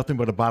becomes nothing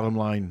but a bottom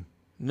line.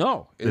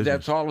 No, business.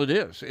 That's all it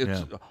is.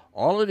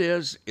 All it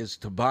is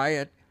to buy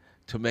it,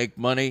 to make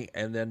money,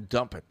 and then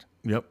dump it.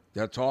 Yep.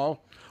 That's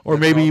all. Or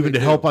maybe even to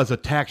help as a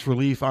tax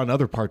relief on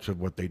other parts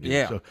of what they do.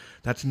 Yeah. So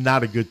that's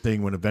not a good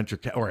thing when a venture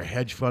or a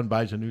hedge fund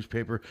buys a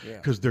newspaper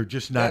because they're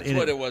just not in it.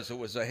 That's what it was. It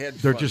was a hedge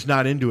fund. They're just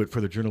not into it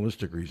for the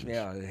journalistic reasons.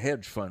 Yeah, the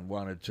hedge fund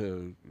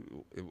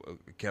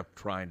kept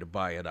trying to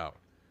buy it out.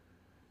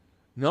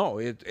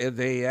 No,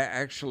 they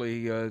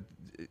actually, and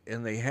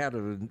they had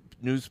a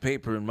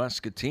newspaper in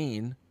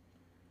Muscatine,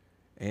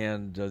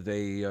 and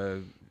they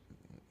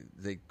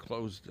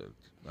closed it.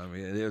 I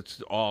mean,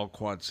 it's all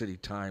Quad City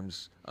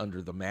Times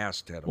under the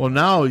masthead. Well,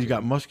 now you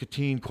got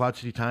Muscatine, Quad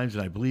City Times,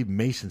 and I believe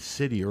Mason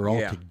City are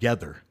all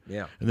together.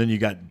 Yeah. And then you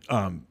got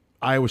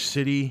Iowa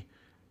City.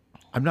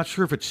 I'm not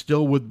sure if it's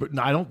still with.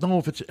 I don't know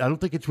if it's. I don't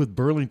think it's with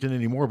Burlington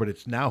anymore, but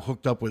it's now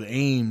hooked up with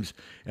Ames,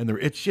 and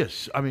it's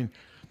just. I mean,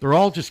 they're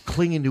all just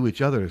clinging to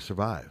each other to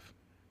survive.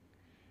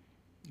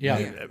 Yeah.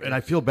 And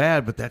I feel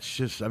bad, but that's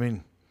just. I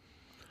mean.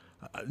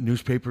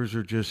 Newspapers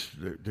are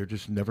they're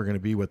just never going to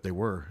be what they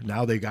were.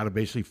 Now they got to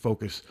basically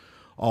focus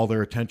all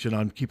their attention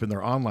on keeping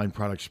their online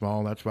product small.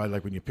 And that's why,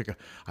 like when you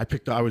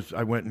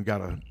I went and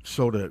got a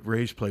soda at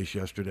Ray's place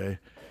yesterday,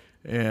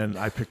 and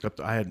I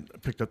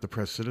had picked up the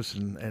Press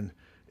Citizen, and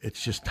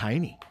it's just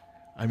tiny.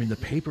 I mean, the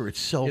paper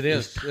itself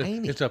is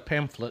tiny. It's a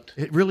pamphlet.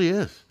 It really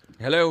is.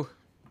 Hello.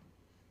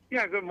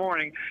 Yeah. Good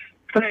morning.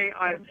 Say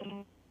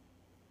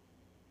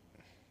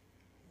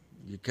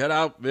You cut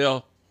out,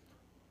 Bill.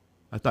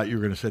 I thought you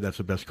were going to say that's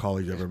the best call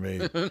he's ever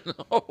made.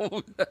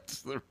 No,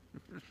 that's the...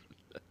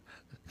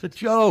 It's a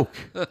joke.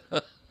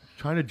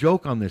 Trying to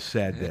joke on this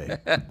sad day.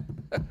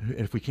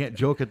 If we can't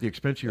joke at the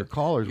expense of your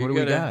callers, what do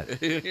we got?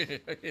 You're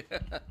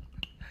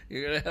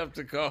going to have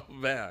to call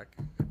back.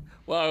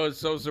 Well, I was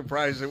so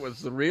surprised it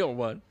was the real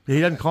one.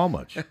 He doesn't call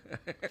much. Well,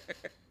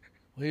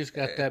 he's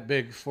got that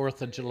big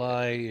 4th of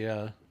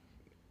July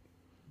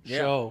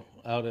show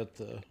out at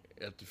the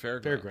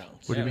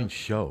fairgrounds. What do you mean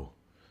show?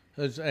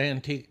 It's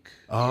antique.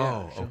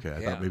 Oh, okay.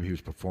 I thought maybe he was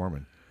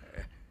performing.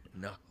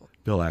 No.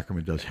 Bill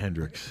Ackerman does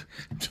Hendrix.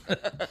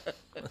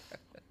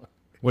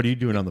 What are you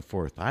doing on the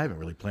 4th? I haven't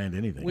really planned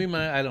anything. We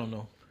might. I don't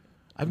know.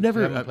 I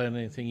haven't planned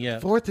anything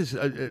yet. 4th is.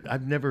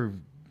 I've never.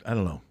 I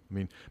don't know. I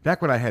mean,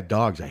 back when I had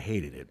dogs, I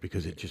hated it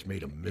because it just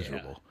made them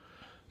miserable. Yeah.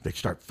 They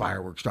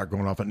fireworks start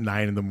going off at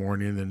 9 in the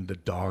morning, and the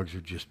dogs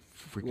are just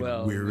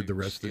freaking weird the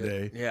rest of the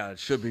day. Yeah, it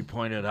should be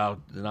pointed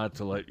out not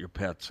to let your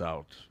pets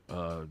out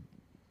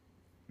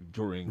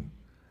during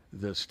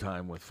this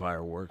time with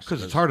fireworks.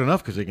 Because it's hard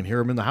enough because they can hear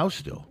them in the house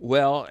still.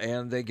 Well,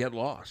 and they get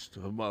lost.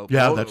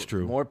 Yeah, that's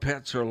true. More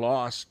pets are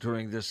lost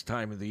during this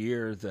time of the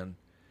year than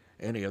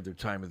any other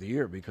time of the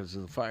year because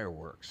of the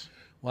fireworks.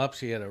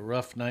 Wapsie had a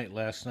rough night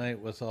last night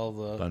with all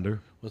the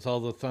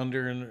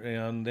thunder,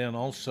 and then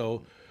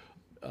also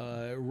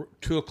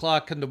 2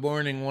 o'clock in the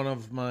morning, one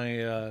of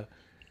my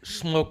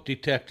smoke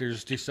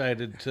detectors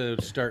decided to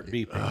start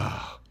beeping.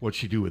 What'd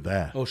she do with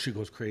that? Oh, she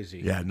goes crazy.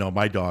 Yeah, no,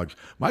 my dogs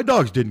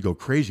didn't go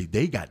crazy.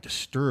 They got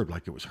disturbed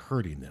like it was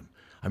hurting them.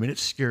 I mean, it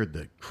scared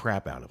the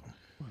crap out of them.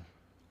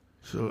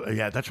 So,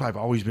 yeah, that's why I've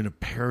always been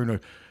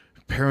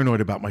paranoid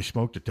about my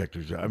smoke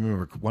detectors. I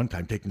remember one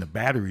time taking the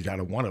batteries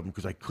out of one of them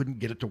because I couldn't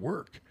get it to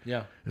work.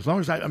 Yeah. As long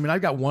as I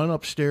got one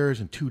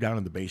upstairs and 2 down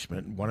in the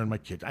basement and one in my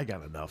kitchen. I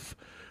got enough.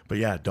 But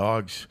yeah,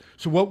 dogs.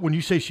 So when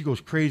you say she goes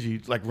crazy,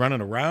 it's like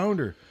running around,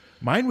 or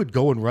mine would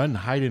go and run and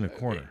hide in a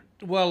corner.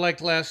 Well, like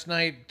last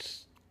night,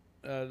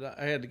 I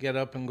had to get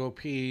up and go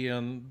pee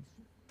and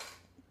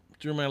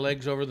threw my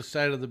legs over the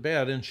side of the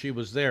bed, and she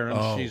was there,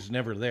 and she's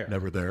never there.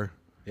 Never there.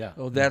 Yeah.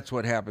 Oh, that's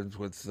what happens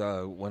with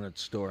when it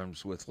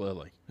storms with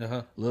Lily.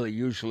 Uh-huh. Lily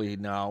usually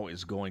now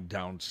is going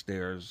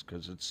downstairs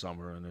because it's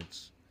summer and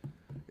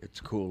it's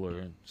cooler,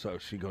 and so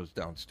she goes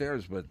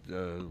downstairs. But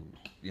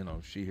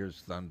she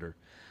hears thunder,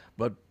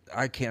 but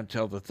I can't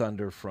tell the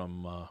thunder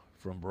from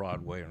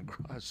Broadway and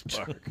Cross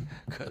Park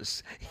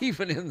because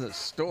even in the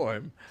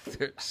storm,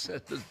 they're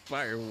setting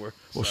fireworks.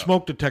 Well,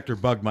 smoke detector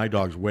bugged my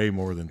dogs way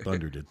more than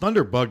thunder did.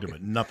 Thunder bugged them,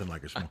 but nothing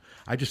like a smoke.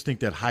 I just think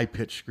that high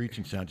pitched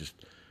screeching sound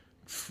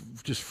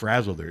just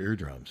frazzle their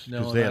eardrums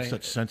because they have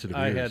such sensitive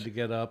ears. I had to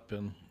get up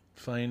and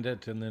find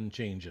it and then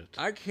change it.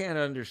 I can't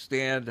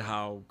understand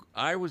how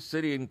I was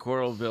sitting in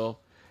Coralville.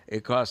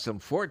 It cost them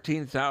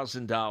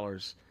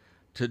 $14,000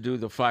 to do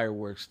the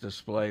fireworks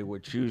display,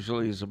 which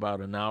usually is about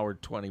an hour,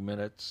 20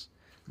 minutes,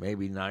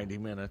 maybe 90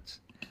 minutes.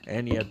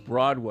 And yet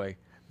Broadway,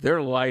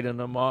 they're lighting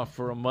them off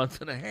for a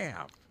month and a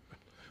half.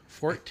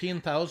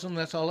 14,000,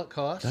 that's all it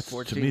costs? That's,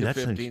 14 to me, to that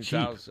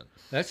 15,000.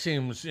 That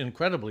seems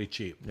incredibly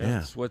cheap.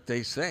 That's what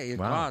they say it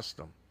cost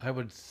them. I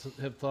would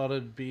have thought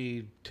it'd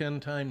be 10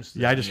 times that.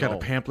 Yeah, I just got a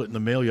pamphlet in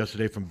the mail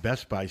yesterday from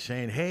Best Buy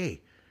saying,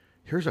 hey,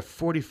 here's a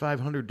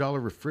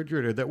 $4,500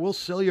 refrigerator that we'll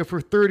sell you for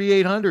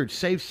 $3,800.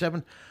 Save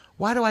 $7.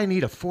 Why do I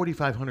need a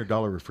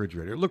 $4,500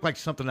 refrigerator? It looked like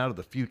something out of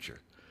the future.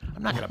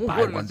 I'm not going to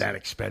buy one that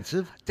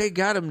expensive. They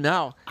got them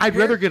now. I'd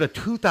rather get a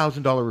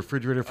 $2,000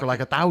 refrigerator for like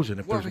 $1,000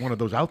 if there's one of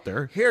those out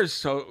there.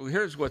 Here's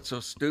what's so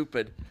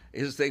stupid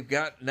is they've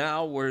got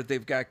now where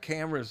they've got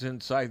cameras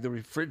inside the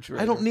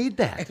refrigerator. I don't need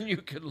that. And you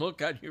can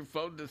look on your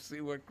phone to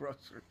see what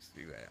groceries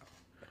you have.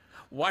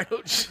 Why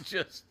don't you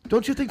just?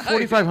 Don't you think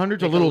 $4,500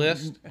 is a little?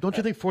 Don't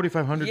you think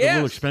 $4,500 is a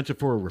little expensive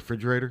for a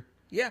refrigerator?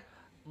 Yeah,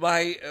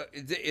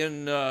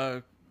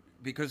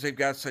 because they've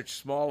got such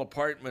small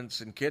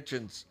apartments and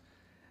kitchens.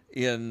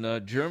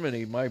 In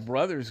Germany, my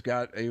brother's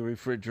got a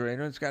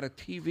refrigerator and it's got a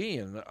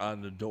TV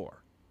on the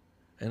door.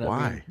 And why?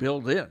 I mean,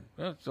 built in.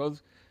 So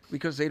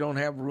because they don't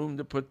have room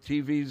to put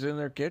TVs in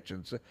their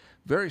kitchens.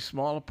 Very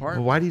small apartments.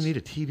 Well, why do you need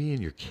a TV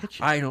in your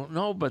kitchen? I don't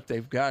know, but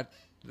they've got,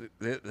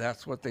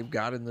 that's what they've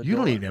got in the door. You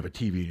don't even have a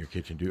TV in your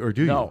kitchen, do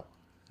you?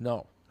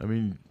 No. I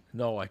mean.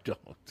 No, I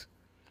don't.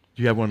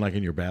 Do you have one like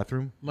in your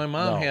bathroom? My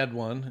mom had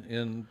one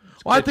in.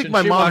 Well, I think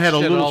my mom had a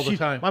little. All the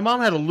time. My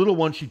mom had a little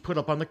one she'd put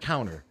up on the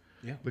counter.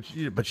 Yeah.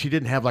 But she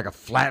didn't have like a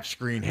flat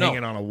screen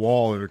hanging on a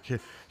wall in her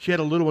kid. She had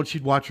a little one.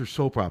 She'd watch her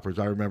soap operas.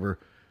 I remember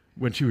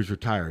when she was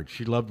retired.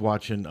 She loved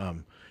watching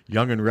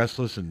Young and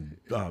Restless and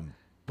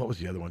what was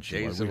the other one?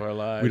 Days of Our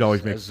Lives. We'd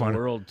always make As fun the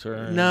of World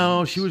Turns.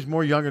 No, she was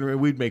more young and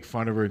we'd make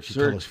fun of her and she'd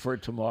tell Search us for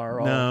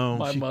Tomorrow. No,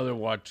 my mother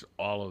watched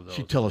all of those.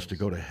 She'd tell us to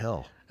go to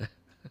hell.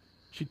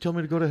 She'd tell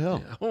me to go to hell.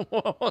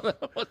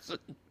 What's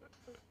it?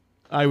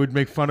 I would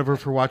make fun of her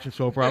for watching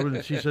soap operas,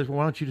 and she says, "Well,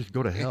 why don't you just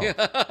go to hell?"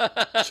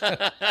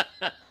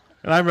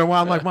 And I remember,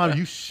 I'm like, "Mom,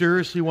 you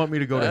seriously want me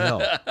to go to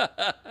hell?"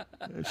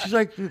 And she's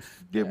like,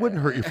 "It wouldn't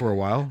hurt you for a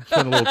while.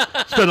 Spend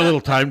a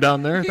little time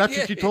down there." That's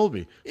what she told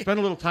me. Spend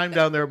a little time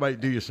down there might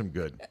do you some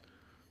good.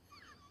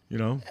 You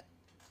know,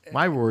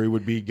 my worry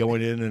would be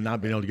going in and not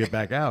being able to get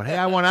back out. Hey,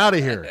 I want out of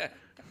here.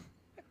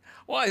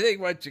 Well, I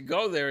think once you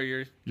go there,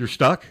 you're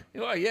stuck.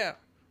 Well, yeah.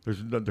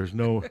 There's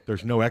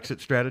no exit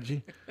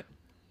strategy.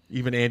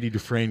 Even Andy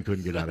Dufresne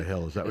couldn't get out of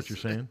hell. Is that what you're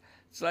saying?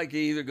 It's like you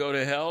either go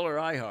to hell or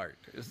iHeart.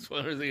 It's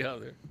one or the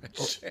other.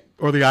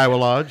 Or the Iowa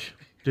Lodge.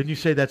 Didn't you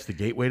say that's the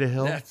gateway to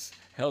hell? That's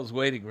Hell's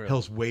Waiting Room.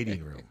 Hell's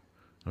Waiting Room.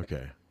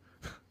 Okay.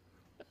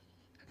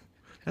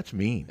 That's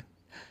mean.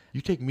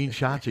 You take mean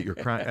shots at your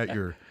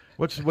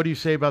what do you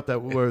say about that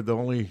where the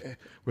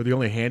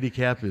only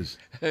handicap is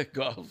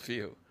golf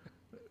view.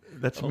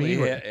 That's Only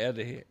mean. and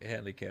the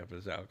handicap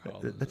is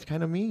alcohol. That's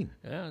kind of mean.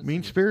 Yeah,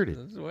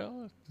 mean-spirited.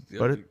 Well,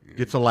 but it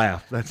gets a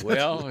laugh. That's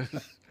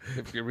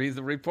if you read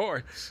the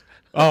reports.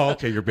 Oh,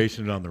 okay. You're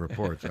basing it on the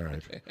reports. All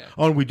right.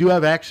 Oh, and we do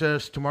have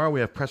access tomorrow. We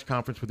have press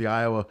conference with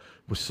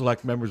with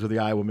select members of the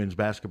Iowa men's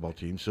basketball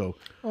team. So,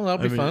 that'll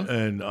be fun.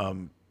 And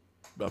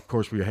of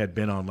course, we had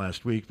Ben on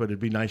last week, but it'd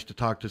be nice to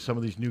talk to some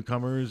of these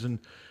newcomers and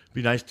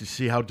be nice to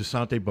see how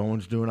DeSante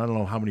Bowen's doing. I don't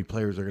know how many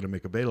players they're going to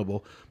make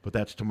available, but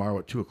that's tomorrow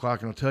at 2:00.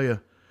 And I'll tell you,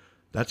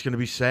 that's going to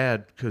be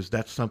sad because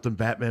that's something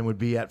Batman would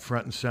be at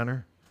front and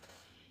center,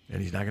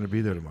 and he's not going to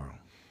be there tomorrow.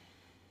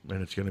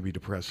 And it's going to be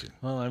depressing.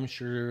 Well, I'm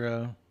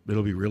sure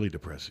it'll be really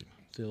depressing.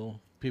 Still,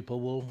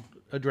 people will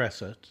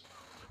address it.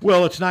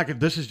 Well, it's not.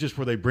 This is just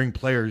where they bring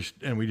players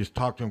and we just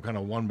talk to them kind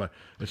of one by.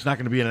 It's not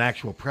going to be an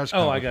actual press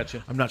conference. Oh, I got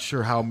you. I'm not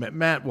sure how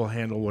Matt will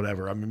handle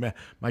whatever. I mean,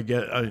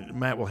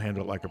 Matt will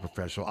handle it like a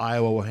professional.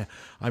 Iowa will.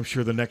 I'm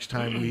sure the next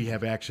time we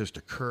have access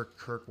to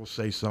Kirk will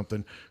say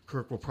something.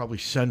 Kirk will probably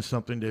send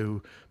something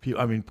to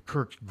people. I mean,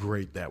 Kirk's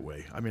great that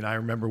way. I mean, I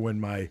remember when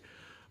my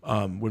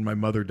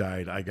mother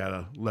died, I got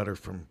a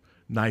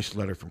nice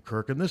letter from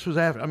Kirk, and this was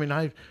after. I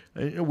mean,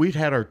 we'd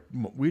had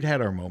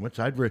our moments.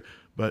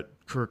 But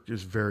Kirk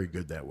is very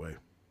good that way,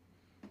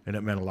 and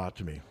it meant a lot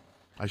to me.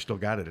 I still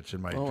got it. It's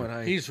in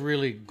my. He's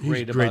really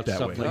great about that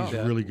stuff way. like He's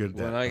that. really good.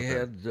 When I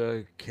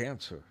had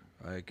cancer,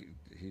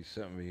 he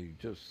sent me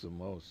just the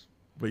most.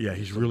 But yeah,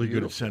 he's really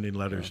good at sending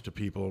letters to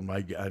people,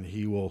 and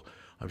he will.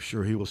 I'm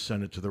sure he will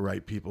send it to the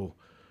right people,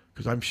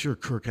 because I'm sure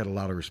Kirk had a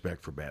lot of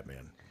respect for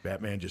Batman.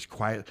 Batman just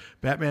quiet.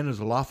 Batman is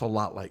an awful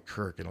lot like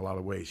Kirk in a lot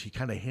of ways. He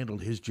kind of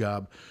handled his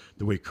job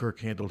the way Kirk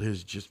handled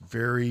his, just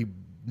very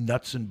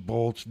nuts and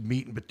bolts,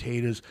 meat and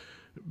potatoes,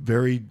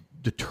 very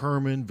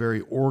determined, very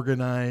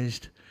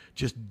organized.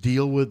 Just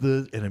deal with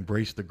it and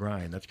embrace the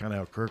grind. That's kind of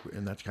how Kirk,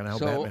 and that's kind of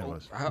how Batman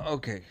was.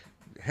 Okay,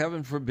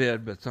 heaven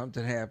forbid, but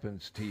something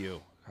happens to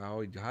you.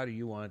 How do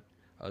you want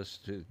us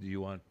to? Do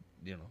you want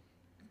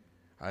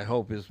I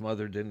hope his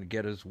mother didn't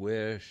get his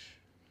wish.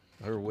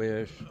 Her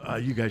wish.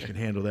 You guys can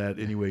handle that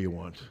any way you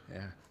want.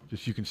 Yeah.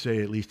 Just you can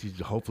say at least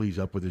hopefully he's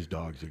up with his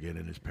dogs again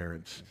and his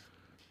parents.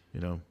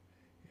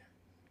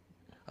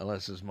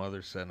 Unless his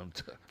mother sent him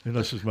to.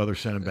 Unless his mother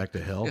sent him back to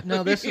hell.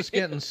 No, this is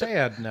getting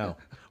sad now.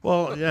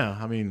 Well, yeah.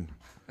 I mean,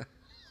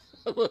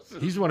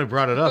 he's the one who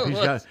brought it up.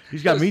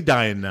 He's got me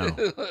dying now.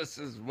 Unless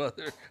his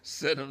mother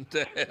sent him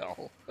to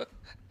hell.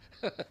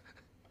 Do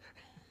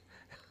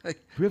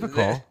we have a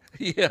call?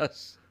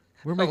 Yes.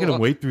 We're making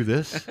him wait through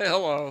this.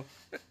 Hello.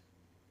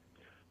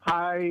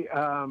 Hi,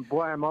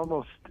 boy, I'm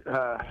almost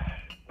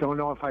don't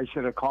know if I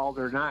should have called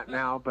or not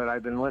now, but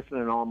I've been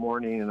listening all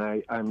morning,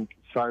 and I'm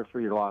sorry for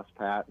your loss,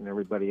 Pat, and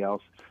everybody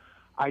else.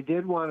 I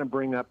did want to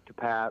bring up to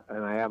Pat,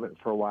 and I haven't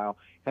for a while.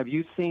 Have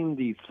you seen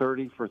the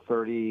 30 for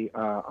 30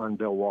 on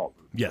Bill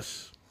Walton?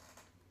 Yes.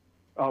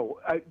 Oh,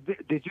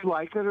 did you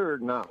like it or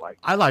not like it?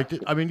 I liked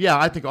it. I mean, yeah,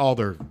 I think all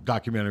their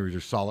documentaries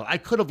are solid. I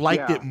could have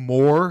liked it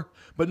more,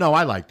 but no,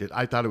 I liked it.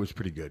 I thought it was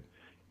pretty good.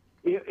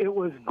 It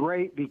was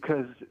great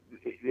because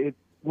it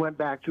went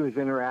back to his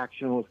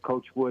interaction with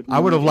Coach Wooden. I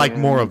would have liked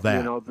more of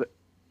that.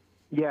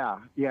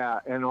 Yeah,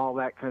 and all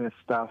that kind of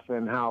stuff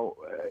and how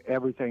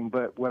everything.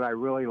 But what I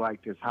really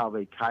liked is how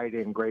they tied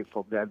in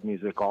Grateful Dead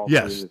music all through.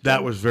 Yes,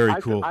 that was very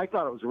cool. I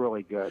thought it was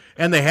really good.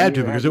 And they had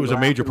to because it was a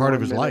major part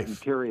of his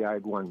life.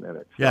 Teary-eyed 1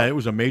 minute. So. Yeah, it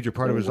was a major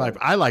part of his life.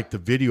 I liked the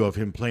video of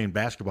him playing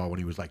basketball when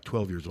he was like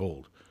 12 years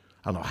old.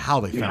 I don't know how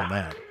they found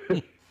that.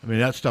 I mean,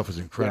 that stuff was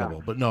incredible.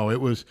 Yeah. But no, it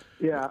was...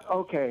 Yeah,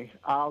 okay.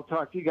 I'll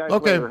talk to you guys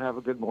later. Have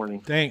a good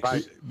morning. Thanks.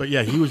 Bye. But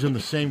yeah, he was in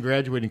the same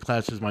graduating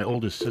class as my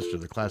oldest sister,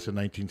 the class of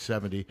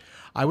 1970.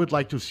 I would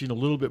like to have seen a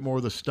little bit more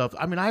of the stuff.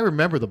 I mean, I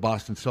remember the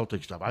Boston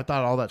Celtics stuff. I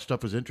thought all that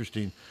stuff was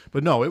interesting.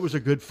 But no, it was a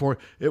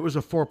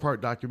 4-part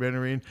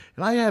documentary. And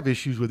I have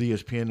issues with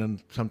ESPN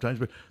and sometimes,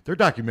 but their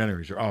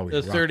documentaries are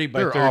always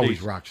they're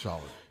always rock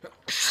solid.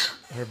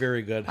 They're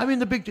very good. I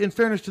mean, in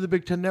fairness to the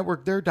Big Ten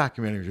Network, their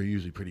documentaries are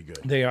usually pretty good.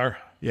 They are.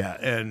 Yeah,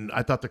 and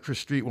I thought the Chris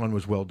Street one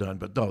was well done.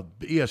 But no,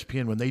 the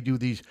ESPN, when they do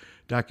these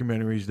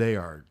documentaries, they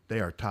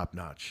are top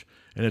notch,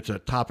 and it's a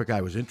topic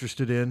I was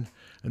interested in.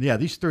 And yeah,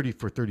 these 30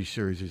 for 30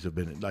 series have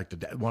been like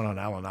the one on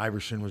Allen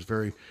Iverson was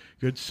very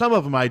good. Some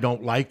of them I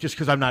don't like just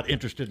because I'm not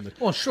interested in it.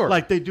 Well, sure.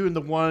 Like they do in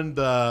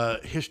the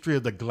history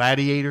of the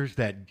gladiators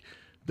that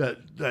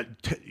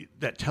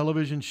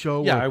television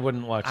show. Yeah, I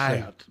wouldn't watch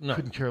that. No.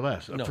 Couldn't care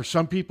less. No. For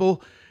some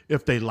people,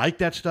 if they like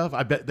that stuff,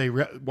 I bet they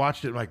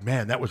watched it like,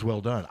 man, that was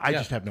well done. I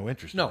just have no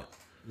interest in it.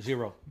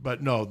 Zero.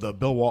 But no, the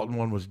Bill Walton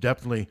one was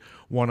definitely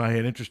one I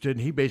had interested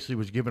in. He basically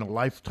was given a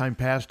lifetime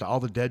pass to all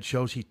the Dead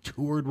shows. He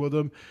toured with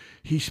them.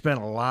 He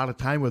spent a lot of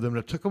time with them.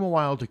 And it took him a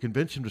while to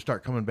convince him to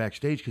start coming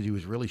backstage because he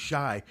was really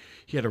shy.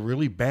 He had a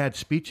really bad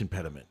speech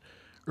impediment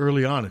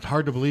early on. It's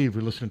hard to believe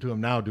we're listening to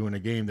him now doing a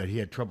game that he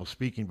had trouble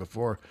speaking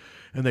before.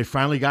 And they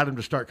finally got him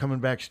to start coming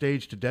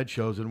backstage to Dead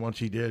shows. And once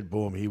he did,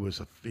 boom, he was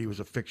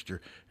a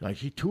fixture. Like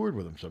he toured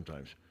with them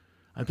sometimes.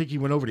 I think he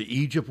went over to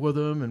Egypt with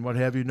them and what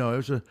have you. No, it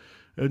was a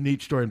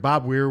neat story. And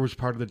Bob Weir was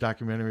part of the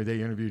documentary.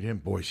 They interviewed him.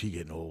 Boy, is he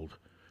getting old.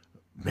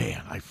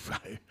 man,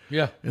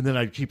 yeah. And then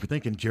I keep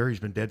thinking Jerry's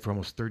been dead for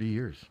almost 30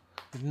 years.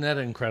 Isn't that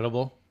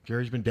incredible?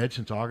 Jerry's been dead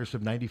since August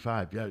of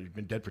 95. Yeah, he's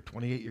been dead for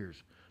 28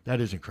 years. That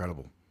is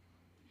incredible.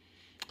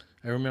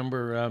 I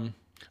remember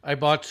I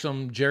bought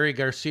some Jerry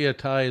Garcia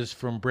ties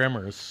from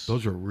Bremer's.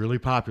 Those were really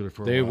popular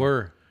for a while. They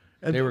were.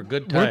 And they were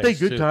good ties. Weren't they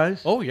good too.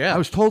 ties? Oh, yeah. I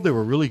was told they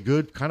were really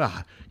good, kind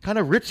of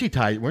ritzy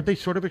ties. Weren't they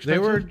sort of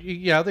expensive?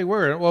 They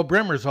were. Well,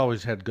 Bremer's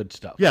always had good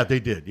stuff. Yeah, they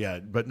did. Yeah,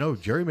 but no,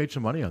 Jerry made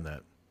some money on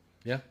that.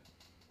 Yeah.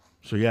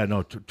 So yeah, no,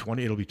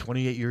 it'll be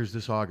 28 years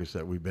this August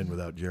that we've been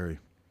without Jerry.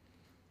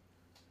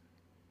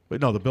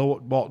 But no, the Bill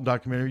Walton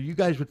documentary, you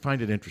guys would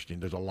find it interesting.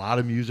 There's a lot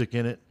of music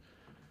in it,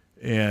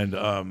 and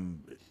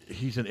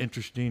he's an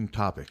interesting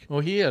topic. Well,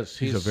 he is.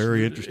 He's a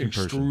very interesting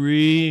person.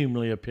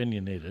 Extremely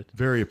opinionated.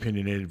 Very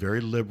opinionated, very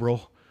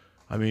liberal.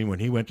 I mean, when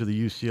he went to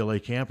the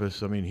UCLA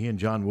campus, I mean, he and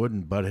John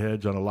Wooden butt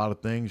heads on a lot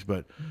of things,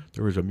 but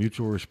there was a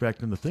mutual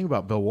respect. And the thing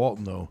about Bill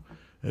Walton, though,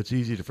 it's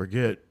easy to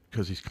forget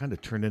because he's kind of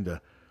turned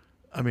into,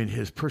 I mean,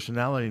 his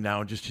personality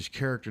now and just his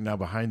character now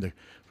behind the,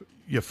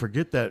 you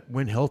forget that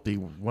when healthy,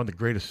 one of the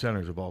greatest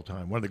centers of all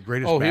time, one of the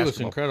greatest basketball. He was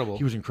incredible.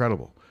 He was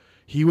incredible.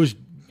 He was,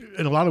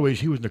 in a lot of ways,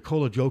 he was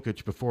Nikola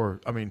Jokic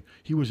before. I mean,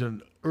 he was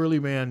an early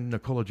man,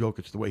 Nikola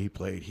Jokic, the way he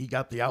played. He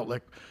got the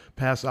outlet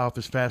pass off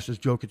as fast as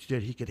Jokic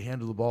did. He could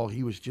handle the ball.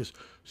 He was just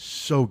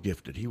so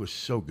gifted. He was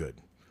so good.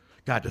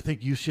 God, to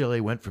think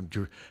UCLA went from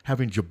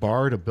having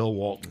Jabbar to Bill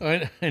Walton. I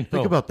know.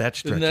 Think about that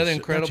stretch. Isn't that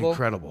incredible? That's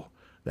incredible.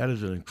 That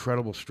is an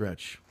incredible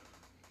stretch.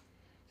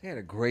 They had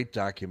a great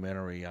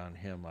documentary on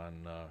him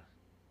on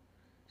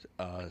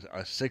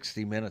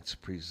 60 Minutes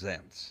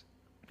Presents.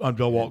 On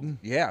Bill Walton?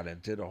 Yeah, they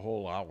did a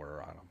whole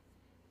hour on him.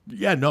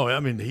 Yeah, no, I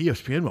mean, the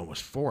ESPN one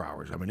was 4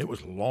 hours. I mean, it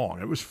was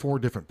long. It was 4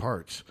 different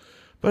parts.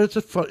 But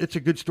it's a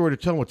good story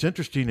to tell. What's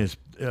interesting is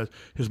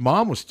his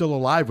mom was still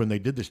alive when they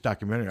did this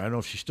documentary. I don't know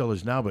if she still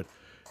is now, but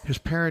his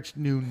parents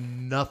knew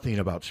nothing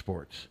about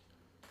sports.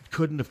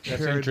 Couldn't have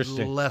cared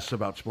less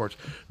about sports.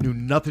 Knew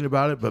nothing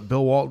about it, but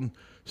Bill Walton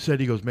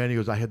said, he goes,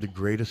 I had the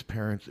greatest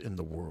parents in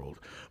the world.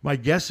 My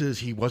guess is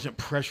he wasn't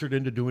pressured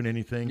into doing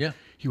anything. Yeah.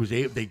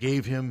 They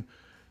gave him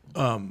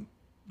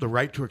the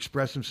right to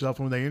express himself.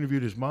 And when they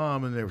interviewed his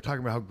mom and they were talking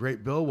about how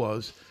great Bill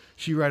was,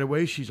 she right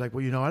away, she's like,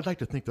 well, I'd like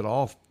to think that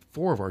all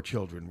 4 of our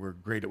children were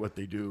great at what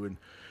they do. And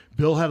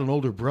Bill had an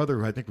older brother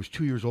who I think was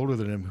 2 years older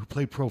than him who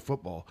played pro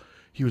football.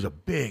 He was a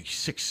big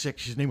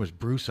 6'6". His name was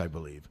Bruce, I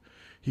believe.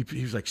 He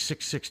was like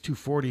 6'6",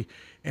 240.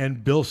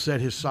 And Bill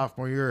said his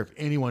sophomore year, if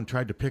anyone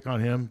tried to pick on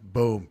him,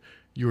 boom,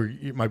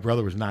 my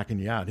brother was knocking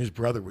you out. His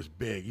brother was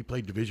big. He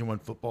played Division I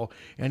football,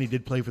 and he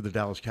did play for the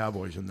Dallas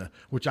Cowboys,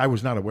 which I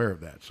was not aware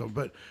of that. So,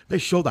 but they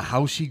showed the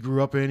house he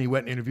grew up in. He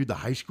went and interviewed the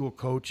high school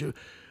coach.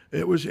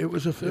 It was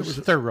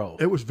thorough.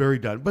 It was very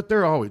done. But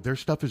their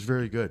stuff is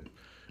very good.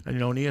 And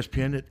on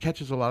ESPN, it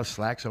catches a lot of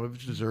slack. Some of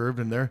it's deserved,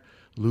 and they're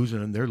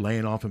losing, and they're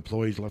laying off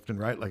employees left and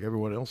right like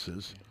everyone else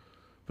is.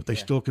 But they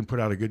still can put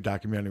out a good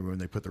documentary when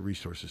they put the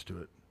resources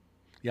to it.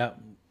 Yeah,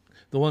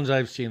 the ones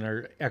I've seen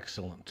are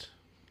excellent.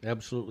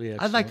 Absolutely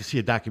excellent. I'd like to see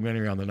a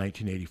documentary on the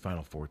 1980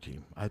 Final Four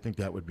team. I think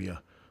that would be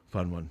a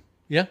fun one.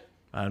 Yeah.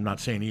 I'm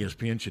not saying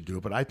ESPN should do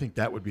it, but I think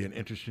that would be an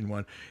interesting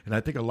one. And I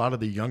think a lot of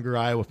the younger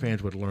Iowa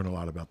fans would learn a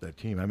lot about that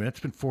team. I mean,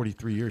 it's been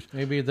 43 years.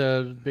 Maybe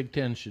the Big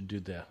Ten should do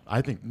that.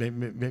 I think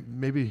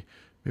maybe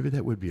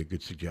that would be a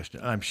good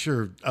suggestion. I'm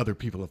sure other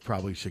people have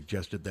probably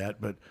suggested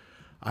that, but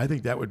I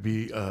think that would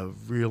be a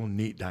real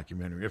neat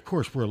documentary. Of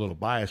course, we're a little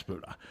biased,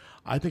 but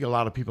I think a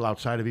lot of people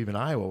outside of even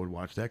Iowa would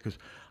watch that because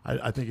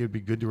I think it would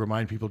be good to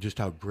remind people just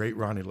how great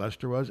Ronnie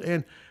Lester was.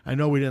 And I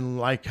know we didn't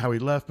like how he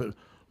left, but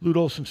Lute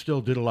Olson still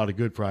did a lot of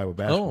good for Iowa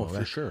basketball. Oh,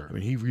 for sure. I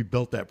mean, he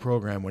rebuilt that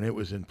program when it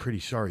was in pretty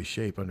sorry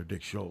shape under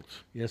Dick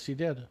Schultz. Yes, he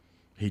did.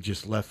 He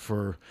just left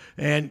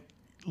and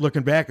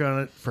looking back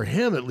on it, for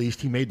him at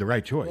least, he made the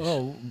right choice.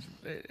 Oh,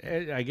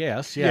 I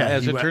guess, yeah,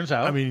 as it turns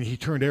out. I mean, he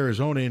turned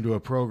Arizona into a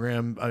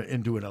program,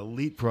 into an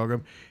elite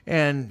program,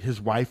 and his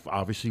wife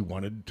obviously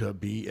wanted to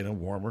be in a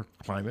warmer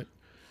climate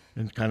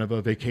and kind of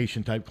a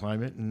vacation-type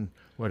climate and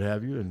what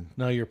have you. And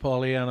now your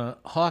Pollyanna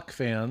Hawk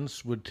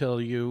fans would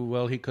tell you,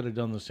 well, he could have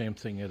done the same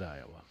thing at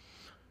Iowa.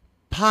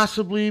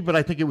 Possibly, but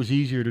I think it was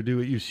easier to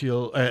do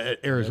at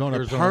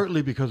Arizona,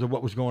 partly because of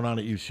what was going on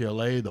at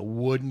UCLA. The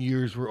Wooden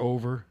years were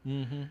over.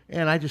 Mm-hmm.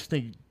 And I just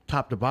think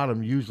top to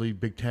bottom, usually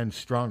Big Ten's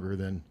stronger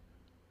than.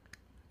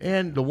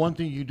 And the one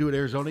thing you do at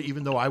Arizona,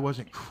 even though I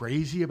wasn't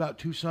crazy about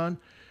Tucson,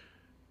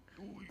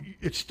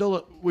 it's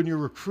still, when you're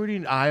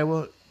recruiting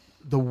Iowa,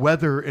 the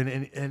weather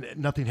and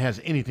nothing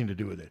has anything to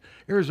do with it.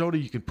 Arizona,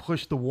 you can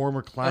push the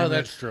warmer climate. Oh,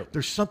 that's true.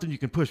 There's something you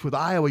can push. With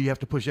Iowa, you have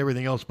to push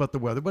everything else but the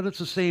weather. But it's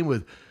the same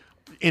with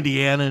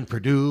Indiana and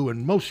Purdue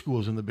and most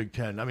schools in the Big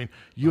Ten. I mean,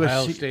 USC,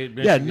 Ohio State,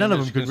 Michigan, none of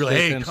them could really,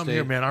 State, hey, come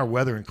here, man, our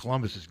weather in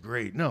Columbus is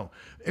great. No.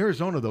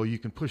 Arizona, though, you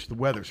can push the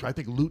weather. So I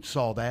think Lute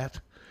saw that.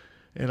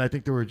 And I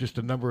think there were just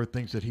a number of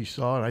things that he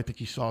saw, and I think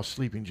he saw a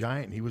sleeping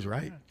giant, and he was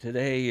right.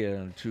 Today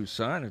in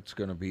Tucson, it's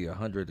going to be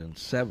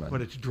 107.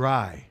 But it's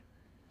dry.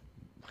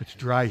 It's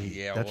dry heat.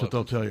 Yeah, That's what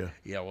they'll tell you.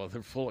 Yeah, well,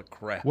 they're full of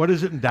crap. What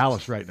is it in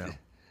Dallas right now?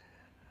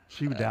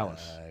 See with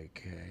Dallas.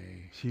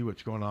 Okay. See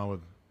what's going on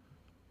with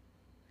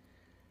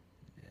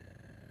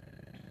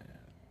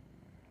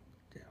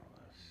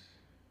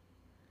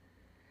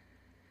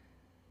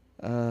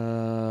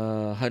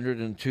Dallas.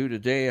 102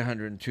 today,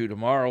 102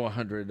 tomorrow,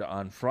 100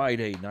 on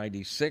Friday,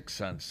 96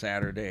 on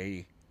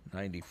Saturday,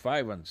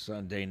 95 on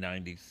Sunday,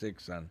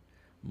 96 on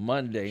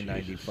Monday,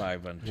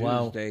 95 on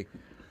Tuesday,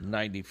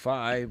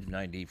 95,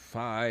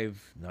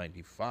 95,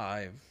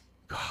 95.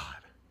 God.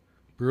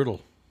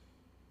 Brutal.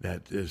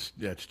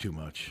 That's too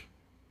much.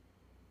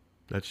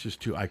 That's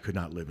just too. I could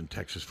not live in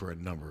Texas for a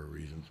number of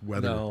reasons.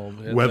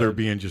 Weather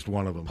being just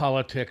one of them.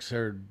 Politics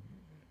are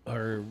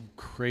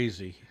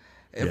crazy.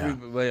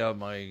 Everybody,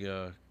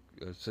 my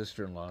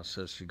sister-in-law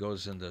says she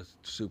goes into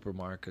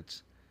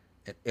supermarkets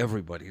and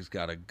everybody's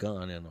got a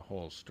gun in a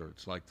holster.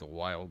 It's like the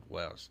Wild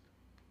West.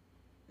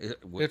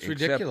 It's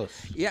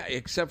ridiculous. Yeah,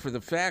 except for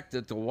the fact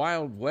that the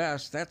Wild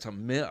West, that's a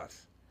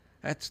myth.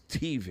 That's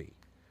TV.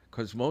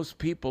 Because most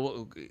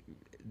people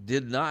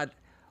did not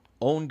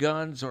own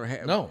guns or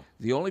have... No.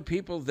 The only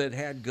people that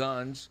had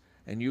guns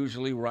and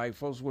usually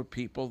rifles were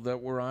people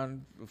that were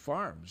on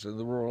farms in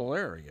the rural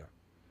area.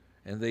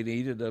 And they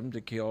needed them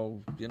to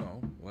kill,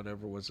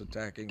 whatever was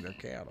attacking their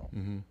cattle.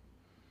 Mm-hmm.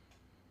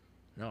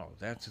 No,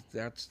 that's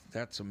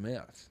a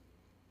myth.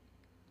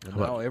 And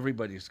now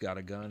everybody's got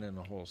a gun in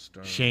a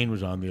holster. Shane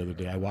was on the other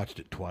day. I watched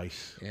it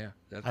twice. Yeah,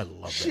 I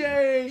love that.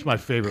 Shane, it's my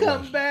favorite.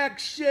 Come back,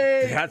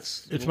 Shane.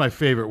 It's my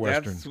favorite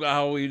Western. That's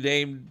how we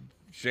named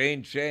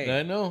Shane.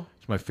 I know.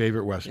 It's my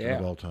favorite Western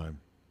of all time.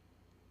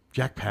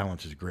 Jack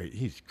Palance is great.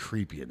 He's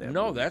creepy in that.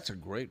 No, movie. That's a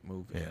great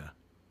movie. Yeah.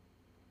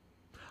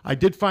 I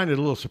did find it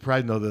a little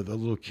surprising, though, that the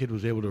little kid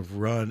was able to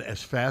run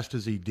as fast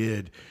as he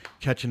did,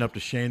 catching up to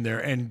Shane there.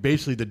 And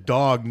basically the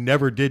dog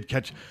never did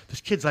catch. This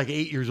kid's like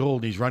 8 years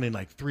old, and he's running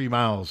like 3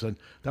 miles. And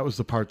that was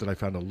the part that I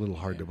found a little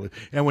hard to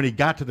believe. And when he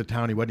got to the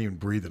town, he wasn't even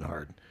breathing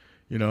hard.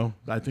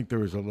 I think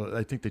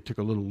they took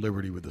a little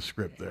liberty with the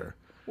script there.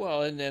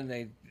 Well, and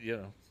then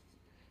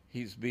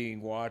he's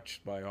being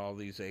watched by all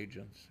these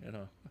agents,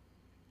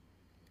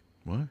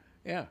 What?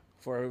 Yeah,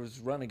 for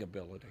his running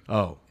ability.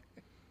 Oh.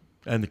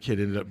 And the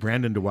kid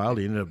Brandon DeWilde,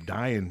 he ended up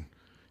dying.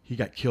 He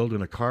got killed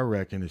in a car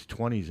wreck in his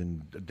 20s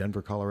in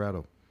Denver,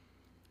 Colorado.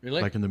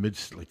 Really? Like in the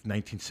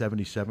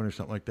 1977 or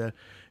something like that.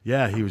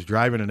 Yeah, he was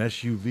driving an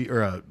SUV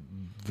or a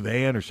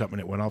van or something.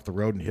 It went off the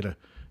road and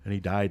and he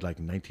died like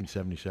in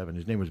 1977.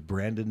 His name was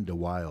Brandon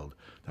DeWilde.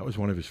 That was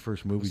one of his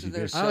first movies he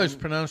did. I always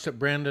pronounced it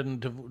Brandon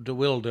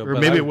DeWilde. Or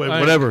maybe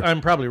whatever. I'm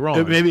probably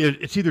wrong. Maybe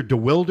it's either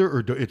DeWilde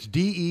or it's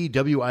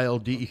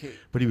DeWilde. Okay.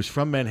 But he was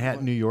from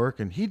Manhattan, New York,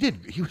 and he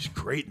was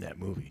great in that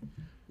movie.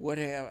 What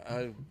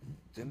happened?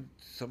 Didn't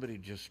somebody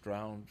just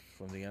drown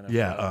from the NFL?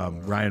 Yeah,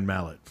 Ryan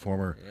Mallett,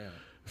 former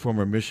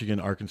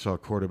Michigan, Arkansas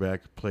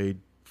quarterback, played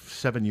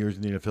 7 years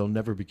in the NFL,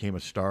 never became a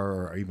star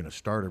or even a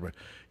starter. But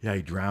yeah,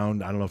 he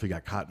drowned. I don't know if he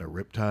got caught in a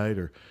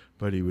riptide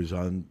but he was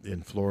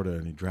in Florida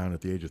and he drowned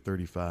at the age of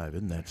 35.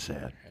 Isn't that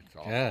sad? That's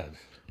awful.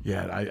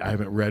 Yeah, I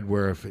haven't read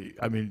where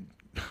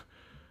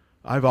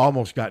I've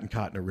almost gotten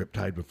caught in a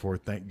riptide before,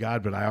 thank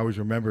God. But I always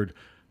remembered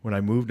when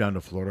I moved down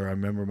to Florida, I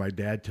remember my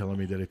dad telling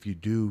me that if you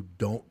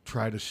don't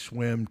try to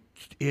swim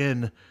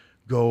in,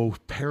 go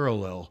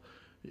parallel.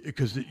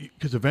 Because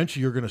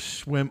eventually you're going to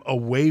swim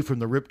away from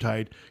the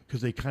riptide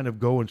because they kind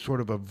of go in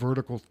sort of a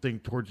vertical thing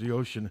towards the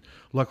ocean.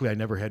 Luckily, I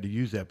never had to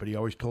use that, but he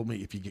always told me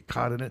if you get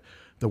caught in it,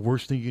 the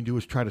worst thing you can do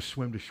is try to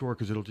swim to shore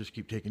because it'll just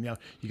keep taking you out.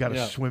 You got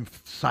to swim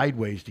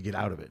sideways to get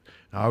out of it.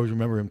 And I always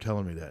remember him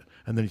telling me that.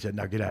 And then he said,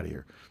 now get out of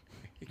here.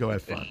 Go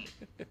have fun.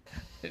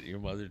 Your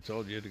mother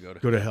told you to go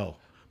to hell.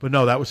 But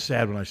no, that was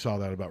sad when I saw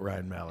that about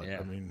Ryan Mallett.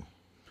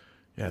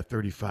 Yeah.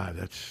 35.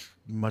 That's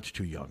much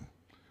too young.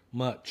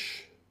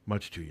 Much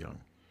too young.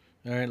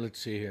 All right, let's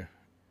see here.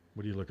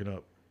 What are you looking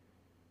up?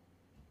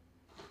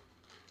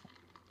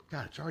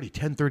 God, it's already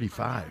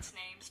 10:35.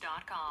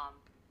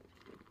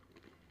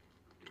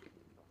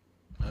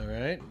 All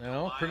right,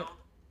 now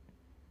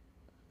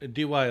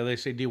DeWilde. They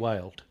say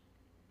DeWilde.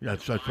 Yeah,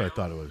 that's what I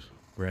thought it was.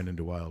 Brandon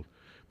DeWilde.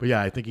 But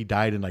yeah, I think he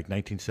died in like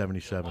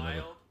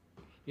 1977.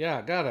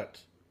 Yeah, got it.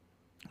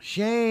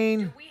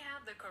 Shane,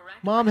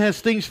 Mom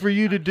has things for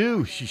you to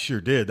do. She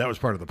sure did. That was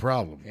part of the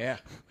problem. Yeah.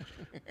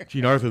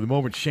 Gene Arthur, the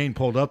moment Shane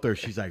pulled up there,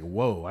 she's like,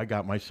 whoa, I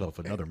got myself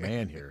another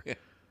man here.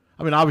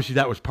 I mean, obviously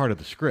that was part of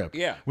the script.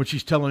 Yeah. When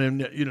she's telling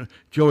him,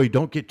 Joey,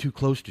 don't get too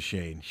close to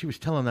Shane. She was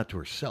telling that to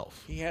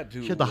herself. She had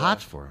the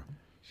hots for him.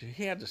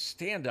 He had to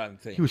stand on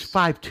things. He was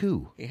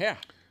 5'2". Yeah.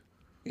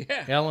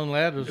 Alan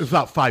Ladd was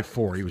about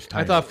 5'4". He was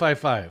tiny. I thought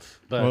 5'5".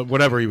 But well,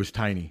 whatever, he was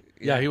tiny.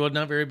 Yeah, he was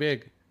not very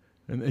big.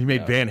 And he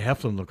made Van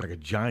Heflin look like a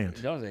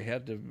giant. No, they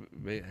had to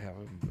have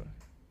him.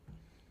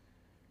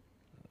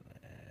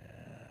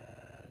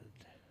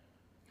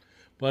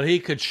 But he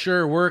could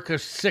sure work a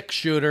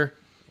 6-shooter.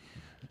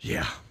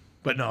 Yeah.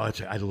 But no,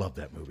 I love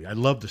that movie. I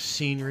love the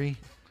scenery.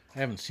 I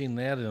haven't seen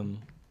that in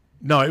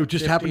No, it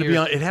just happened to years. be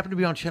on. It happened to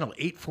be on channel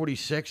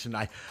 846, and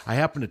I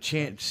happened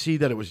to see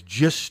that it was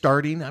just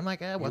starting. I'm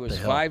like, what the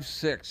hell? He was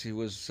 5'6". He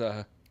was.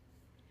 I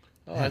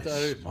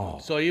thought small.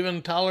 So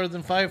even taller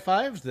than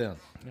 5'5" then.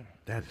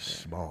 That is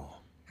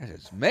small. That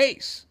is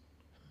Mace.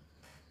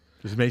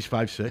 Is Mace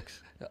 5'6"?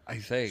 I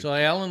think. So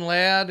Alan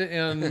Ladd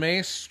and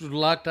Mace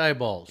locked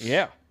eyeballs.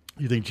 Yeah.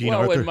 You think Gene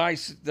Arthur? Arthur? When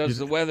Mace does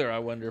the weather, I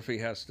wonder if he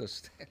has to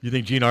stand. You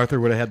think Gene Arthur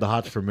would have had the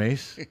hots for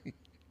Mace?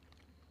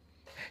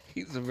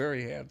 He's a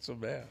very handsome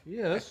man.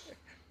 Yes.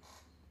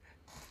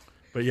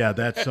 But yeah,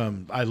 that's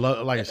I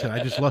love. Like I said,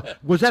 I just love.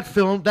 Was that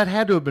filmed? That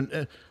had to have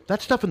been.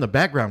 That stuff in the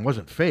background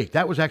wasn't fake.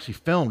 That was actually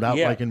filmed out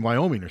like in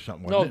Wyoming or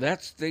something. Wasn't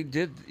it? They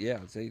did. Yeah,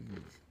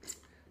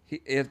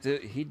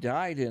 he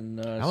died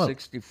in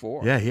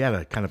 64. Yeah, he had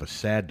a kind of a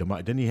sad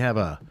demise. Didn't he have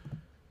a?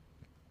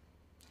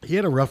 He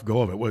had a rough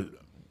go of it.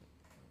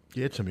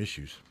 He had some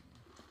issues.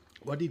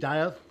 What did he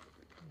die of?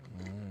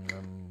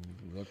 I'm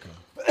looking.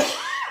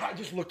 I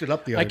just looked it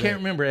up the other day. I can't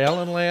remember.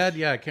 Alan Ladd?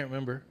 Yeah, I can't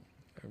remember.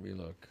 Let me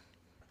look.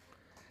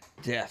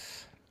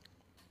 Death.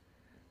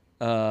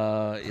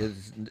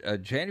 Is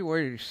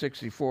January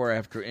 64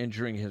 after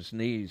injuring his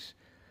knees.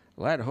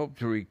 Ladd hoped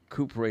to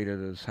recuperate at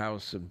his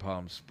house in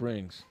Palm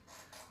Springs.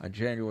 On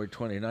January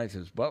 29th,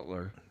 his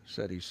butler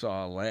said he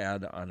saw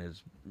Ladd on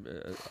his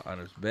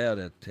bed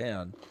at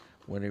 10.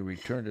 When he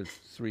returned at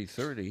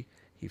 3:30,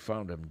 he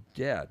found him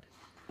dead.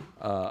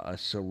 A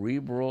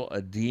cerebral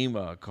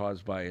edema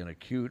caused by an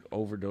acute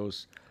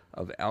overdose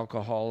of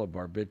alcohol, a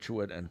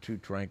barbiturate, and 2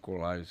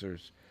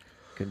 tranquilizers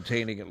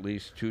containing at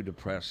least 2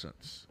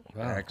 depressants.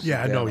 Wow.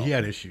 Yeah, no, he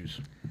had issues.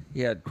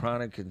 He had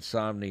chronic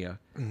insomnia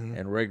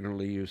and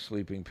regularly used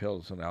sleeping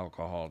pills and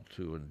alcohol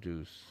to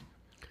induce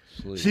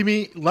sleep.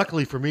 See,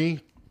 luckily for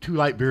me, 2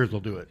 light beers will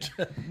do it.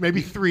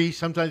 Maybe 3,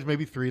 sometimes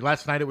maybe 3.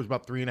 Last night it was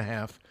about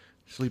 3.5.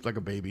 Sleep like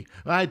a baby.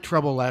 I had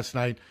trouble last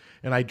night,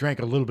 and I drank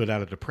a little bit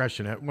out of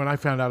depression. When I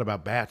found out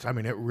about bats, I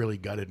mean, it really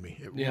gutted me.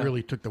 It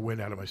really took the wind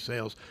out of my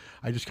sails.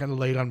 I just kind of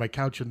laid on my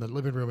couch in the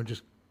living room and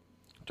just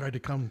tried to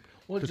come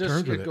to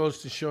terms with it. It goes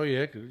to show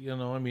you,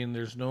 I mean,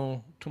 there's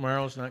no,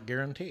 tomorrow's not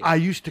guaranteed. I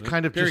used to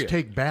kind of just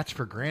take bats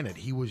for granted.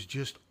 He was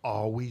just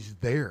always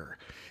there.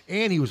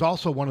 And he was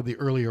also one of the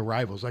early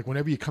arrivals. Like,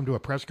 whenever you come to a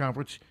press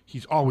conference,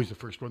 he's always the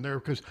first one there,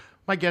 because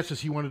my guess is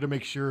he wanted to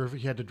make sure if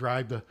he had to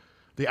drive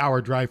the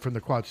hour drive from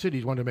the Quad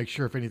Cities, wanted to make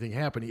sure if anything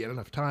happened, he had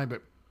enough time.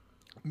 But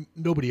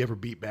nobody ever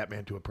beat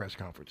Batman to a press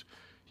conference.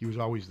 He was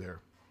always there.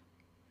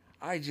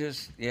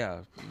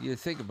 You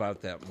think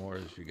about that more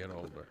as you get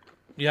older.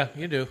 Yeah,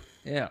 you do.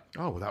 Yeah.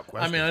 Oh, without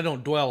question. I mean, I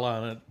don't dwell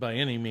on it by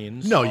any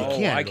means. No, you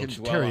can't. I can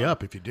tear you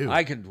up if you do.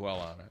 I can dwell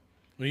on it.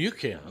 Well, you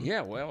can.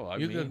 Yeah, well,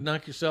 you can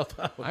knock yourself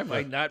out. I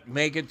might not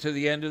make it to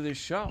the end of this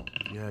show.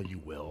 Yeah, you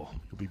will.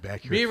 You'll be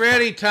back here. Be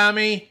ready,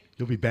 Tommy.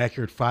 You'll be back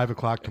here at 5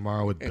 o'clock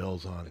tomorrow with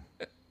bills on.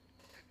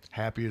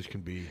 Happy as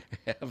can be.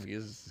 Happy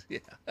as, yeah.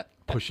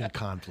 Pushing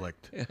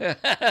conflict.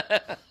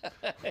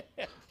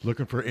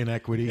 Looking for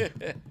inequity,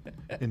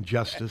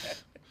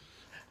 injustice.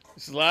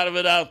 There's a lot of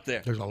it out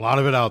there. There's a lot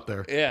of it out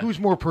there. Yeah. Who's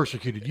more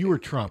persecuted, you or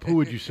Trump? Who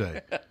would you say?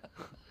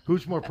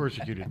 Who's more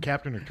persecuted,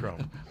 Captain or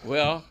Trump?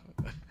 Well,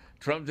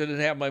 Trump didn't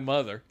have my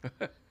mother.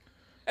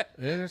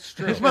 That's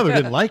true. His mother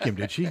didn't like him,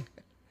 did she?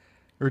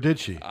 Or did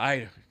she?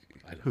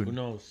 Who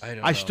knows?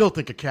 I still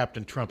think a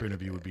Captain Trump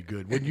interview would be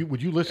good.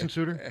 Would you listen,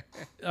 Suter?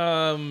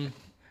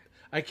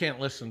 I can't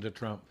listen to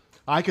Trump.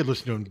 I could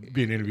listen to him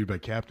being interviewed by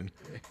Captain.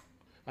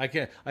 I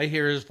can't. I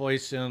hear his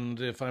voice, and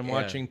if I'm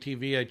watching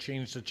TV, I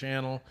change the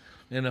channel.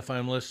 And if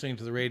I'm listening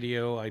to the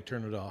radio, I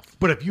turn it off.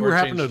 But if you were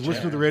happening to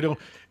listen to the radio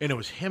and it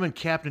was him and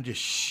Captain just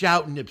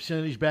shouting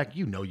obscenities back,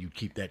 you'd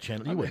keep that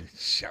channel. You wouldn't.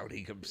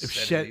 Shouting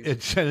obscenities.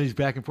 Obscenities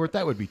back and forth,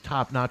 that would be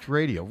top-notch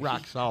radio,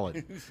 rock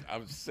solid.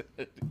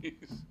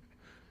 Obscenities.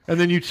 And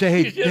then you'd say,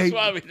 hey, you just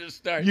want me to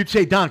start. You'd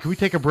say, Don, can we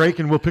take a break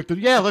and we'll pick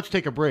let's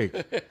take a break.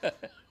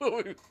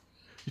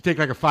 You take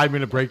like a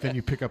 5-minute break, then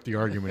you pick up the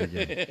argument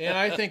again. And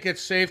I think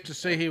it's safe to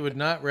say he would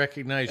not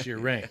recognize your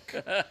rank.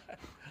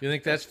 You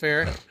think that's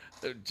fair?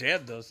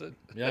 Chad doesn't.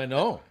 Yeah, I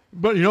know.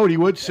 But you know what he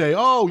would say?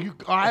 Oh, you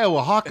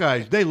Iowa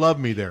Hawkeyes, they love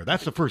me there.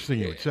 That's the first thing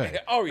he would say.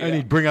 Oh, yeah. And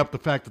he'd bring up the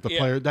fact that the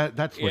player,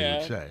 that's what he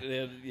would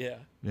say. Yeah.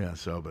 Yeah,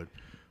 so,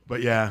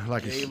 but yeah,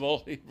 like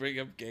Gable, he'd bring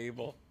up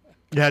Gable.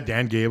 Yeah,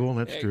 Dan Gable,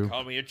 that's true.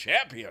 Call me a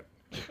champion.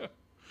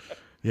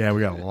 Yeah,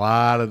 we got a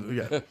lot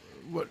of,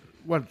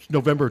 what's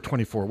November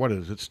 24? What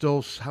is it?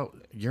 Still a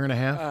year and a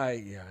half?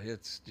 Yeah,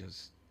 it's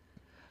just,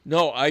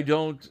 no, I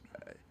don't,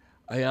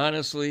 I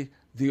honestly,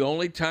 the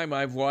only time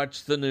I've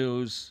watched the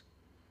news,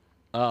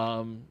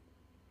 because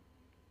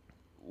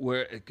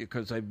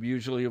I'm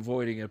usually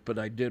avoiding it, but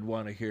I did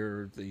want to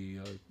hear the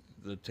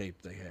tape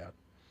they had.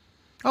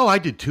 Oh, I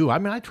did too. I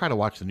mean, I try to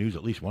watch the news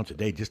at least once a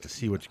day just to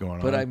see what's going on.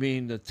 But I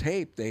mean, the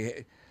tape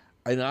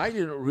and I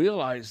didn't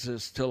realize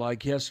this till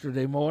like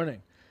yesterday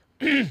morning.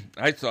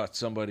 I thought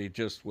somebody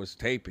just was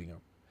taping him.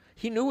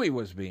 He knew he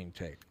was being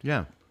taped.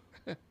 Yeah,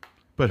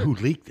 but who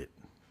leaked it?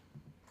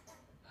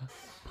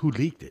 Who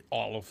leaked it?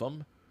 All of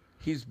them.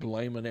 He's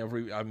blaming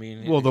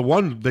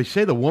well, they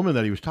say the woman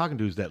that he was talking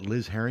to is that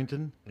Liz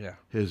Harrington. Yeah.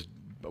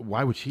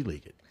 Why would she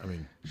leak it? I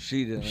mean,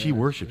 she didn't. She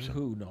worships him.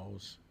 Who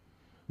knows?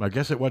 I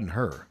guess it wasn't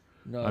her.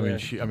 No, I mean,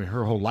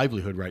 her whole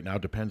livelihood right now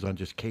depends on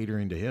just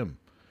catering to him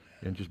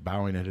and just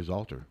bowing at his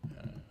altar.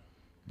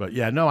 But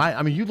yeah, no,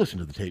 I mean, you listened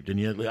to the tape, didn't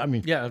you? I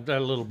mean, yeah, a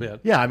little bit.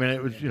 Yeah, I mean,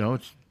 it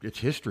was it's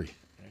history.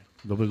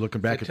 They'll be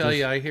looking back at this. I tell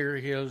you, I hear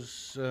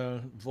his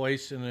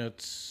voice and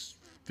it's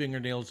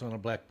fingernails on a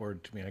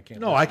blackboard to me. I can't.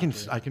 No, I can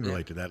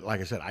relate to that.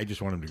 Like I said, I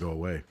just want him to go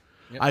away.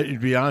 Yep. To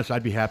be honest,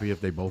 I'd be happy if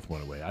they both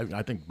went away.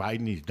 I think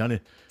Biden, he's done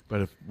it.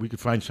 But if we could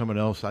find someone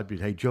else, I'd be,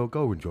 hey, Joe,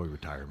 go enjoy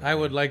retirement. I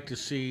would like to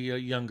see a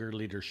younger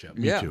leadership.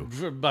 Me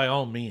too. By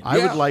all means. I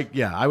would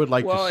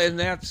like Well, to. and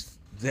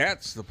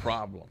that's the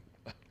problem.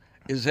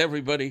 Is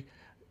everybody,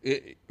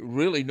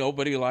 really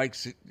nobody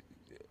likes it.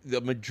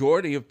 The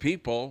majority of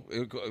people,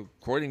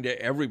 according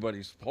to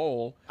everybody's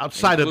poll,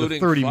 outside of the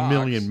 30 Fox,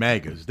 million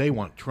MAGAs, they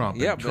want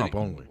Trump and Trump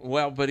only.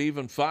 Well, but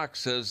even Fox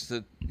says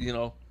that,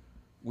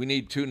 we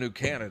need 2 new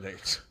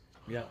candidates.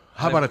 Yeah.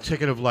 How about a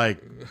ticket of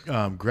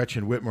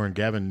Gretchen Whitmer and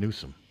Gavin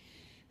Newsom?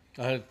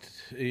 I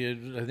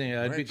think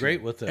I'd be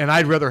great with that. And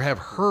I'd rather have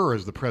her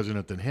as the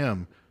president than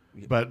him.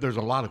 But there's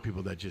a lot of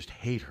people that just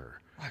hate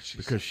her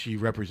because she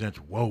represents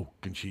woke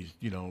and she's,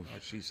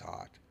 she's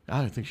hot.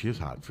 I think she is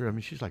hot. I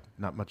mean, she's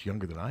not much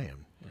younger than I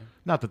am. Yeah.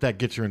 Not that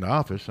gets her into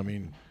office. I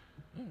mean,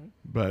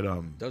 but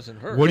doesn't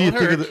hurt. What do you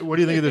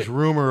think of this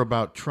rumor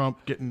about Trump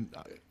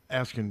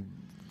asking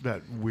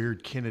that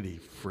weird Kennedy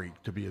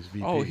freak to be his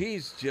VP? Oh,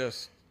 he's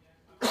just.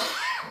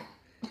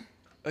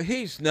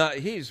 He's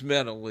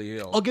mentally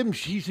ill. I'll give him.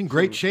 He's in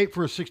great shape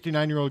for a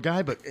 69-year-old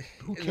guy, but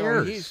who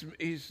cares?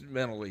 He's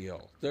mentally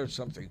ill. There's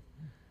something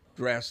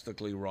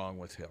drastically wrong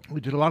with him. He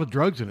did a lot of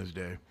drugs in his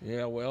day.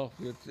 Yeah, well,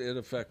 it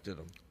affected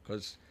him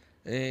because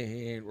he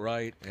ain't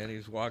right, and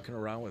he's walking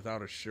around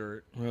without a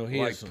shirt. Well, he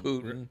like isn't.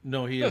 Putin.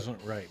 No, he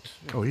isn't right.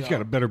 Oh, he's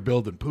got a better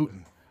build than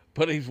Putin.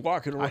 But he's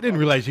walking around. I didn't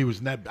realize he was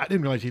in that. I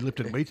didn't realize he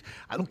lifted weights.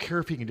 I don't care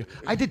if he can do.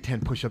 I did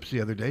 10 push-ups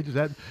the other day.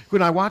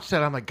 When I watched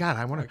that, I'm like, God,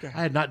 I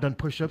had not done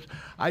push-ups.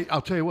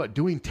 I'll tell you what,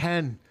 doing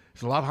 10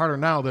 is a lot harder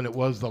now than it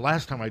was the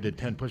last time I did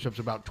 10 push-ups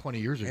about 20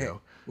 years ago.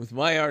 With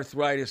my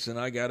arthritis, and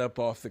I got up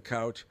off the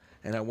couch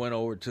and I went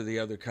over to the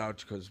other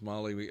couch because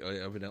Molly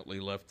evidently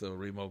left the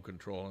remote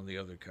control on the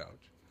other couch.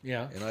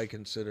 Yeah. And I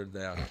considered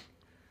that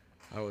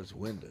I was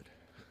winded.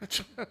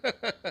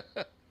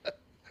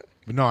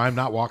 But no, I'm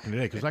not walking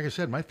today because, like I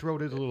said, my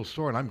throat is a little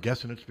sore, and I'm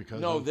guessing it's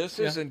because. No, this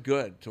isn't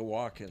good to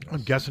walk in.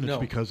 I'm guessing it's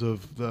because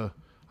of the.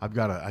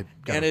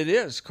 And it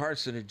is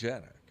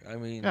carcinogenic. I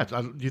mean,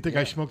 do you think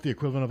I smoked the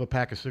equivalent of a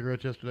pack of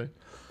cigarettes yesterday?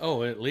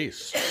 Oh, at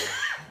least.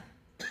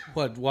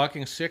 What,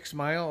 walking 6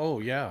 miles? Oh,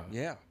 yeah.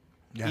 Yeah.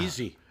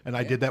 Easy. And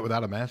I did that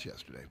without a mask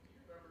yesterday.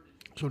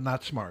 So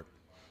not smart.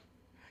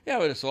 Yeah,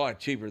 but it's a lot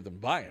cheaper than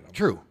buying them.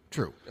 True.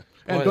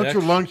 And don't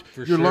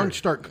your lungs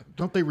start,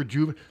 don't they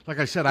rejuvenate? Like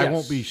I said, Yes. I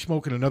won't be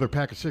smoking another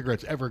pack of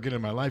cigarettes ever again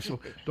in my life. So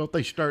don't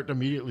they start to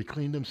immediately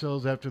clean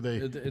themselves after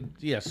they?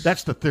 Yes.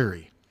 That's the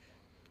theory.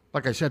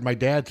 Like I said, my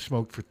dad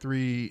smoked for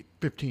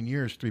 15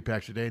 years, 3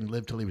 packs a day, and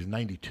lived till he was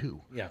 92.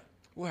 Yeah.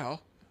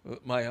 Well,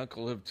 my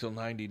uncle lived till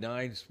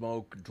 99,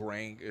 smoked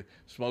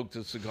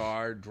a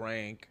cigar,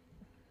 drank.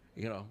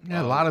 Yeah,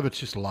 a lot of it's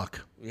just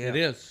luck. Yeah. It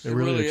is. It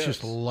really is is.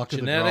 just luck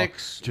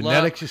Genetics, of the draw.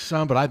 Genetics is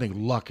some, but I think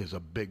luck is a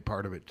big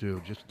part of it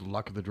too. Just the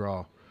luck of the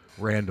draw,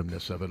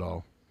 randomness of it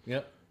all.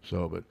 Yep.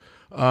 So,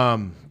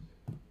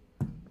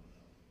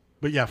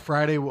 but yeah,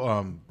 Friday.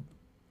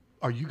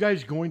 Are you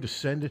guys going to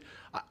send it?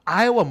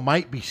 Iowa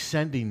might be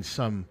sending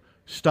some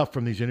stuff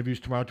from these interviews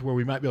tomorrow to where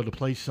we might be able to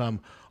play some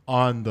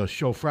on the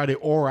show Friday,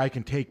 or I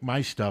can take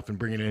my stuff and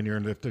bring it in here,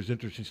 and if there's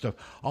interesting stuff,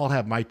 I'll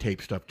have my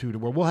tape stuff too, to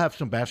where we'll have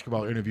some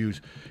basketball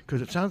interviews,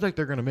 because it sounds like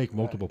they're going to make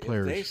multiple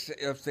players.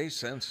 If they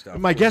send stuff.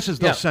 My guess is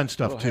they'll send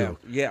stuff too.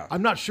 Yeah.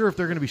 I'm not sure if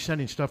they're going to be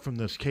sending stuff from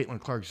this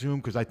Caitlin Clark Zoom,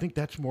 because I think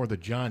that's more the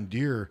John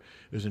Deere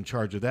is in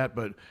charge of that,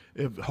 but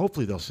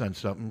hopefully they'll send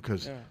something,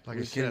 because like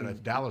I said,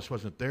 if Dallas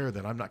wasn't there,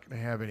 then I'm not going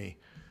to have any.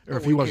 Or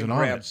if he wasn't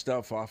on it. Grab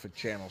stuff off of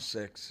Channel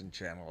 6 and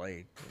Channel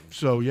 8.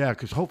 So, yeah,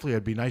 because hopefully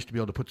it'd be nice to be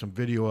able to put some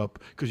video up.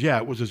 Because, yeah,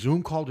 it was a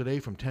Zoom call today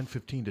from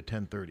 10:15 to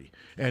 10:30.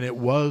 And it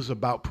was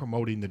about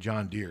promoting the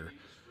John Deere.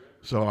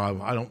 So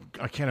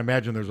I can't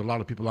imagine there's a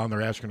lot of people on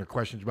there asking her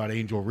questions about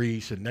Angel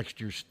Reese and next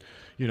year's,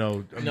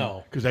 No.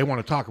 Because they want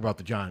to talk about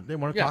they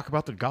want to talk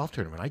about the golf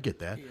tournament. I get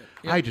that.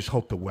 Yeah. I just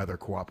hope the weather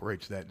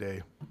cooperates that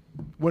day.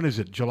 When is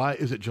it? July?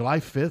 Is it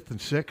July 5th and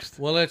 6th?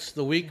 Well, it's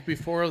the week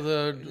before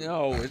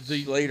it's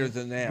later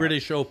than that.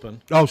 British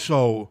Open. Oh,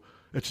 so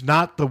it's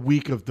not the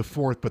week of the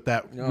 4th, but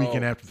that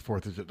weekend after the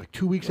 4th. Is it like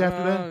 2 weeks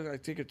after that? I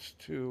think it's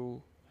 2.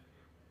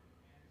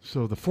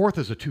 So the 4th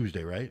is a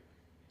Tuesday, right?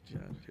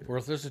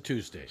 4th is a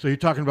Tuesday. So you're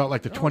talking about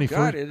like the 21st?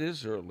 God, it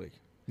is early.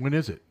 When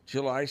is it?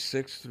 July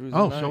 6th through the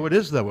 9th. So it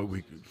is that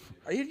week.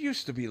 It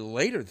used to be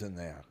later than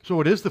that.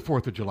 So it is the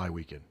 4th of July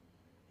weekend.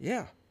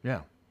 Yeah.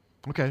 Yeah.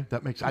 Okay,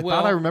 that makes. I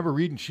thought I remember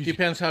reading.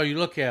 Depends how you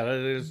look at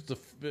it. Is the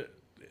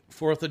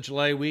 4th of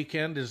July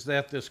weekend? Is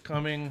that this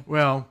coming?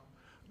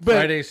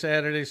 Friday,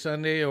 Saturday,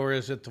 Sunday, or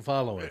is it the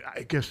following?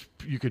 I guess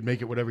you could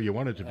make it whatever you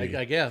want it to be.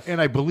 I guess.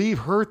 And I believe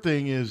her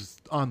thing is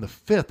on the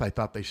 5th. I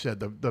thought they said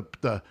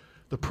the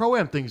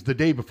Pro-Am thing's the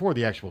day before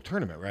the actual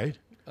tournament, right?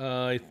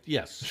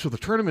 Yes. So the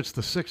tournament's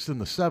the 6th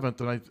and the 7th,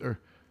 and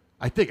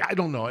I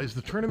don't know. Is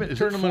the tournament,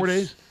 is it 4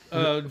 days?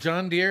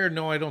 John Deere?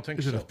 No, I don't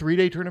think so. Is it a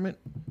 3-day tournament?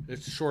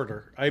 It's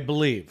shorter, I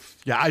believe.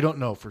 Yeah, I don't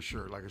know for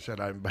sure. Like I said,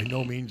 I'm by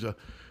no means a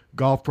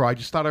golf pro. I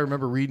just thought I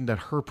remember reading that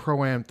her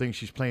Pro-Am thing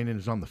she's playing in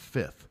is on the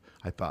 5th,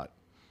 I thought.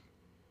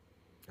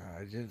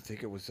 I didn't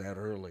think it was that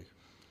early.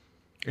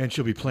 And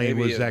she'll be playing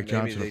with Zach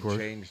Johnson, of course.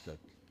 Maybe they changed it.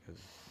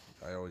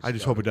 I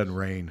just hope it doesn't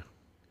rain.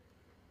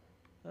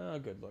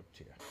 Good luck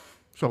to you.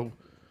 So,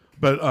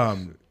 but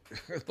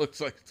it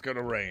looks like it's going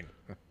to rain.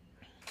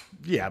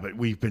 Yeah, but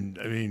we've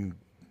been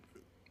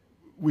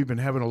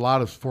having a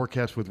lot of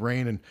forecasts with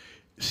rain, and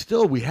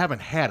still we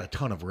haven't had a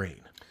ton of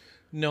rain.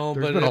 No,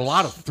 There's been a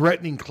lot of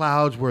threatening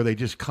clouds where they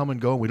just come and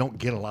go, and we don't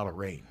get a lot of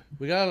rain.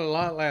 We got a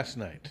lot last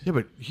night. Yeah,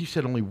 but he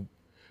said only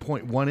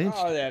 0.1 inch.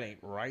 Oh, that ain't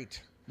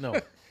right. No.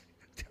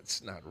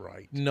 That's not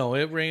right. No,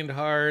 it rained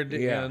hard,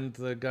 and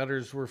the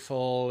gutters were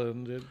full.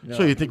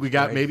 So you think we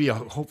got maybe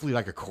hopefully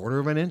like a quarter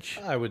of an inch?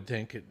 I would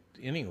think it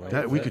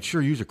anyway. We could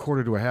sure use a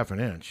quarter to a half an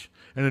inch.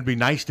 And it'd be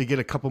nice to get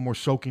a couple more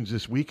soakings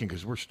this weekend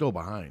because we're still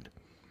behind.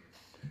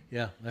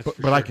 Yeah, that's but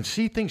sure. I can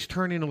see things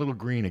turning a little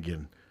green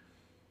again.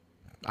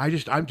 I'm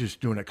just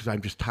doing it because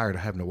I'm just tired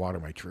of having to water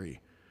my tree.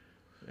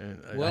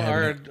 And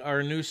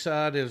our new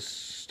sod is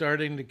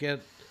starting to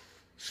get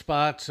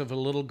spots of a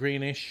little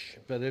greenish,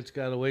 but it's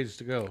got a ways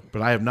to go.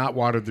 But I have not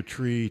watered the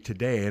tree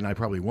today, and I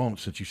probably won't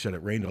since you said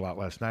it rained a lot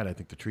last night. I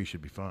think the tree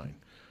should be fine.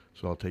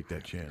 So I'll take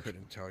that chance. I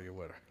couldn't tell you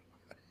what.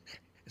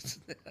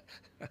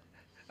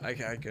 I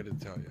couldn't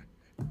tell you.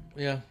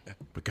 Yeah.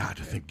 But God,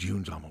 to think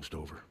June's almost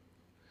over.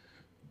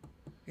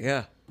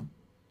 Yeah.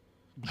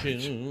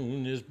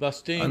 June is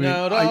busting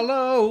out all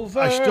over.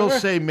 I still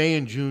say May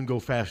and June go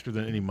faster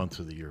than any months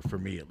of the year, for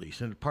me at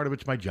least. And part of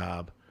it's my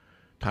job,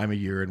 time of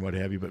year and what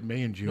have you, but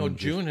May and June. No,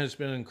 June has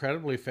been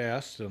incredibly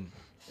fast, and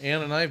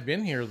Ann and I have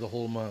been here the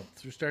whole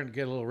month. We're starting to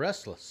get a little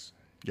restless.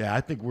 Yeah, I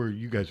think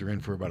you guys are in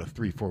for about a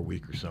 3-4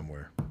 weeker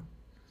somewhere.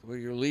 Well,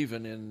 you're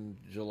leaving in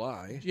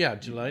July. Yeah,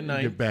 July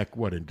 9th. You get back,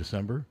 in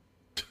December?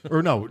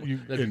 Or no,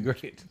 That'd be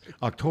great.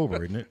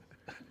 October, isn't it?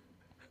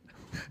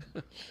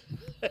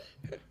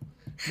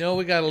 No,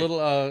 we got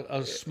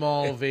a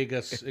small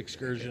Vegas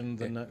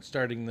excursion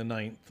starting the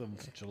 9th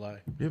of July.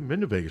 You haven't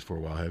been to Vegas for a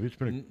while, have you? It's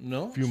been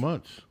a few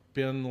months.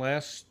 Been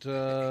last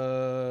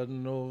November.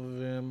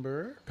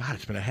 God,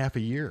 it's been a half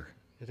a year.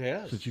 It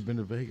has. Since you've been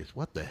to Vegas.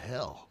 What the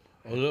hell?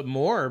 A little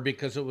more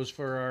because it was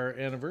for our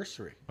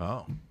anniversary.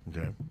 Oh,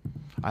 okay.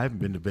 I haven't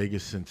been to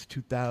Vegas since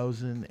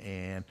 2000,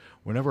 and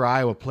whenever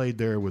Iowa played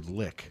there with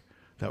Lick,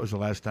 that was the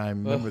last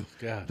time. Remember,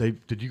 God.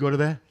 Did you go to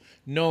that?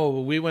 No,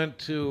 we went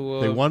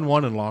to... they won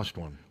one and lost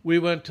one. We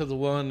went to the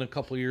one a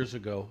couple years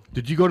ago.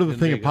 Did you go to the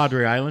thing Vegas. at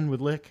Padre Island with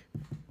Lick?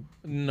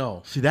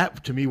 No. See,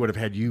 that to me would have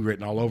had you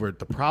written all over it.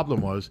 The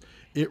problem was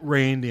it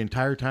rained the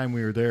entire time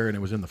we were there, and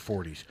it was in the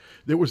 40s.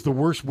 It was the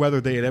worst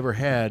weather they had ever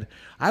had.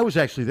 I was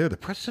actually there. The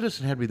Press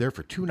Citizen had me there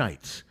for 2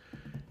 nights,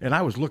 and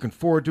I was looking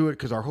forward to it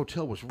because our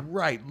hotel was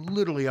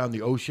literally on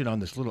the ocean on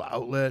this little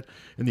outlet,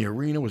 and the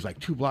arena was like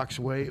 2 blocks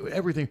away,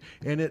 everything.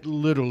 And it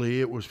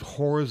was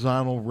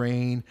horizontal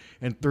rain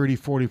and 30,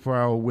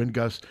 44-hour wind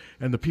gusts,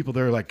 and the people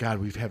there were like, God,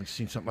 we haven't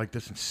seen something like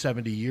this in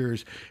 70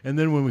 years. And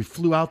then when we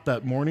flew out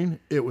that morning,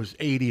 it was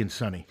 80 and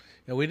sunny.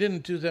 Yeah, we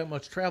didn't do that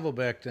much travel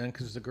back then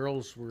because the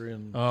girls were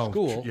in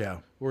school. Yeah,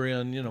 we're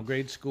in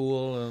grade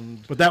school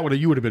and. But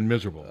you would have been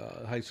miserable.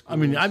 High school. I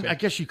mean, I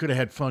guess you could have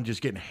had fun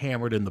just getting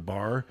hammered in the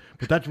bar,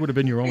 but that would have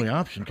been your only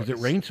option because it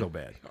rained so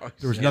bad.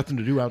 There was nothing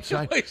to do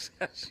outside,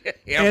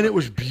 and it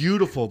was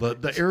beautiful.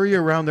 The area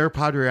around there,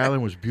 Padre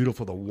Island, was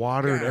beautiful. The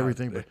water and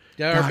everything. But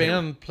our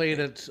band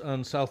played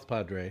on South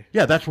Padre.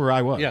 Yeah, that's where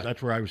I was. Yeah.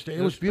 That's where I was staying.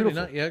 It was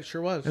beautiful. Yeah, it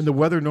sure was. And the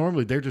weather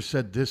normally, they just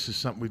said this is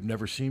something we've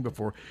never seen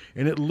before,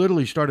 and it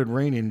literally started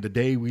raining the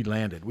day we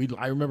landed.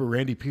 I remember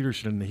Randy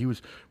Peterson. He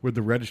was with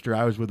the Register.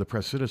 I was with the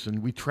Press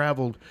Citizen. We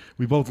traveled.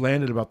 We both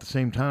landed about the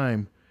same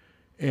time,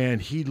 and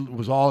he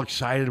was all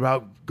excited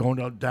about going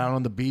down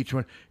on the beach.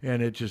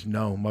 And it just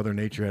Mother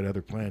Nature had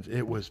other plans.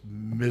 It was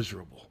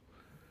miserable.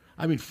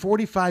 I mean,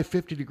 45,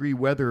 50-degree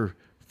weather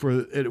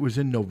it was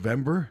in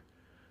November.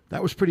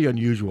 That was pretty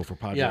unusual for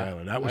Padre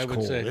Island. That was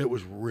cold. It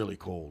was really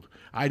cold.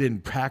 I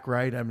didn't pack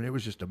right. I mean, it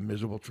was just a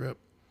miserable trip.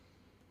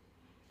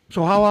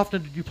 So how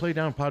often did you play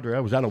down Padre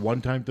Island? Was that a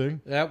one-time thing?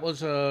 That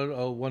was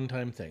a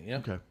one-time thing, yeah.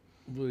 Okay.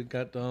 We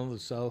got down to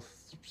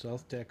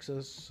South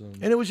Texas.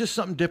 And it was just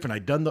something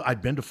different.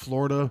 I'd been to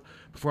Florida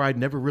before. I'd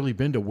never really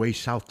been to way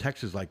South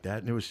Texas like that.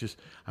 And it was just,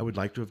 I would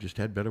like to have just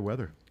had better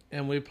weather.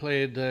 And we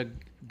played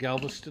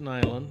Galveston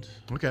Island.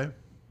 Okay.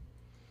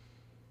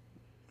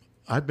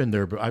 I've been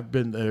there, but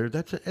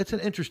it's an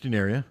interesting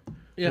area.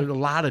 Yeah. There's a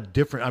lot of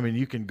different, I mean,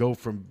 you can go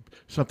from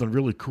something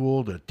really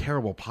cool to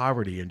terrible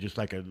poverty in just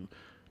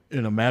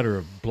in a matter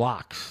of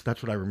blocks.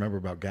 That's what I remember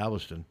about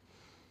Galveston.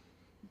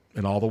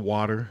 And all the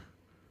water.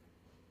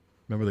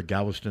 Remember the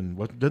Galveston?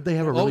 Did they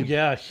have a really? Oh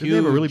yeah, huge. Did they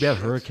have a really bad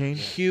hurricane?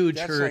 Huge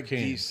That's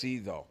hurricane. Like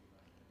DC though.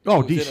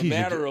 Oh, DC. DC. In a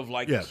matter of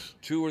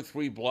 2 or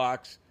 3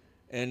 blocks,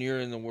 and you're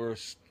in the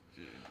worst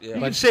Yeah.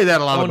 You can say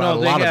that a lot about a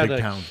lot of big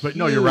towns, but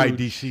no, you're right.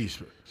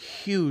 DC's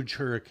huge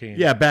hurricane.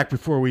 Yeah, back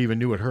before we even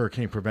knew what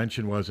hurricane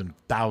prevention was, and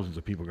thousands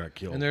of people got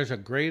killed. And there's a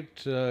great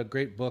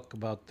book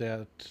about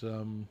that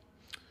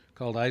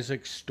called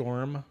Isaac's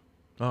Storm.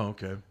 Oh,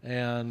 okay.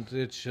 And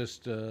it's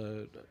just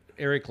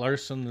Eric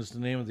Larson is the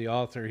name of the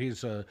author.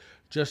 He's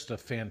just a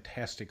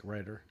fantastic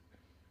writer,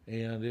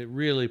 and it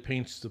really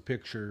paints the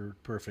picture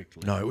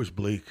perfectly. No, it was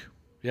bleak.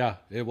 Yeah,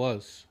 it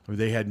was. I mean,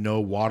 they had no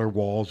water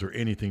walls or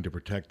anything to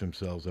protect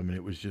themselves. I mean,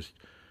 it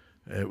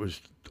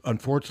was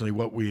unfortunately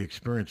what we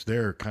experienced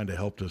there kind of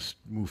helped us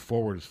move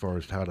forward as far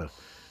as how to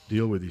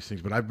deal with these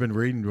things. But I've been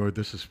reading where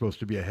this is supposed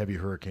to be a heavy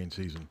hurricane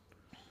season.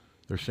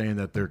 They're saying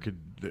that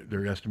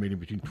they're estimating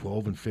between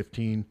 12 and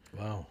 15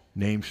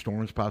 named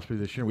storms possibly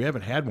this year. We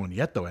haven't had one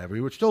yet, though, have we?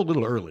 We're still a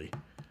little early.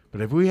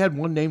 But have we had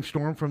one named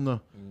storm from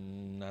the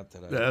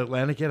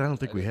Atlantic yet? I don't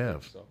think we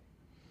have.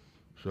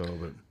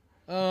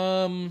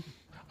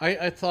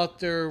 I thought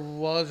there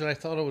was, and I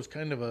thought it was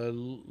kind of a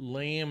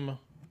lame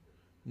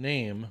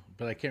name,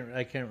 but I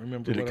can't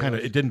remember.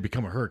 It didn't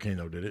become a hurricane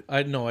though, did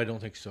it? No, I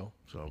don't think so.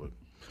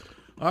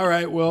 All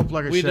right. Well,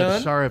 like I said,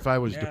 done? sorry if I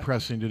was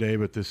depressing today,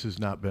 but this has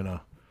not been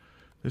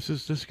this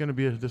is going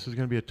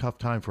to be a tough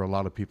time for a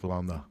lot of people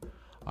on the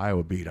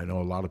Iowa beat. I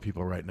know a lot of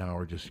people right now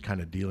are just kind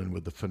of dealing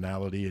with the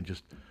finality and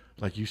just,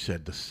 like you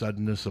said, the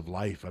suddenness of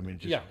life. I mean,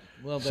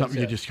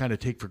 something you just kind of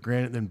take for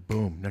granted, then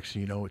boom, next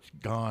thing you know, it's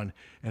gone,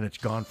 and it's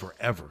gone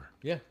forever.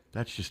 Yeah.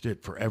 That's just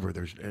it, forever.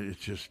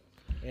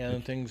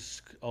 And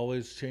things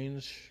always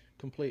change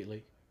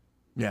completely.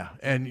 Yeah,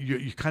 and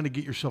you kind of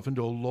get yourself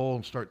into a lull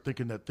and start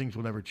thinking that things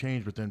will never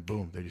change, but then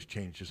boom, they just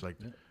change, just like,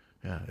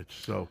 it's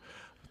so.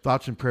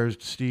 Thoughts and prayers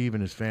to Steve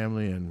and his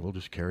family, and we'll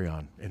just carry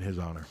on in his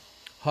honor.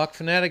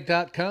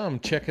 Hawkfanatic.com.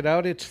 Check it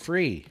out. It's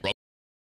free.